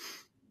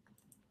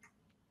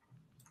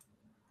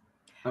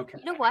 Okay.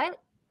 You know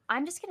what?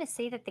 I'm just going to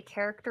say that the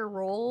character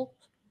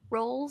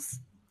rolls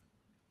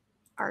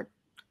are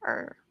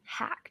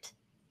hacked.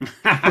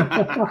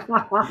 I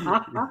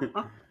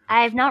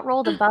have not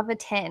rolled above a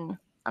 10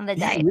 on the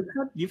Yeah, dice.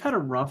 you've had a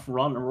rough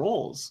run of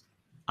rolls.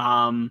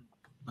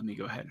 Let me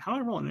go ahead. How do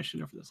I roll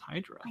initiative for this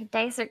Hydra? My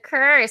dice are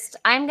cursed.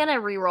 I'm going to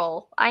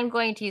reroll. I'm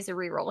going to use a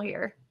reroll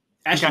here.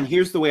 Ashton,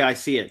 here's the way I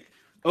see it.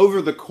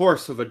 Over the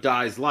course of a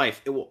die's life,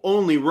 it will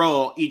only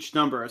roll each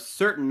number a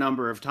certain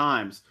number of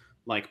times.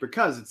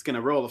 Because it's going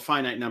to roll a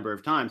finite number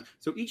of times.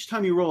 So each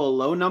time you roll a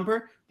low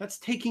number, that's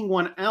taking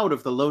one out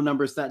of the low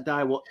numbers that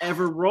die will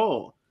ever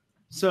roll.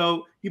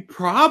 So you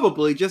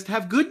probably just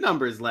have good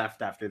numbers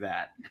left after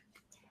that.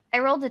 I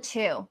rolled a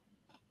 2.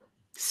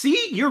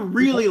 See, you're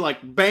really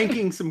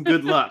banking some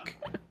good luck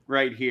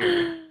right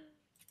here.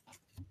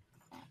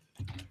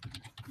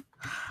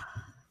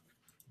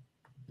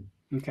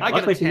 Okay. I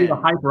got Luckily a for you, the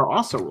 10. Hydra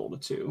also rolled a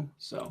 2.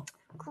 So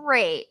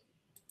Great.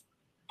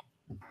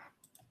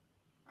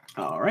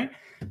 all right.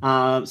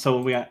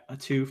 So we got a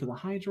 2 for the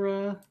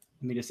Hydra.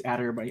 Let me just add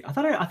everybody. I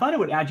thought it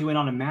would add you in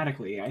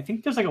automatically. I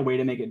think there's a way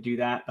to make it do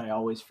that, but I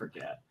always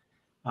forget.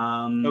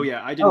 Oh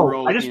yeah, I didn't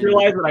roll. I just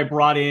realized that I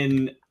brought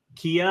in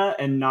Kia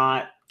and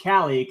not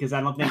Callie because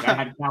I don't think I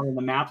had Callie on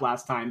the map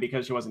last time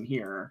because she wasn't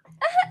here.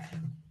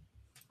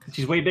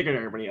 She's way bigger than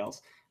everybody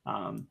else.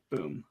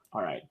 Boom.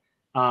 All right.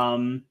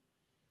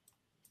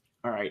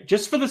 All right.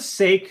 Just for the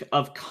sake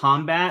of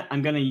combat,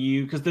 I'm going to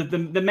use because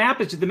the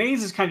map is the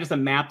maze is kind of just a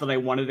map that I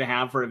wanted to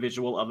have for a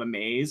visual of a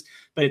maze,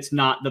 but it's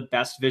not the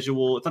best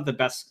visual. It's not the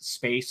best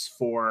space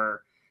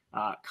for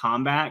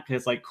combat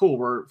because it's cool,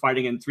 we're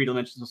fighting in 3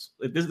 dimensions.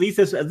 At least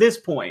at this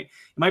point,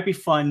 it might be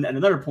fun at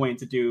another point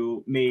to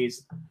do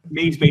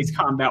maze-based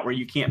combat where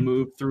you can't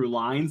move through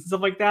lines and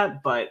stuff like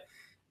that. But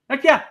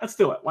yeah, let's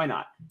do it. Why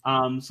not?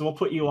 So we'll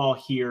put you all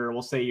here.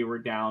 We'll say you were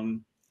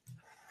down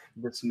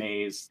this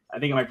maze. I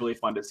think it might be really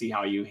fun to see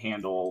how you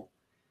handle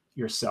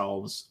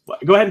yourselves.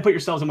 Go ahead and put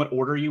yourselves in what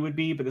order you would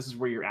be, but this is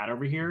where you're at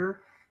over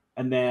here.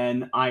 And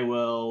then I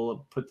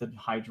will put the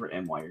Hydra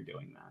in while you're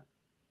doing that.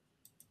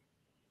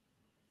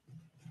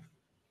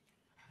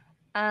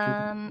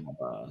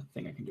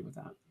 Thing I can do with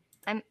that.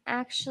 I'm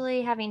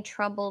actually having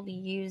trouble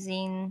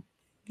using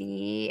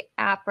the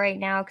app right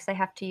now because I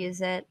have to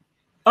use it.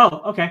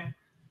 Oh, okay.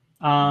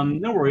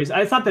 No worries.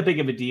 It's not that big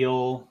of a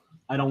deal.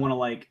 I don't want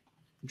to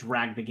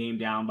drag the game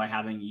down by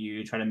having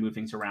you try to move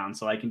things around.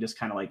 So I can just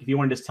kind of if you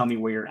want to just tell me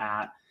where you're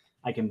at,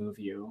 I can move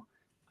you.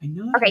 I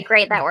know. Okay,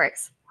 great. That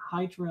works.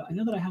 Hydra. I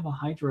know that I have a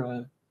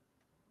Hydra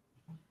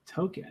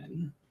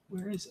token.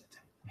 Where is it?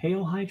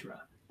 Hail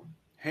Hydra.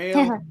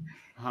 Hail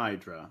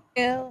Hydra.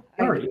 Hail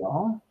Sorry,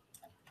 y'all.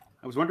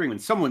 I was wondering when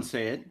someone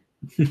say it.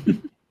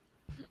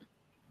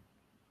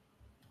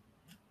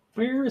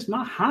 Where is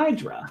my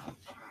Hydra?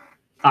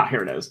 Ah,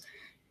 here it is.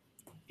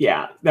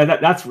 Yeah,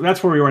 that's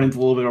where we run into a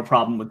little bit of a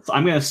problem with.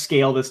 I'm going to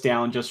scale this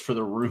down just for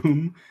the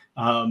room,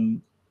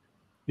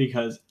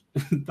 because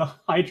the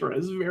Hydra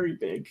is very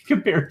big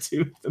compared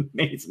to the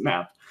maze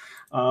map.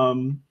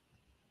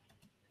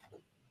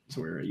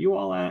 So where are you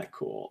all at?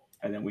 Cool.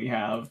 And then we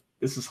have,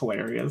 this is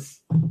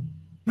hilarious,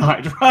 the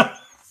Hydra.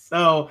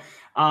 So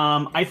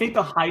I think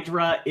the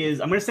Hydra is,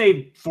 I'm going to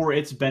say for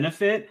its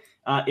benefit,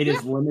 it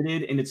is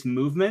limited in its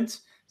movement.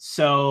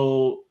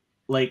 So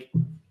like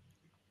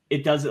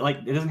it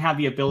doesn't have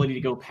the ability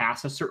to go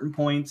past a certain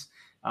point.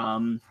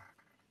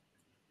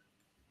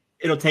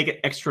 It'll take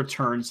extra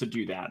turns to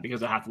do that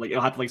because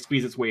it'll have to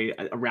squeeze its way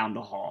around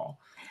the hall.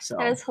 So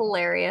That is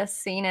hilarious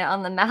seeing it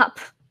on the map.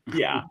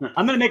 yeah,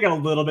 I'm gonna make it a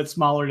little bit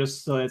smaller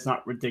just so it's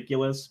not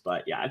ridiculous.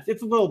 But yeah,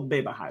 it's a little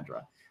baby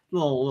Hydra,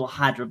 little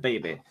Hydra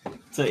baby.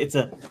 It's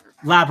a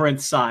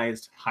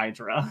labyrinth-sized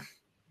Hydra.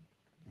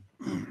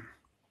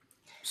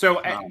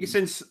 So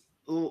since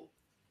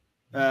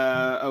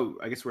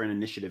I guess we're in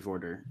initiative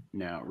order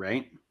now,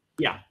 right?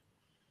 Yeah.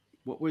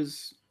 What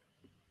was?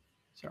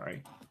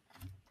 Sorry,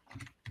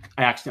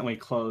 I accidentally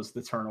closed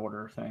the turn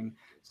order thing.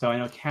 So I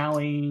know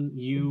Callie,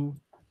 you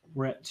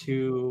were at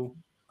 2.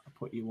 I'll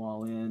put you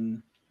all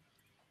in.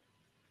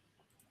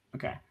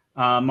 Okay.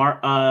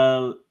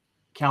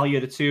 Callie, you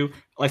had a 2.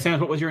 Lysander,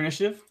 what was your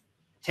initiative?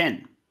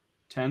 10.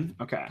 10?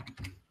 Okay.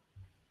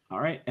 All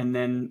right. And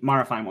then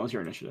Marifine, what was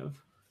your initiative?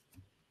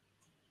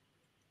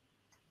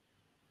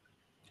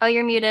 Oh,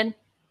 you're muted.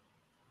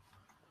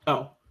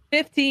 Oh.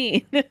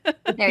 15. There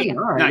you go.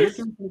 All right. Nice.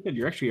 You're doing pretty good.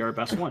 You're actually our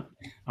best one.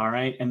 All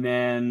right. And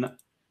then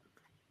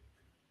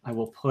I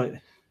will put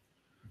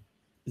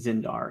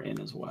Zindar in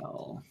as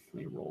well.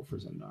 Let me roll for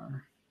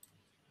Zindar.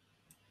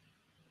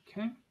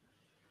 Okay.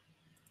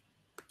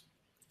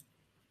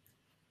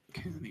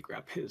 Okay, let me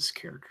grab his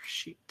character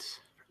sheet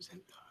for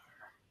Zindar.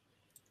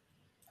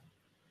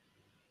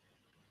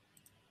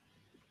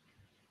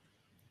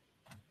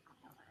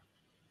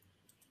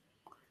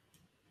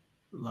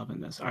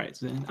 Loving this. All right,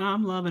 Zin.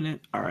 I'm loving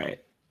it. All right.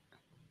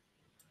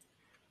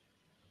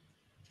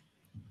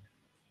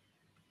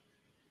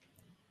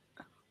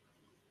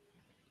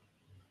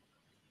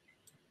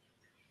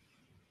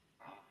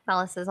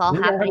 While this is all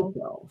Zindar had a happening,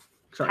 12.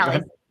 Sorry, go Callie's,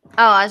 ahead.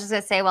 oh, I was just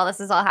gonna say, while this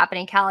is all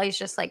happening, Callie's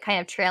just like kind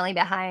of trailing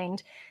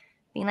behind,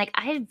 being like,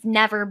 I've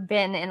never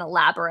been in a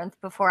labyrinth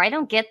before. I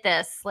don't get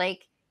this.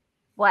 Like,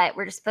 what?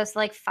 We're just supposed to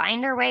like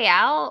find our way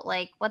out?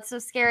 Like, what's so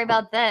scary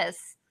about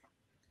this?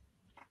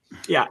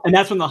 Yeah, and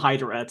that's when the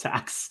Hydra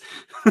attacks.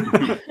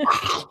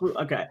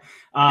 Okay.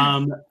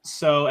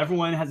 So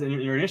everyone has their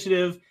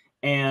initiative,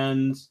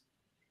 and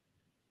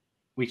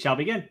we shall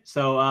begin.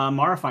 So,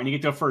 Marifine, you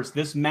get to go first.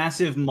 This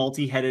massive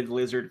multi-headed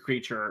lizard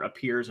creature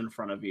appears in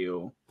front of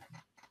you.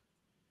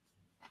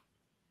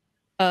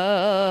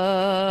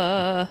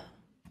 I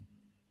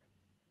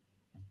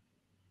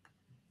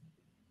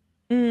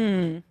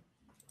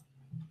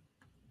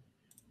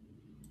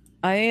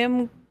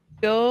am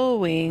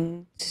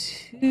going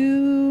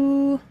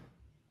to.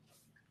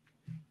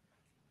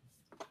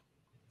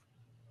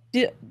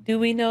 Do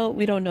we know?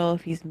 We don't know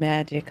if he's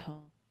magic, huh?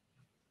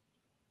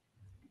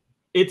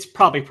 It's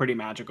probably pretty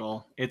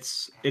magical.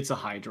 It's a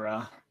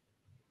Hydra.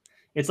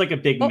 It's like a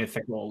big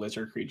mythical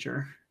lizard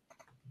creature.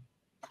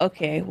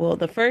 Okay, well,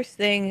 the first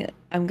thing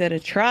I'm gonna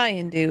try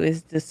and do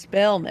is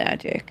dispel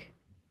magic.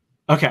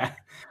 Okay.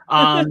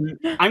 I'm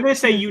gonna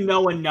say you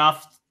know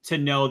enough to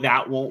know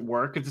that won't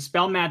work. Because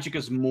dispel magic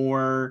is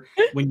more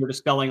when you're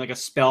dispelling like a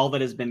spell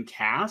that has been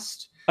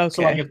cast. Okay.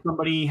 So like if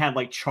somebody had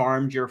like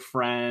charmed your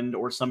friend,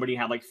 or somebody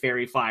had like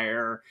fairy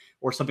fire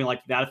or something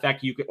like that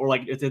effect, you could, or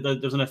like if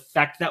there's an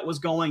effect that was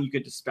going, you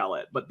could dispel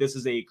it. But this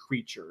is a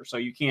creature, so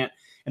you can't,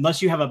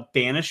 unless you have a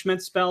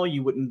banishment spell,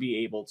 you wouldn't be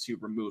able to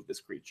remove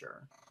this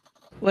creature.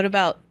 What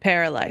about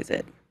paralyze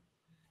it?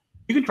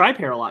 You can try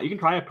paralyze. You can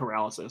try a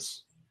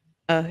paralysis.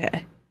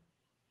 Okay.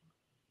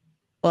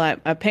 Well,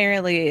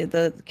 apparently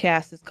the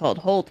cast is called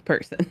Hold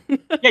Person.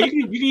 Yeah,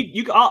 you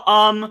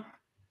can.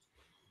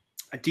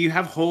 Do you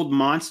have Hold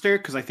Monster?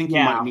 Because I think you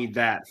might need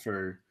that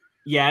for.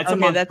 Yeah, it's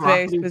okay. a That's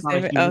very monstrosity, it's not a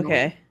specific. human.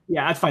 Okay.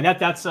 Yeah, that's fine.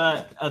 That's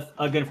a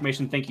good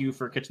information. Thank you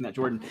for catching that,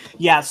 Jordan.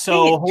 Yeah,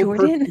 so Hold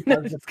Jordan.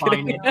 Does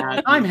define it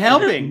as, I'm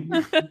helping.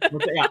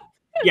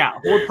 Yeah,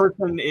 Hold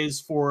Person is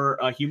for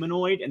a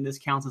humanoid, and this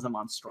counts as a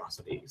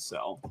monstrosity.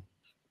 So. All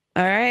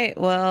right.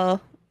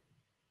 Well,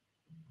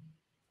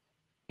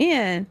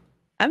 man,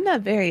 I'm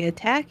not very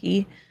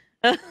attacky.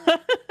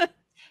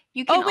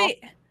 You can. Oh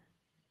wait.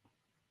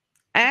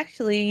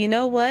 Actually, you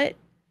know what?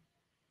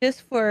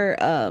 Just for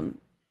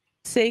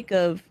sake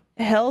of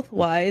health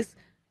wise,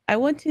 I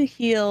want to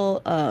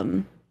heal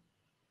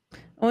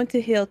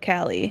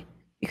Callie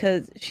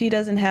because she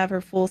doesn't have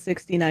her full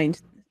 69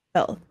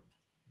 health.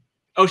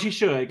 Oh, she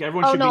should.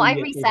 Everyone Oh should. no, be I at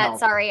full reset. health.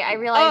 Sorry, I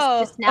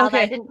realized just now that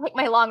I okay. didn't take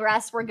my long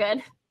rest. We're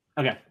good.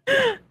 Okay.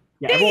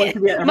 Yeah, everyone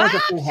should be everyone's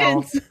at full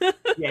health.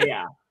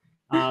 Yeah.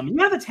 You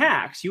have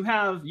attacks. You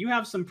have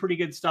some pretty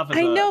good stuff.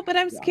 I know, but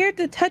I'm scared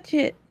to touch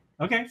it.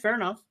 Okay, fair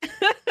enough.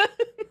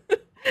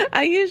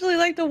 I usually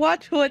like to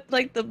watch what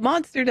like the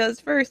monster does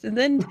first and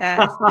then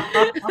task.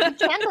 You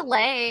can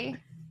delay.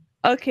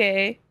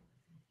 Okay.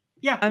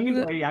 Yeah, I'm you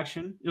can go- delay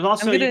action. There's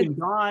also I'm gonna- you can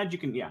dodge. You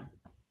can You can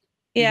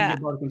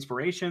get Bardic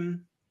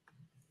Inspiration.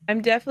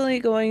 I'm definitely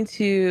going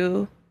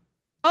to.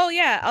 Oh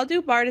yeah, I'll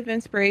do Bard of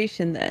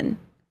Inspiration then.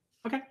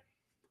 Okay.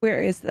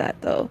 Where is that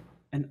though?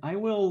 And I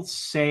will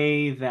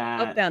say Oh,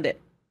 that found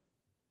it.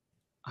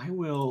 I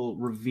will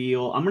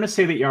reveal. I'm going to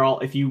say that you're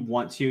all, if you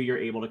want to, you're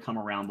able to come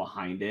around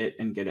behind it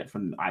and get it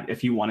from.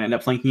 If you want to end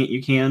up flanking it,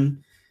 you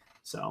can.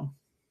 So.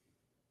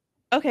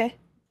 Okay.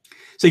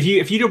 So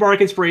if you do Bardic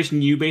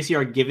Inspiration, you basically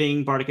are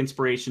giving Bardic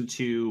Inspiration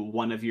to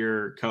one of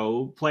your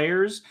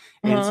co-players,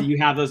 and so you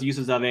have those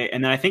uses of it.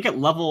 And then I think at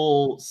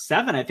level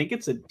 7, I think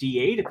it's a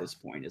D8 at this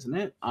point, isn't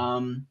it?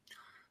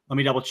 Let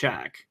me double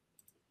check.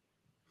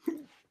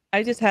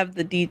 I just have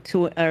the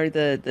D2 or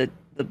the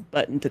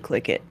button to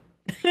click it.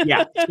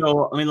 Yeah.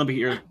 So let me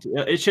here.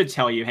 It should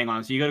tell you. Hang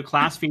on. So you go to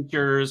class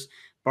features,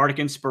 Bardic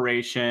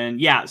Inspiration.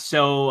 Yeah.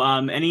 So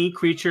any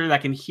creature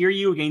that can hear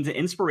you gains an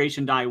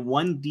inspiration die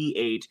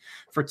 1d8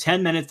 for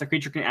 10 minutes. The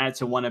creature can add it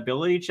to one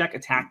ability check,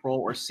 attack roll,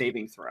 or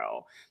saving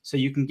throw. So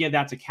you can give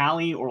that to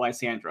Callie or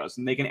Lysandros,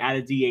 and they can add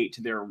a d8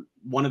 to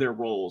one of their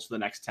rolls for the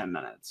next 10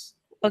 minutes.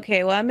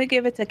 Okay, well, I'm gonna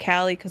give it to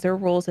Callie because her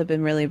rolls have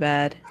been really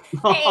bad.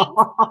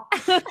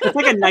 It's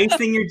like a nice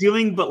thing you're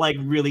doing, but like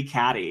really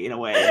catty in a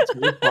way. It's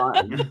really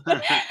fun.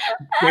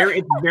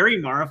 It's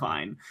very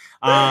Marifine.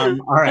 All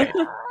right.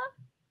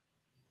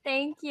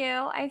 Thank you.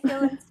 I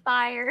feel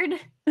inspired.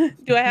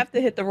 Do I have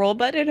to hit the roll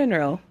button or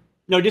no?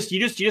 No, you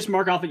just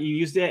mark off that you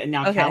used it, and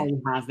now Okay.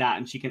 Callie has that,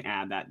 and she can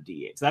add that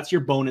D8. So that's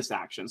your bonus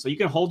action. So you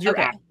can hold your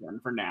action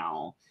for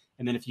now,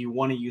 and then if you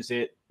want to use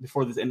it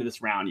before the end of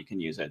this round, you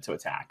can use it to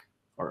attack.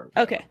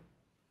 Okay.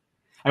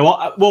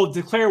 Well,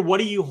 declare what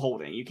are you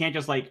holding. You can't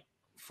just like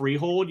free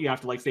hold. You have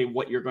to like say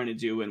what you're going to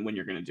do and when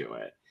you're going to do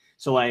it.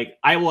 So like,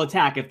 I will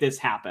attack if this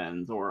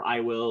happens, or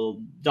I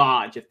will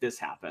dodge if this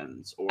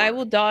happens, or I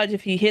will dodge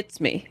if he hits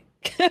me.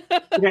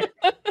 Okay.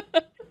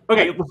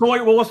 Okay. So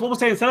what we'll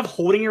say, instead of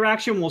holding your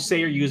action, we'll say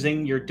you're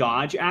using your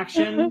dodge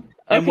action.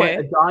 And what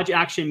a dodge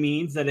action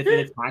means that if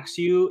it attacks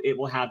you, it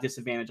will have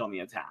disadvantage on the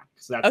attack.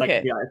 So that's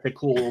it's a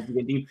cool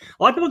D&D.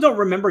 A lot of people don't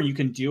remember you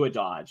can do a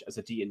dodge as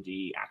a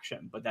D&D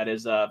action, but that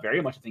is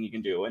very much a thing you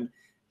can do. And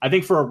I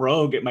think for a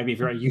rogue, it might be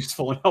very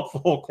useful and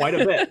helpful quite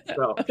a bit.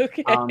 So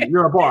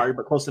you're a bard,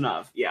 but close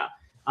enough. Yeah.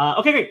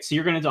 Okay, great. So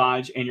you're going to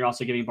dodge, and you're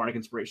also giving Bardic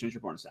Inspiration as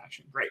your bonus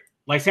action. Great.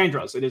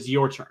 Lysandros, it is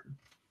your turn.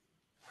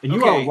 And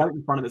you are right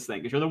in front of this thing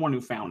because you're the one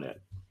who found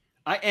it.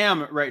 I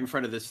am right in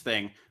front of this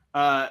thing.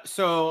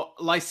 So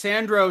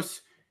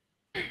Lysandros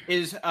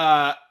is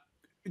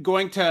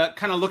going to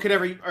kind of look at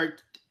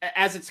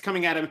as it's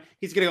coming at him,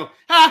 he's going to go,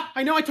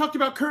 I know I talked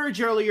about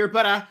courage earlier,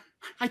 but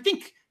I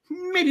think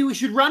maybe we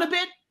should run a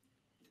bit.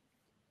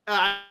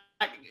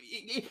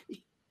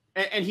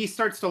 And he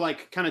starts to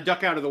like kind of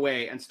duck out of the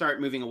way and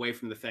start moving away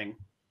from the thing.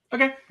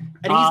 Okay.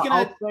 And he's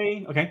going to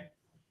say, okay.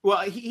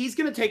 Well, he's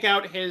going to take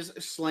out his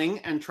sling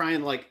and try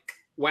and like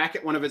whack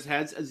at one of his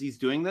heads as he's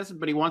doing this,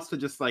 but he wants to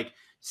just like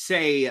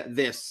say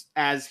this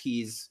as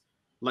he's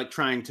like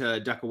trying to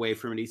duck away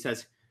from it. He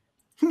says,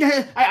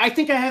 I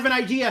think I have an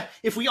idea.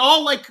 If we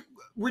all like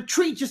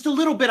retreat just a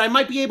little bit, I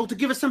might be able to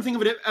give us something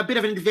of a bit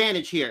of an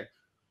advantage here.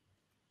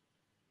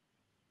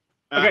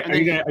 Okay. Are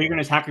you going to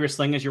attack your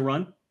sling as you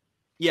run?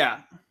 Yeah.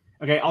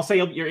 Okay, I'll say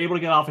you're able to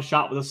get off a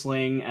shot with a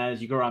sling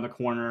as you go around the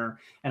corner.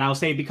 And I'll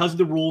say because of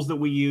the rules that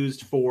we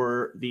used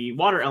for the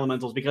water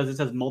elementals, because it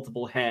says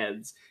multiple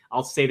heads,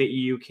 I'll say that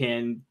you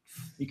can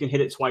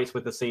hit it twice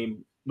with the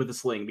sling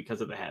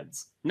because of the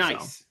heads.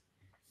 Nice. So.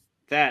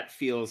 That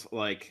feels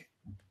like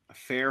a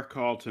fair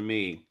call to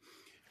me.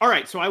 All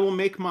right, so I will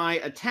make my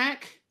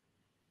attack.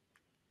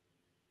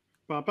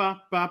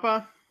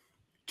 Ba-ba.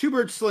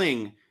 Two-bird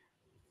sling.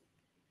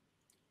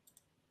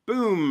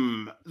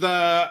 Boom.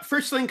 The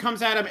first sling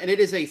comes at him, and it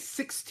is a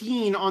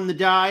 16 on the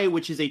die,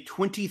 which is a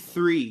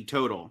 23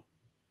 total.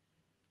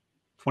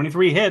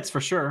 23 hits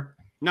for sure.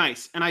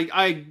 Nice. And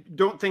I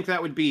don't think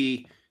that would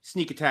be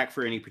sneak attack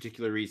for any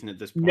particular reason at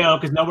this point. No,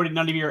 because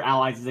none of your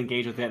allies is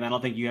engaged with it, and I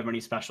don't think you have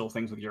any special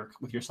things with your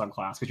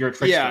subclass, because you're a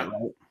trickster,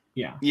 right?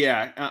 Yeah.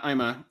 Yeah,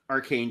 I'm a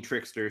arcane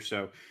trickster,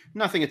 so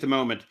nothing at the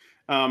moment.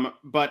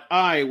 But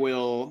I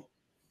will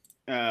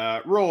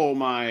roll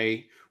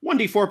my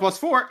 1d4 plus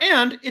 4,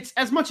 and it's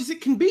as much as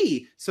it can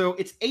be. So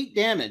it's 8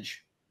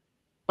 damage.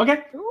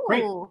 Okay,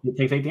 great. It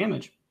takes 8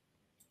 damage.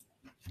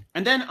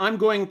 And then I'm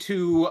going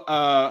to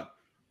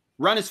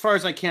run as far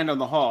as I can down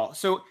the hall.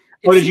 So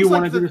did you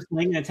want to do the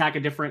sling and attack a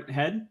different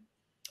head?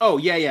 Oh,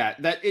 yeah.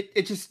 That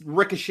it just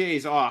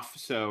ricochets off,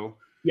 so...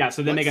 Yeah,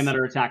 so then make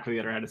another attack for the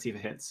other head to see if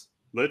it hits.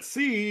 Let's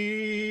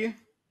see.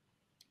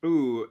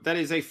 Ooh, that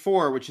is a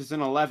 4, which is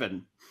an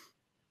 11.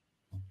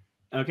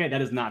 Okay,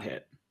 that is not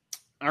hit.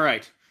 All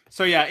right.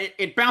 So yeah,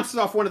 it bounces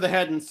off one of the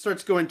head and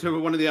starts going to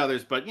one of the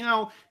others, but it's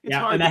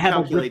hard to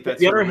calculate that.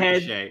 The other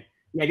head,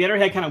 the other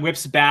head kind of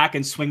whips back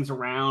and swings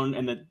around,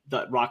 and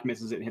the rock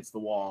misses it and hits the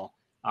wall.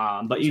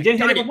 But you did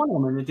hit it with one of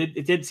them, and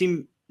it did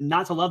seem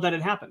not to love that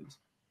it happened.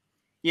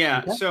 Yeah.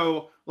 Okay.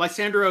 So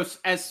Lysandros,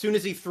 as soon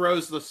as he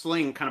throws the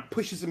sling, kind of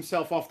pushes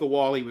himself off the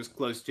wall he was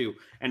close to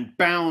and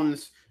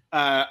bounds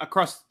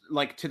across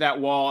like to that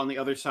wall on the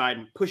other side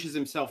and pushes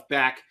himself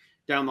back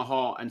down the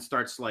hall and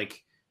starts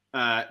like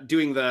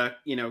doing the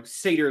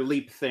satyr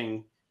leap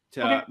thing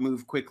to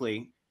move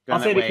quickly. I'll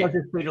that say way. because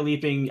it's crater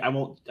leaping, I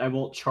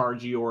won't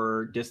charge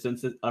your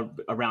distance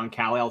around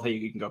Callie. I'll tell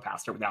you can go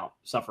past her without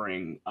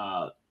suffering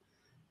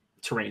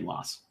terrain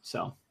loss.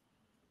 So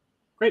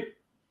great.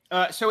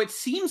 So it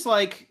seems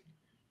like,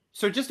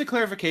 so just a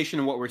clarification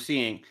of what we're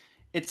seeing.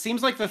 It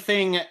seems like the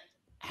thing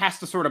has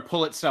to sort of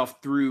pull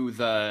itself through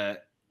the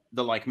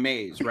like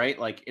maze, right?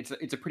 Like it's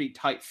a pretty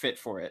tight fit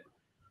for it.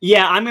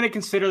 Yeah, I'm going to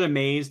consider the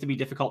maze to be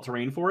difficult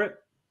terrain for it.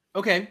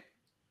 Okay.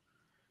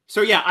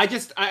 So yeah,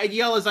 I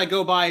yell as I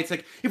go by. It's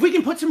like, if we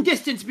can put some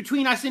distance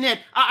between us and it,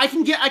 I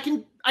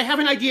have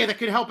an idea that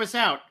could help us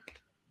out.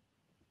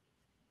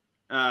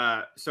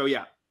 So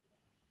yeah,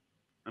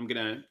 I'm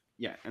gonna,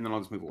 and then I'll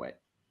just move away.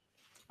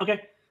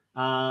 Okay.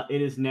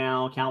 It is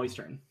now Callie's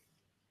turn.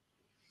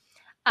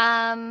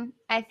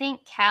 I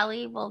think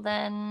Callie will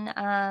then,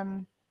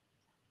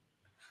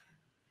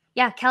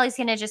 Callie's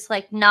gonna just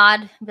like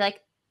nod, and be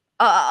like,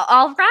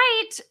 all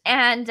right,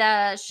 and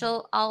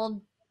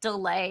I'll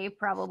delay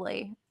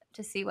probably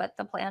to see what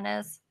the plan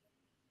is.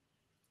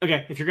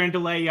 Okay, if you're going to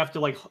delay, you have to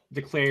like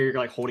declare you're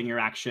like holding your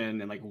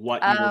action and like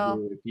what you will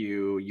do if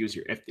you use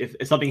your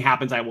if something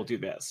happens, I will do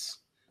this.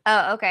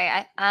 Oh,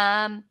 okay.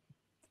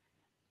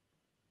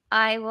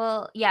 I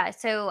will. Yeah.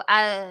 So,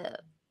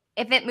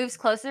 if it moves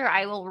closer,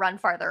 I will run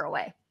farther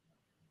away.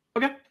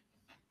 Okay.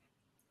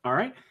 All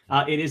right.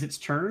 It is its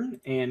turn,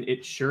 and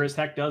it sure as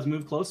heck does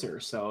move closer.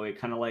 So it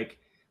kind of like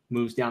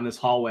moves down this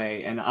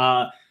hallway, and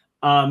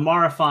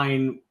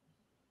Marifine,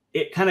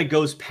 it kind of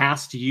goes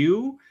past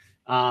you.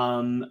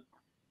 And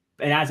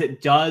as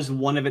it does,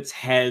 one of its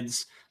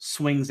heads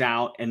swings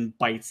out and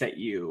bites at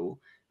you.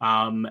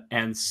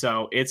 And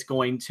so it's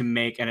going to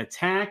make an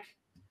attack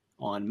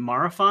on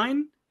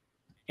Marifine.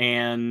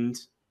 And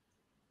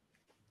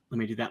let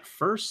me do that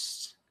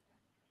first.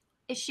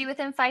 Is she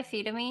within 5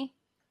 feet of me?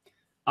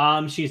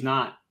 She's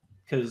not,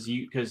 because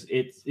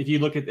it's, if you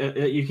look at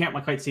you can't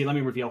quite see. Let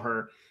me reveal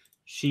her.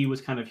 She was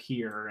kind of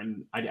here,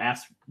 and I'd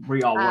asked where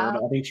y'all were,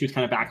 but I think she was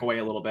kind of back away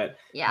a little bit.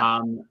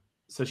 Yeah.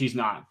 So she's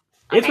not.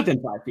 Okay. It's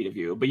within 5 feet of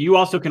you, but you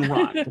also can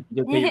run if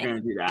you're going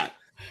to do that.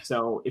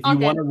 So if you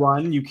want to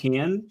run, you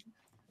can.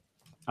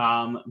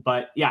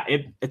 But yeah,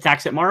 it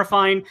attacks at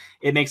Marifine.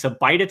 It makes a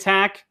bite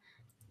attack,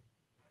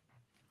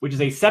 which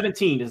is a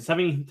 17. Does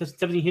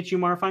 17 hit you,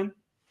 Marifine?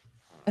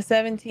 A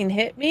 17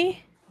 hit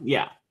me?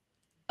 Yeah.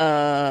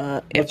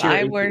 If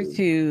I were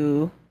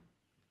to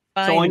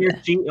find... So on your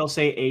sheet, it'll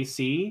say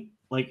AC,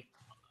 like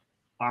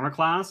armor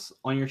class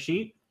on your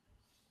sheet.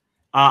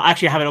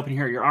 Actually, I have it open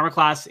here. Your armor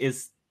class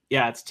is,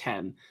 it's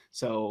 10.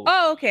 So.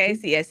 Oh, okay. I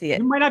see it.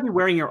 You might not be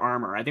wearing your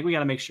armor. I think we got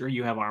to make sure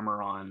you have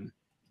armor on.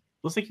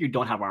 Looks like you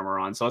don't have armor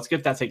on. So let's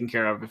get that taken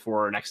care of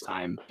before next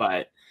time.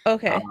 But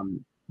okay.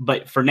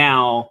 But for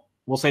now,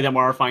 we'll say that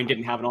Marifine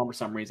didn't have it on for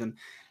some reason.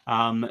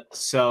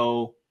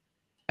 So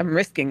I'm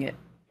risking it.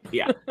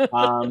 Yeah.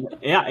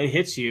 It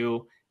hits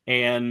you,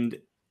 and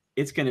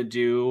it's gonna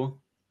do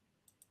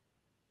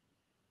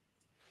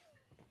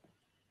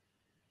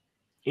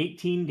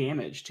 18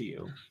 damage to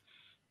you.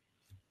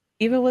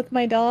 Even with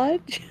my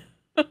dodge?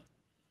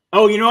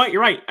 Oh, you know what?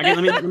 You're right. Okay,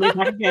 let me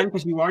attack again,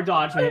 because you are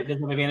dodged, so it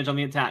doesn't have advantage on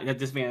the attack. That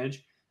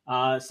disadvantage.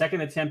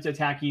 Second attempt to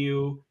attack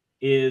you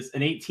is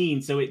an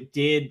 18, so it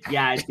did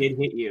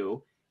hit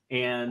you,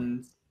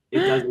 and it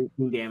does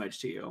 18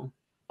 damage to you.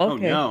 Okay. Oh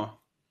no.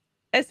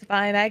 It's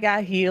fine. I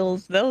got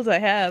heals. Those I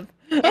have.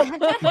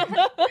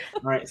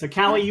 All right. So,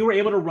 Callie, you were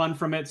able to run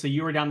from it. So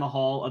you were down the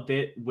hall a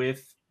bit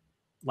with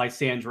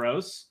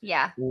Lysandros.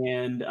 Yeah.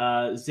 And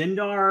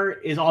Zindar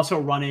is also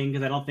running,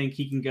 because I don't think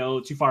he can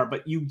go too far.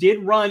 But you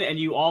did run, and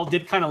you all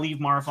did kind of leave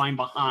Marifine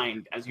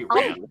behind as you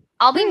ran.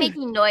 I'll be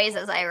making noise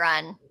as I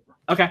run.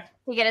 Okay.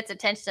 To get its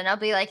attention. I'll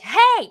be like,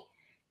 hey,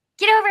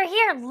 get over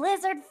here,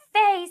 lizard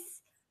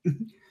face.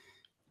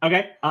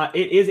 Okay.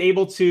 It is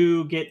able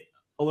to get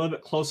a little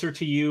bit closer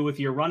to you with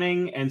your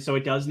running, and so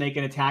it does make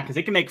an attack, because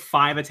it can make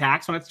 5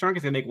 attacks on its turn,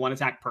 because it can make 1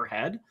 attack per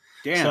head.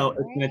 Damn. So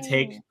it's going to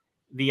take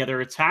the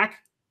other attack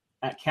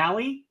at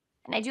Callie.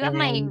 And I do have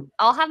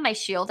I'll have my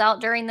shield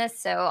out during this,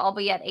 so I'll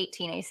be at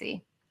 18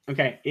 AC.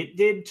 Okay, it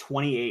did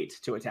 28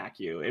 to attack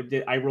you. It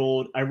did. I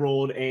rolled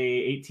a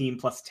 18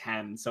 plus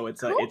 10, so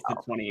it's a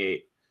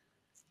 28.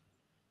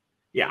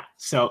 Yeah,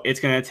 so it's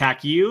going to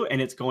attack you,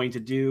 and it's going to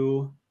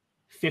do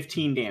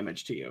 15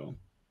 damage to you,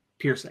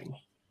 piercing.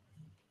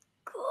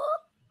 Cool.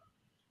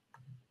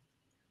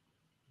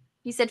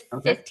 You said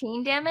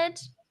 15 damage?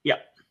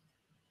 Yep.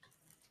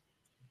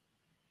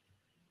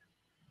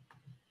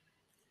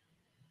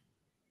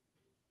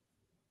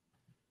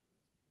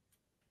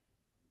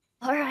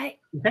 All right.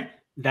 Okay.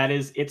 That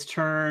is its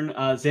turn.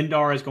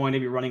 Zindar is going to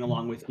be running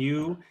along with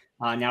you.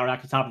 Now we're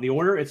at the top of the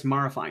order. It's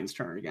Marifine's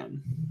turn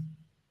again.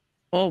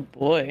 Oh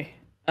boy.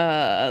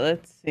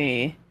 Let's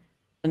see.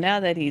 So now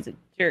that he's a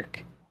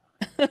jerk.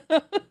 Let's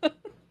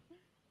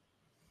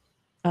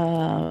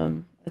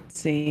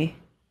see.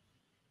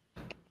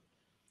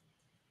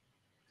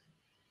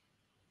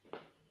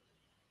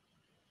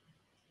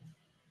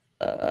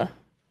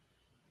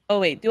 Oh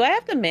wait, do I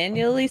have to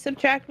manually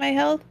subtract my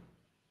health?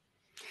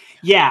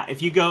 Yeah,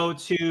 if you go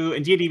to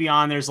in D&D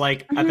Beyond, there's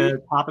like at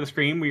the top of the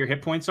screen where your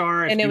hit points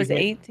are. And it was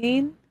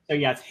 18. So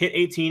yeah, it's hit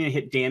 18 and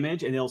hit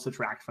damage, and it'll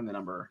subtract from the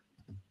number.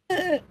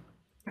 Okay.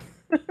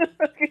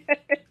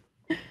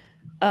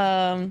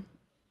 All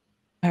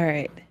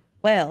right.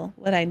 Well,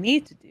 what I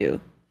need to do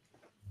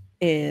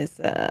is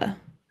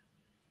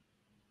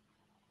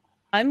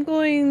I'm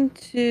going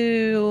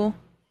to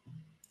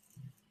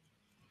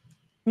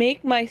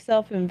make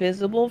myself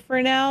invisible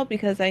for now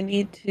because I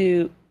need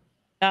to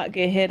not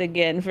get hit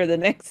again for the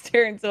next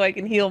turn so I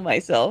can heal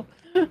myself.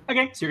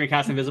 Okay, so you're gonna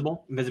cast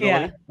invisibility.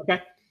 Yeah. Okay.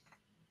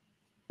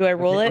 Do I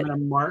roll it? I'm gonna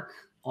mark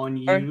on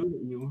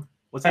you.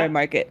 What's I that?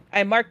 mark it.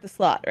 I mark the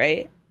slot,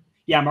 right?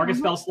 Yeah, mark a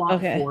spell slot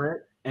Okay. for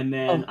it, and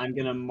then I'm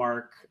gonna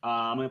mark.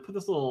 I'm gonna put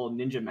this little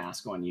ninja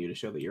mask on you to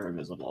show that you're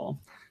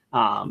invisible.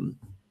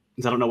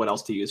 Because I don't know what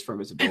else to use for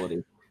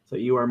invisibility. So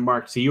you are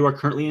marked. So you are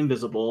currently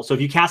invisible. So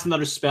if you cast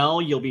another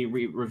spell, you'll be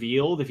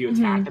revealed. If you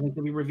attack, I think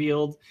you'll be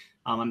revealed.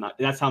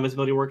 That's how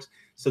invisibility works.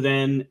 So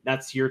then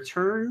that's your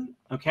turn.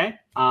 Okay.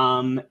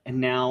 And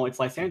now it's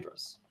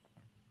Lysandra's.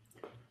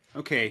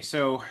 Okay,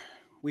 so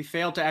we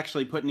failed to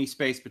actually put any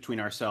space between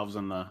ourselves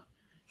and the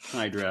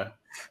Hydra.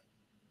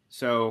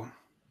 So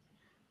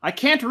I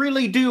can't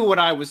really do what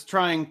I was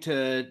trying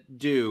to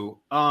do.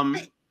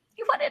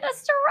 You wanted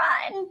us to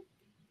run.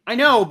 I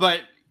know,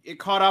 but it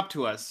caught up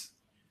to us.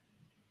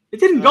 It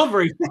didn't go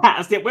very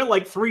fast. It went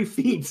like 3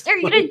 feet. Are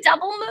you gonna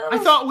double move? I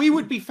thought we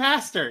would be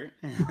faster.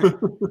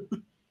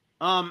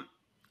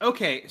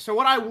 Okay, so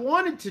what I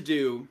wanted to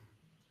do,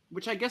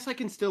 which I guess I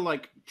can still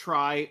like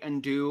try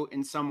and do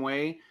in some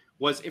way,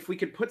 was if we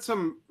could put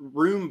some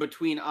room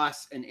between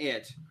us and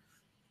it,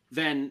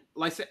 then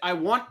like I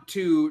want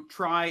to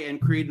try and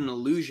create an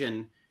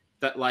illusion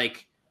that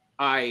like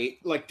I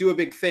like do a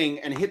big thing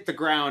and hit the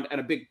ground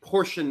and a big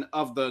portion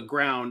of the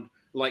ground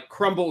like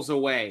crumbles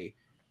away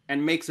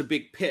and makes a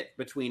big pit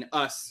between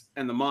us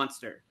and the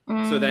monster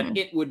so that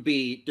it would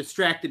be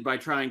distracted by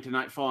trying to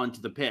not fall into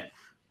the pit.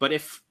 But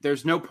if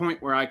there's no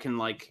point where I can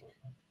like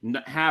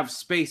have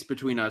space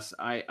between us,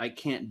 I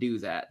can't do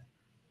that.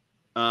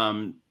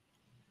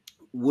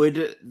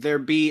 Would there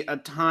be a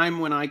time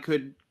when I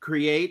could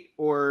create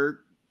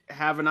or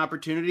have an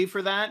opportunity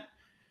for that?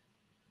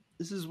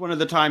 This is one of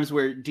the times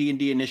where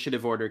D&D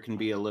initiative order can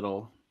be a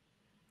little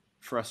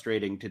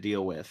frustrating to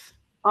deal with.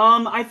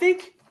 I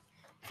think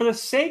for the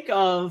sake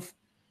of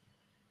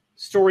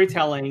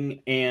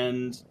storytelling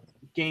and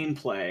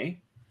gameplay,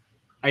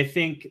 I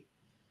think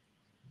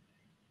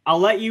I'll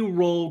let you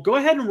roll. Go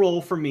ahead and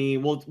roll for me.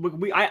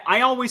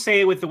 I always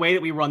say with the way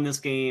that we run this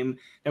game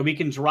that we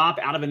can drop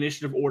out of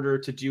initiative order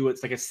to do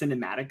it's like a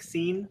cinematic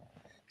scene.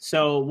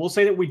 So we'll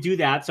say that we do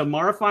that. So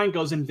Marifine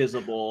goes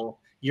invisible.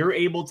 You're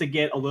able to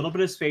get a little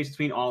bit of space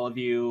between all of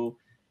you,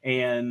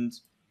 and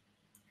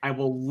I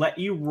will let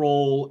you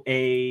roll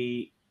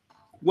a.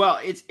 Well,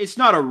 it's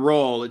not a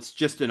roll. It's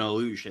just an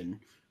illusion.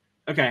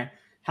 Okay.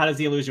 How does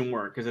the illusion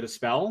work? Is it a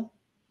spell?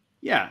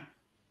 Yeah.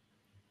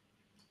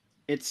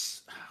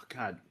 It's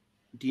God.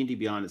 D&D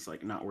Beyond is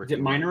like not working. Is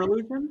it minor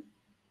illusion?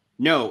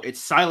 No, it's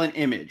silent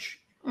image.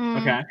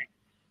 Okay.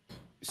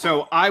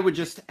 So I would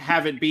just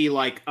have it be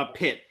like a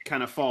pit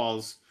kind of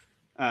falls,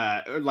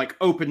 or like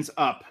opens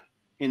up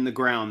in the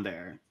ground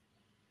there.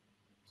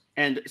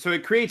 And so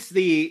it creates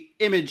the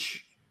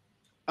image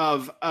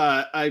of,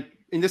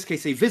 in this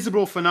case, a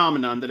visible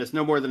phenomenon that is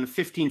no more than a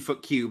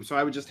 15-foot cube. So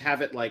I would just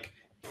have it like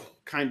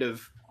kind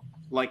of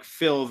like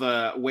fill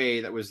the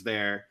way that was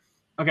there.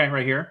 Okay,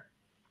 right here.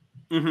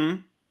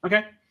 Mm-hmm.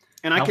 Okay.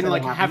 And I can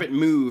like have it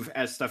move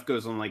as stuff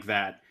goes on like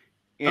that.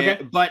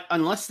 Okay. But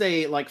unless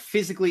they like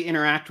physically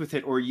interact with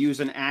it or use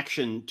an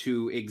action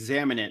to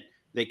examine it,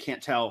 they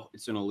can't tell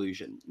it's an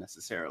illusion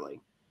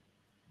necessarily.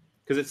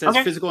 Because it says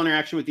physical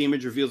interaction with the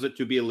image reveals it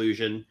to be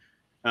illusion.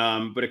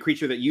 But a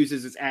creature that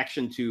uses its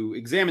action to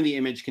examine the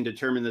image can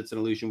determine that it's an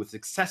illusion with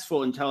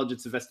successful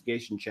intelligence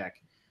investigation check.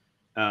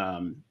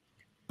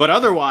 But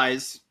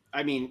otherwise,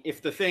 I mean,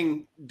 if the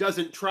thing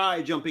doesn't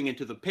try jumping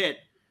into the pit,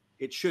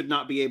 it should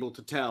not be able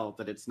to tell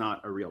that it's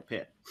not a real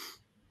pit.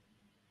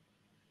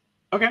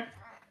 Okay.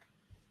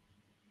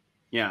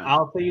 Yeah.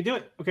 I'll say you do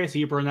it. Okay, so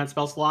you burn that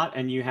spell slot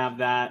and you have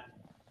that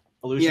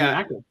illusion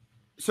active.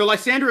 So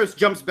Lysandros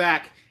jumps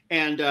back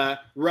and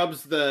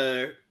rubs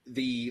the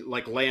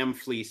like lamb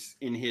fleece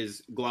in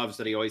his gloves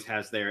that he always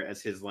has there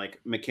as his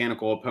like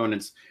mechanical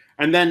opponents,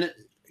 and then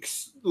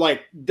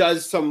like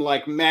does some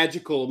like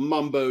magical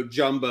mumbo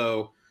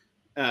jumbo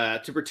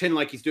to pretend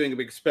like he's doing a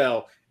big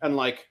spell and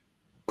like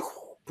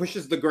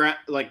pushes the ground,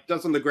 like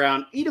does on the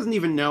ground. He doesn't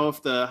even know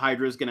if the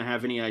Hydra is going to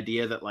have any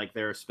idea that like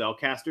there are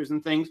spellcasters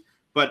and things,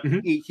 but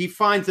he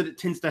finds that it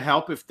tends to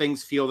help if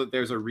things feel that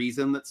there's a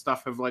reason that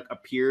stuff have like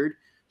appeared.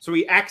 So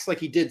he acts like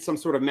he did some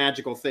sort of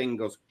magical thing,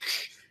 goes,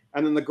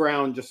 and then the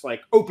ground just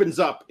like opens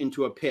up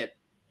into a pit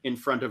in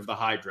front of the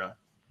Hydra.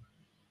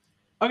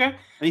 Okay. And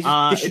he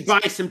says, "This should buy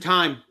some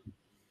time."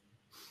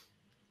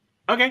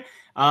 Okay.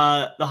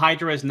 The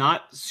Hydra is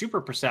not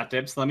super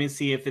perceptive, so let me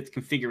see if it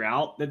can figure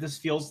out that this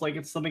feels like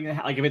it's something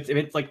that, like if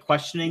it's like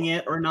questioning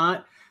it or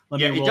not.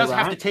 Yeah, it does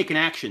have to take an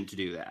action to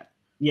do that.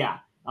 Yeah.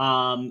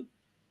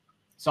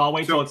 So I'll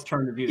wait till it's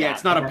turn to do that. Yeah,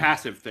 it's not a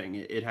passive thing.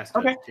 It has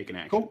to take an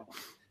action. Cool.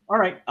 All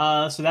right.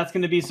 So that's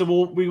going to be. So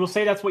we will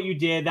say that's what you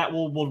did. That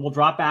we'll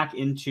drop back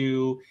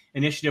into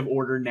initiative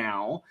order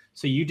now.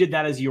 So you did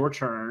that as your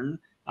turn.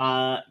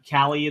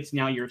 Callie, it's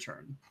now your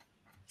turn.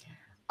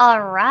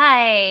 All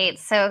right.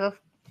 So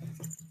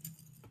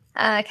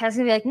Kallie's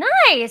gonna be like,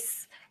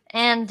 nice.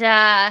 And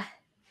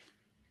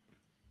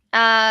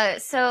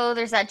so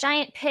there's that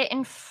giant pit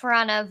in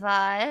front of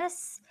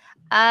us.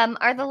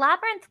 Are the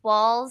labyrinth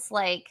walls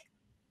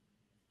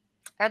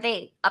are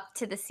they up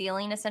to the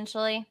ceiling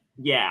essentially?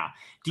 Yeah.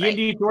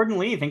 D&D Jordan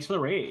Lee, thanks for the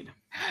raid.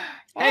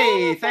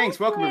 Hey, thanks.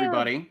 Welcome,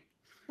 everybody.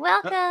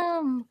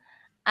 Welcome.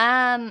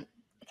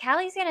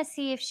 Callie's gonna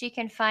see if she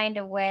can find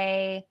a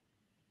way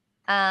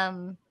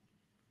to,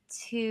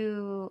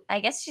 I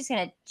guess she's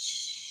gonna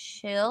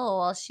chill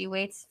while she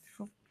waits.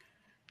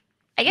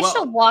 I guess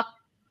she'll walk.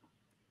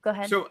 Go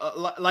ahead. So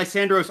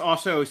Lysandros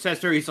also says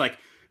to her, he's like,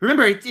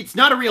 remember, it's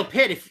not a real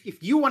pit.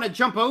 If you want to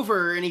jump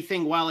over or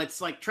anything while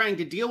it's like trying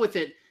to deal with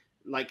it,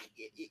 like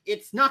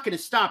it's not going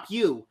to stop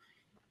you.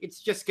 It's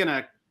just going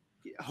to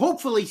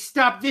hopefully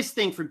stop this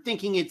thing from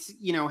thinking it's,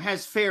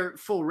 has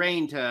full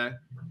reign to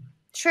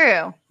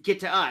get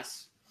to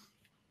us.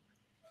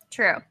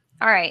 True.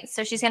 All right.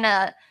 So she's going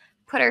to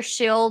put her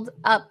shield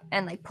up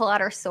and pull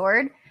out her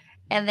sword.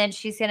 And then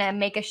she's going to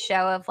make a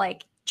show of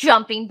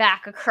jumping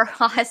back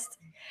across.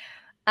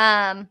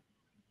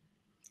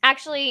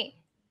 Actually,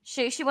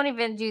 she won't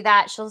even do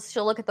that.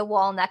 She'll look at the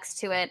wall next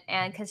to it.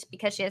 And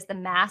because she has the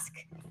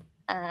mask,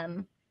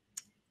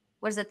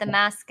 what is it? The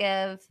mask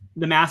of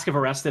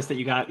Orestes that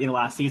you got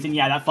last season.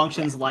 Yeah, that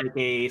functions like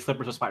a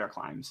slippers of spider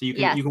climb. So you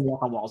can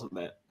walk on walls with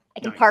it.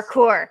 I can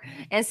parkour.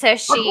 And so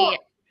she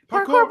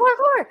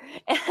parkour.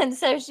 And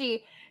so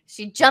she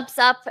jumps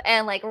up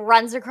and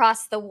runs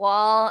across the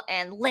wall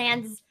and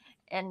lands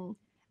and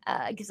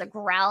gives a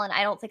growl. And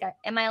I don't think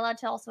am I allowed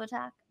to also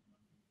attack?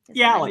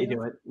 Yeah, I'll let you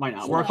do it. Why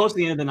not? We're close to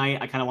the end of the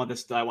night. I kind of want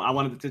this. I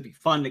wanted it to be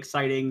fun,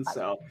 exciting.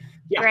 So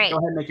yeah, Great. Go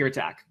ahead and make your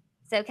attack.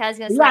 So Kallie's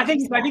gonna. Yeah, I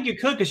think you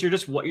could because you're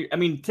just.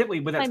 Typically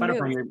with that spider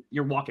climb,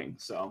 you're walking.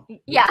 So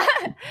yeah.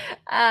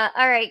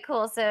 All right.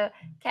 Cool. So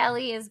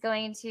Callie is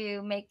going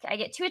to make. I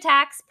get 2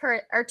 attacks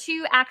or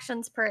 2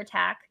 actions per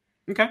attack.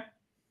 Okay.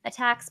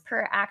 Attacks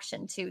per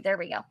action 2. There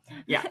we go.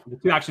 Yeah,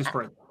 2 actions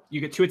per.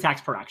 You get 2 attacks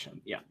per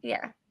action. Yeah.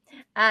 Yeah.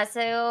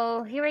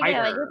 So here we go.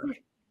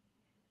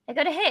 I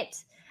go to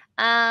hit.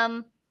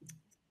 I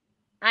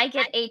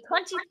get a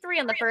 23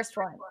 on the first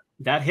one.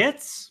 That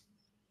hits.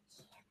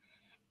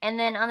 And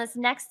then on this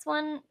next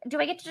one, do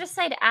I get to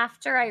decide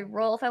after I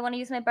roll if I want to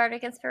use my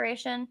bardic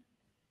inspiration?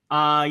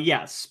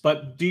 Yes,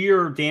 but do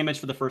your damage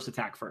for the first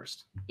attack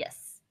first.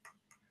 Yes.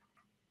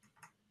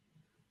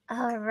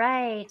 All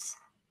right.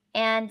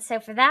 And so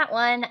for that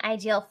one, I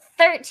deal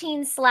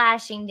 13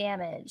 slashing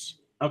damage.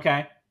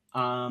 Okay.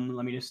 Let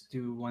me just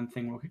do one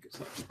thing real quick.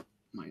 So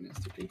minus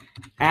 50.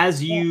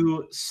 As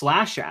you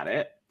slash at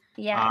it,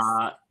 yes.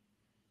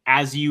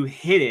 As you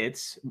hit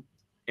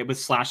it with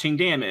slashing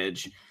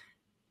damage,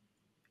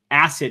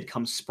 acid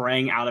comes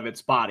spraying out of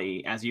its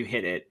body as you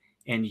hit it,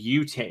 and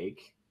you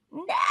take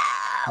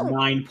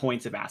 9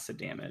 points of acid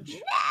damage.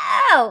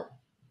 No.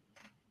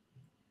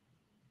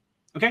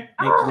 Okay.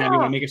 Now you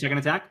want to make your second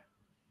attack?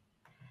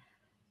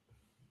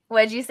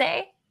 What'd you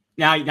say?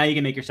 Now you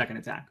can make your second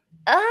attack.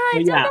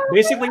 Yeah.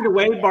 Basically, the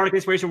way Bardic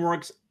Inspiration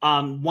works,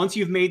 once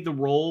you've made the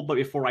roll, but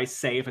before I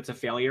say if it's a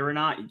failure or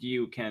not,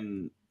 you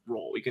can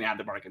roll. You can add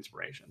the Bardic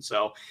Inspiration.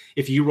 So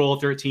if you roll a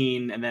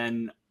 13, and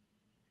then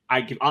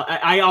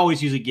I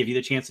always usually give you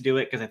the chance to do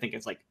it because I think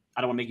it's I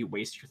don't want to make you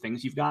waste your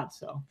things you've got.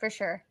 So for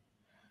sure.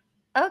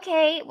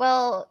 Okay,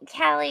 well,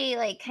 Callie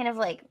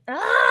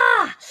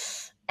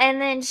and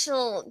then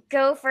she'll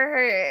go for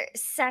her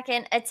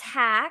second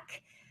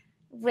attack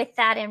with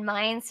that in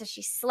mind. So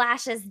she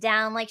slashes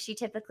down like she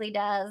typically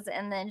does,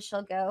 and then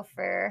she'll go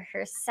for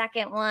her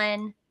second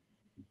one.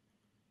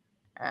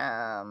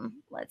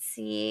 Let's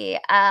see.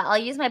 I'll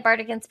use my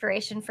Bardic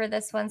Inspiration for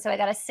this one. So I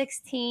got a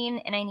 16,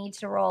 and I need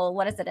to roll,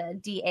 what is it, a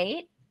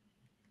D8?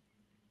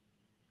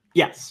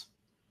 Yes.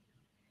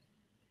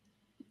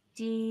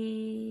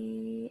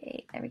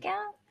 D8. There we go.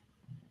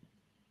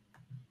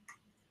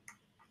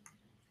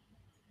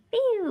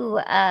 Ew.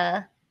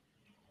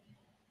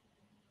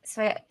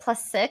 So I got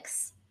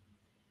 +6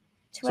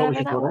 to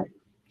whatever that was.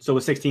 So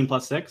with 16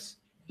 plus 6?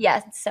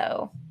 Yeah,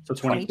 so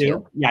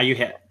 22. Yeah, you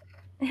hit.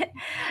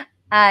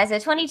 So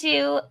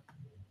 22,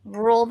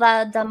 roll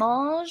the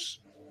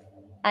damage.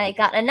 I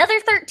got another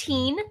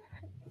 13.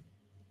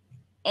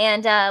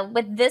 And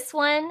with this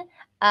one,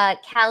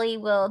 Callie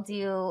will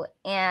do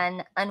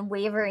an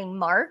unwavering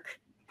mark.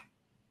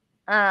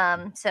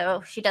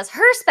 So she does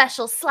her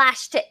special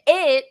slash to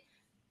it.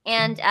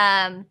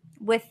 And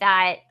with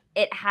that,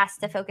 it has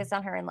to focus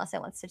on her unless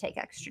it wants to take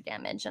extra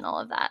damage and all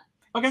of that.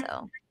 Okay.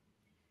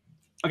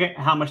 Okay,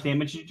 how much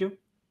damage did you do?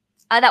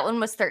 That one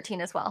was 13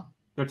 as well.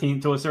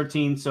 13. So it was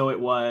 13. So it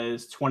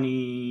was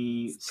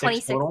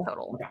 26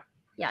 total. Okay.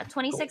 Yeah,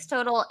 26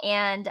 total.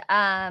 And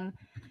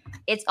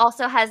It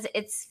also has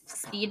its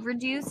speed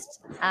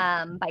reduced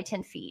by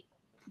 10 feet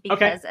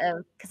because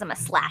I'm a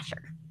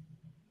slasher.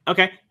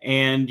 Okay,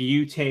 and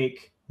you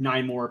take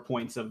 9 more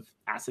points of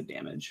acid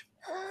damage.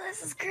 Oh,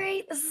 this is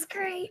great. This is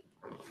great.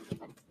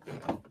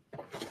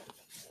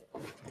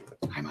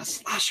 I'm a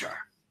slasher.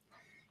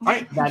 All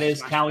right, that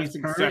is Callie's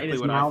turn. Exactly it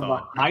is what I now the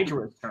thought.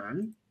 Hydra's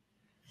turn.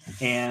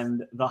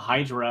 And the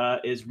Hydra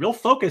is real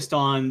focused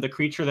on the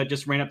creature that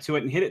just ran up to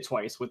it and hit it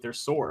twice with their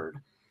sword.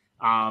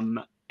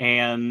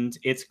 And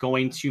it's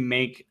going to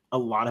make a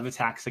lot of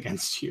attacks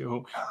against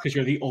you because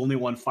you're the only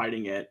one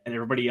fighting it, and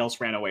everybody else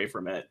ran away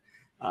from it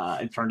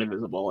and turned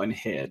invisible and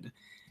hid.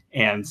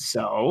 And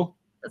so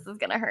this is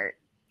gonna hurt.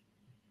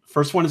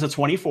 First one is a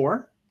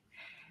 24.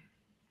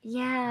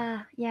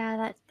 Yeah,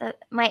 that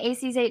my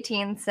AC's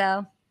 18,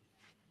 so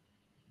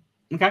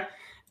Okay.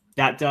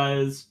 That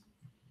does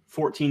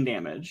 14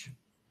 damage.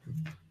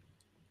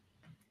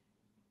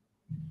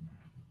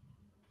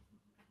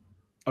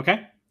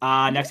 Okay.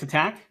 Next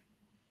attack,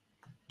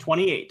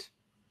 28.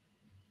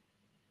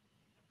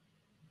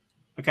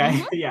 Okay.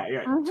 Mhm. Yeah,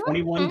 you're at Mhm.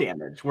 21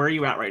 damage. Where are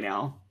you at right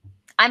now?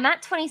 I'm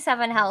at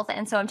 27 health,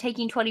 and so I'm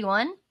taking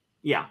 21.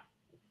 Yeah.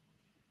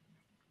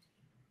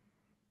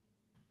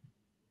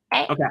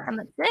 Okay. I'm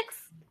at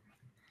 6.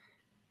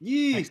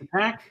 Next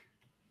attack,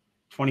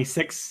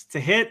 26 to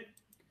hit,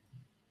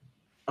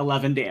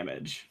 11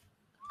 damage.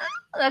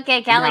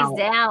 Okay, Callie's Now-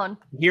 down.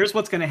 Here's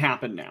what's going to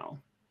happen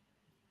now.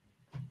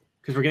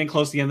 Because we're getting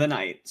close to the end of the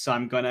night, so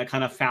I'm going to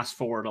kind of fast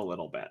forward a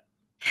little bit.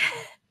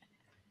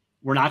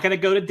 We're not going to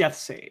go to death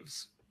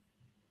saves.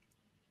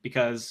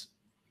 Because,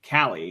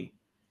 Callie,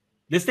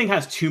 this thing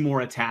has 2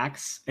 more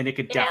attacks, and it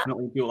could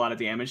definitely do a lot of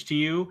damage to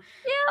you.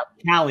 Yep.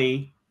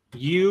 Callie,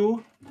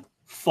 you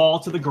fall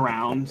to the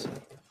ground,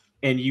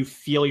 and you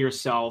feel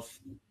yourself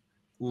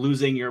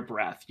losing your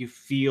breath. You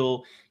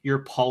feel your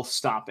pulse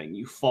stopping.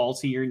 You fall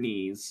to your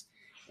knees,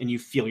 and you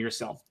feel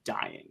yourself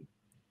dying.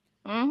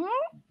 Mm-hmm.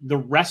 The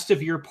rest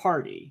of your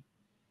party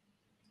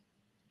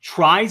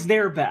tries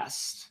their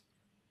best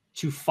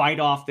to fight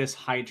off this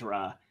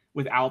Hydra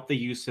without the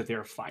use of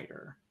their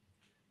fighter.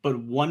 But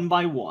one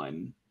by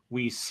one,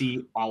 we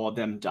see all of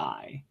them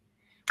die.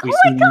 We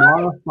see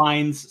Mara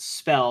Fine's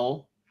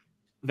spell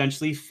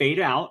eventually fade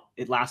out.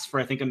 It lasts for,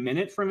 I think, a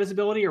minute for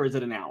invisibility, or is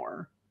it an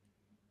hour?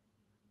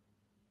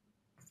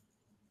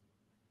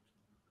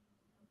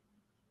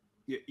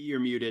 You're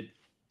muted.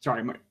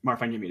 Sorry,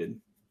 Marfine, you're muted.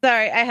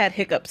 Sorry, I had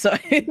hiccups.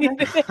 Sorry.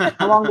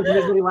 How long does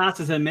invisibility last?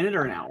 Is it a minute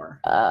or an hour?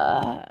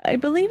 I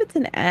believe it's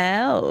an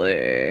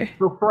hour.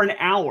 So for an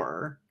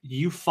hour,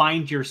 you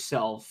find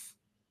yourself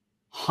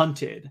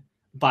hunted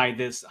by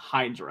this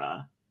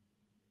Hydra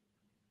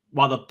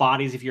while the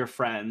bodies of your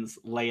friends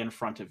lay in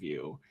front of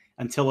you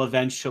until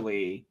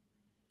eventually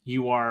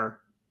you are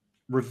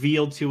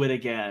revealed to it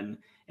again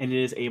and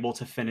it is able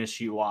to finish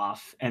you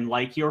off. And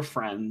like your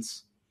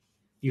friends,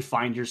 you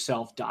find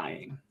yourself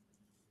dying.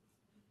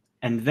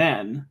 And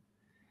then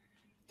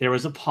there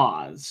was a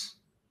pause.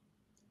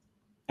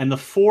 And the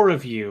 4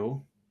 of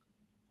you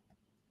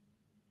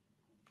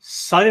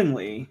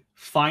suddenly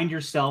find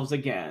yourselves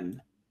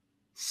again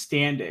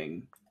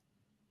standing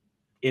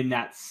in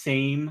that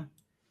same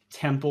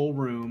temple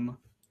room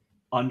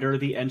under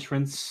the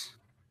entrance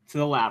to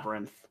the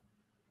labyrinth.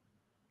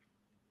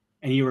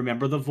 And you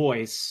remember the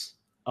voice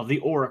of the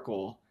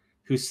oracle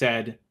who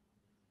said,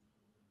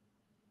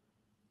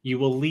 "You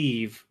will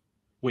leave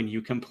when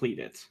you complete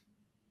it."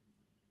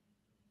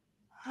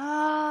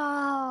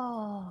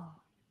 Oh.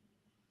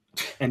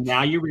 And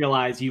now you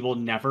realize you will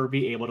never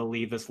be able to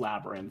leave this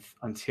labyrinth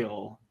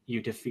until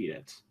you defeat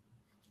it.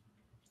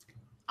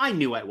 I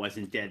knew I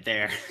wasn't dead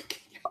there.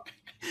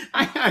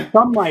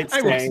 Some might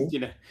I say wasn't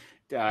gonna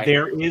die.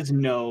 there is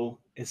no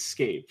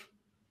escape.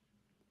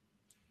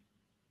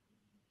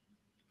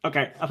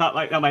 Okay, I thought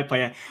that might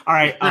play it. All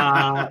right,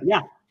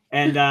 yeah.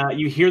 And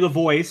you hear the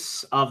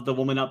voice of the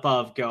woman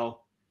above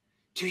go,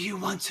 "Do you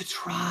want to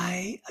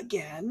try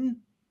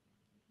again?"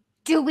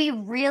 Do we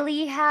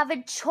really have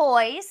a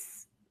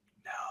choice?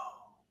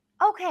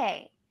 No.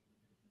 Okay.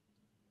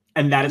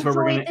 And that is where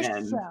we're Enjoy going to the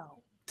end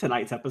show.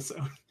 tonight's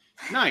episode.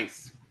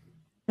 Nice.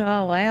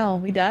 Oh wow,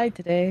 we died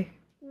today.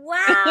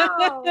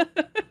 Wow.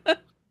 That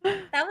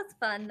was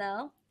fun,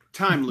 though.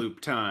 Time loop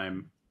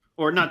time.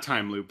 Or not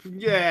time loop.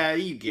 Yeah,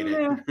 you get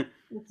Yeah. it.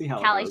 We'll see how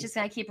it Callie's goes. just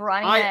going to keep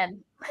running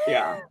in.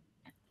 Yeah.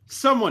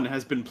 Someone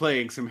has been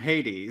playing some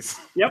Hades.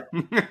 Yep.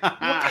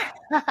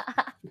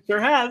 Sure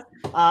has.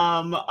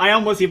 I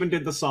almost even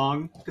did the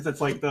song because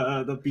it's like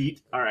the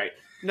beat. All right.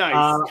 Nice.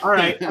 All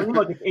right. I mean,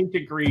 look, it's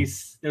ancient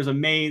Greece. There's a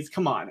maze.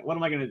 Come on. What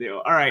am I going to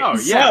do? All right. Oh,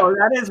 yeah. So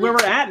that is where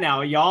we're at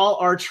now. Y'all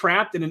are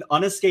trapped in an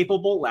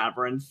unescapable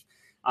labyrinth.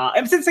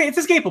 It's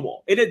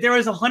escapable. There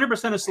is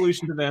 100% a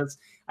solution to this.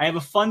 I have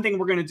a fun thing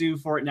we're going to do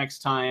for it next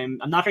time.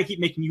 I'm not going to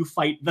keep making you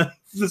fight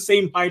the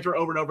same Hydra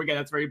over and over again.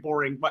 That's very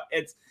boring, but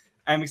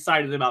I'm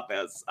excited about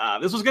this.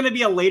 This was going to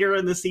be a later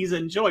in the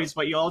season choice,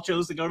 but you all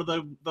chose to go to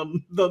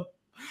the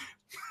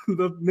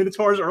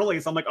Minotaurs early.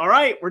 So I'm like, all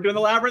right, we're doing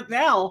the labyrinth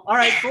now. All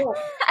right, cool.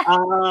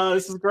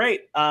 This is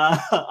great.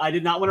 I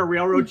did not want to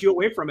railroad you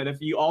away from it.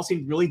 If you all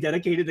seemed really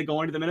dedicated to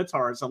going to the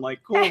Minotaurs, I'm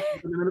like, cool, the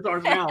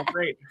Minotaurs now,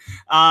 great,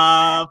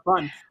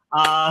 fun.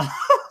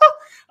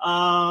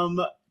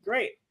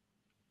 Great.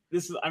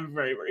 I'm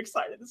very, very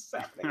excited. This is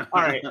happening.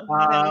 All right,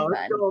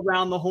 let's go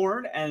around the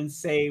horn and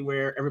say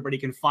where everybody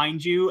can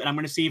find you. And I'm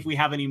going to see if we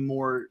have any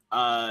more.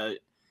 No,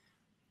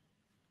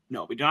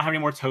 we don't have any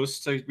more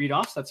toasts to read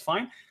off, so that's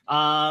fine.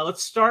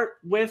 Let's start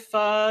with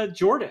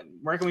Jordan.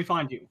 Where can we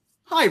find you?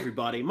 Hi,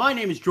 everybody. My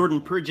name is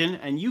Jordan Pigeon,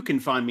 and you can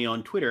find me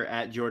on Twitter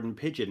at Jordan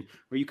Pigeon,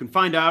 where you can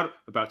find out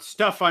about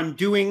stuff I'm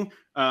doing,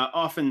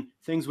 often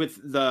things with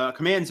the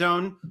Command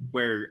Zone,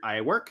 where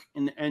I work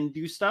and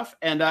do stuff.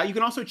 And you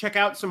can also check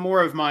out some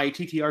more of my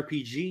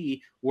TTRPG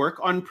work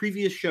on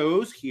previous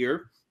shows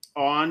here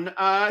on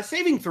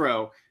Saving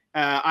Throw.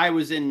 I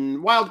was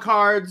in Wild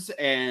Cards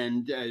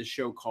and a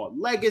show called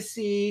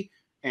Legacy,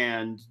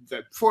 and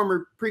the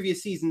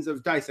previous seasons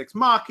of Dice Ex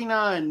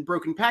Machina and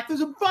Broken Pack.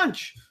 There's a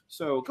bunch.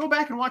 So go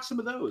back and watch some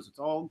of those. It's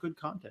all good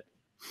content.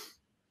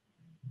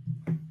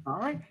 All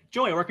right.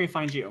 Joy, where can we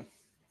find you?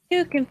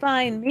 You can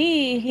find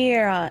me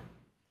here on...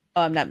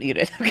 Oh, I'm not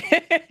muted.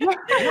 Okay.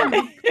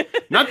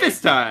 Not this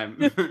time.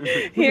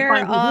 Here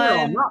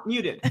on... not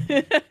muted.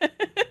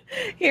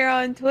 Here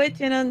on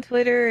Twitch and on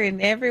Twitter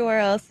and everywhere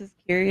else is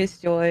Curious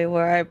Joy,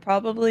 where I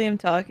probably am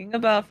talking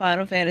about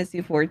Final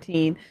Fantasy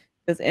XIV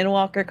because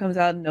Endwalker comes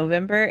out in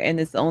November and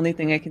it's the only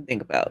thing I can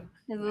think about.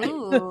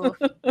 Ooh.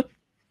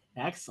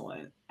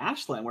 Excellent.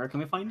 Ashlyn, where can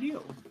we find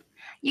you?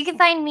 You can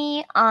find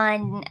me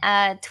on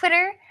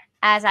Twitter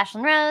as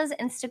Ashlyn Rose,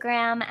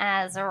 Instagram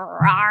as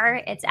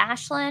RAR, it's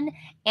Ashlyn,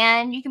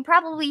 and you can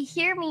probably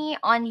hear me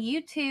on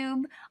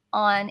YouTube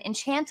on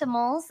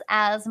Enchantimals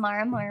as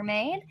Mara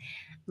Mermaid.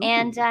 Ooh.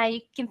 And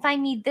you can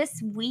find me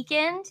this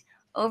weekend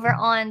over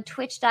on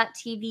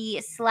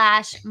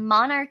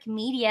twitch.tv/Monarch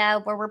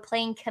Media, where we're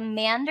playing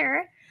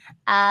Commander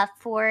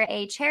for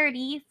a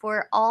charity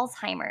for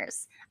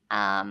Alzheimer's.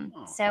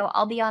 So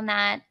I'll be on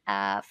that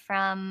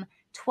from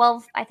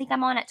 12. I think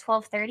I'm on at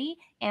 12:30,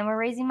 and we're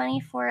raising money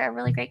for a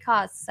really great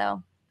cause.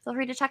 So feel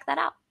free to check that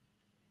out.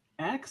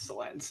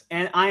 Excellent.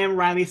 And I am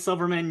Riley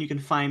Silverman. You can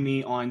find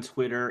me on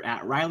Twitter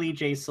at Riley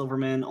J.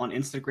 Silverman, on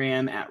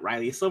Instagram at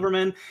Riley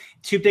Silverman.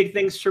 Two big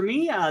things for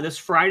me. This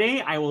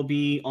Friday, I will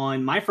be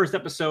on my first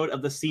episode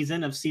of the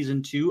season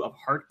 2 of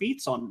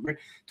Heartbeats on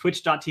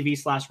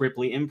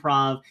twitch.tv/Ripley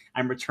Improv.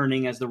 I'm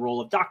returning as the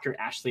role of Dr.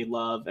 Ashley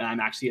Love, and I'm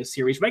actually a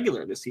series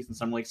regular this season,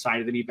 so I'm really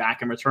excited to be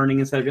back and returning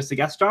instead of just a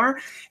guest star.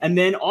 And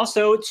then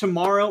also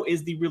tomorrow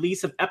is the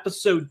release of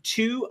episode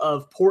 2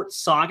 of Port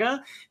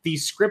Saga, the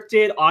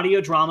scripted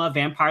audio drama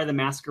Vampire the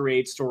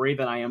Masquerade story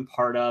that I am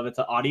part of. It's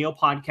an audio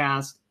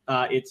podcast.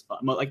 It's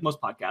like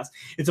most podcasts.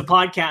 It's a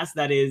podcast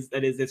that is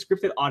a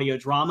scripted audio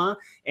drama,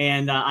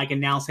 and I can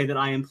now say that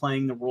I am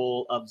playing the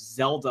role of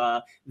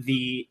Zelda,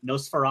 the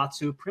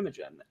Nosferatu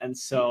Primogen, and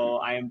so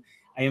I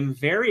am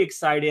very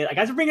excited. I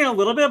got to bring in a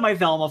little bit of my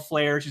Velma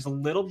flair. She's a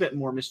little bit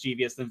more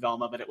mischievous than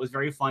Velma, but it was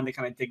very fun to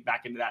kind of dig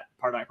back into that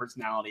part of my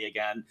personality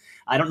again.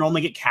 I don't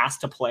normally get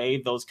cast to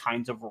play those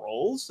kinds of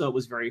roles, so it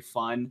was very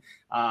fun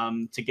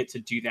to get to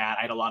do that.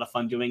 I had a lot of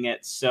fun doing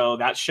it. So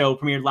that show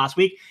premiered last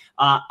week.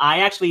 I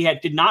actually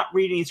did not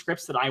read any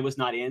scripts that I was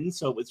not in,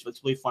 so it's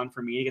really fun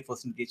for me to get to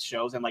listen to these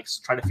shows and like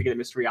try to figure the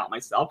mystery out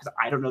myself because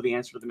I don't know the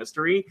answer to the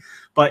mystery.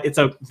 But it's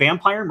a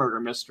vampire murder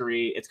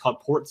mystery. It's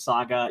called Port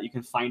Saga. You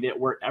can find it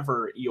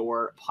wherever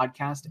your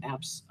podcast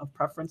apps of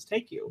preference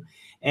take you.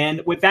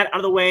 And with that out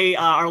of the way,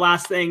 our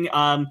last thing.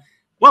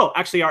 Well,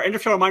 actually, our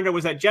end-of-show reminder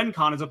was that Gen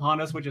Con is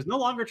upon us, which is no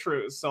longer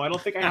true. So I don't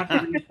think I have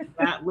to read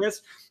that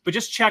list. But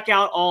just check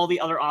out all the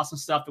other awesome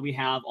stuff that we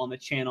have on the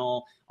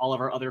channel, all of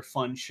our other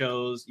fun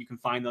shows. You can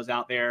find those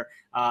out there.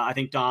 I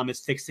think Dom is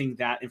fixing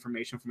that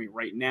information for me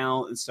right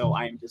now. And so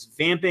I am just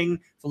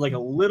vamping for like a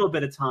little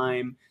bit of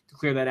time to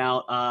clear that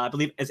out. I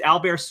believe, is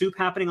Owlbear Soup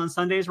happening on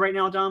Sundays right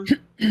now, Dom?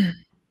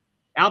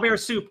 Owlbear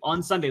Soup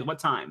on Sundays. What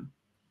time?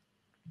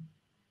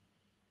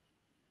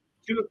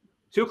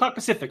 2 o'clock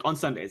Pacific on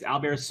Sundays.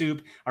 Owlbear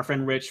Soup. Our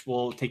friend Rich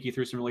will take you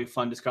through some really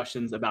fun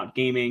discussions about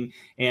gaming.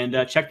 And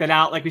check that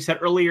out. Like we said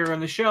earlier in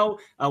the show,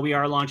 we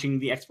are launching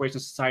the Exploration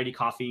Society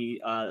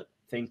coffee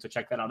thing, so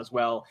check that out as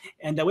well.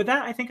 And with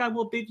that, I think I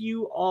will bid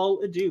you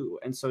all adieu.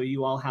 And so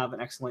you all have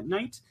an excellent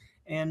night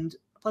and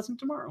a pleasant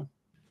tomorrow.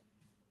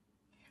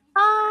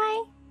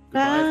 Bye.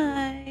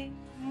 Bye.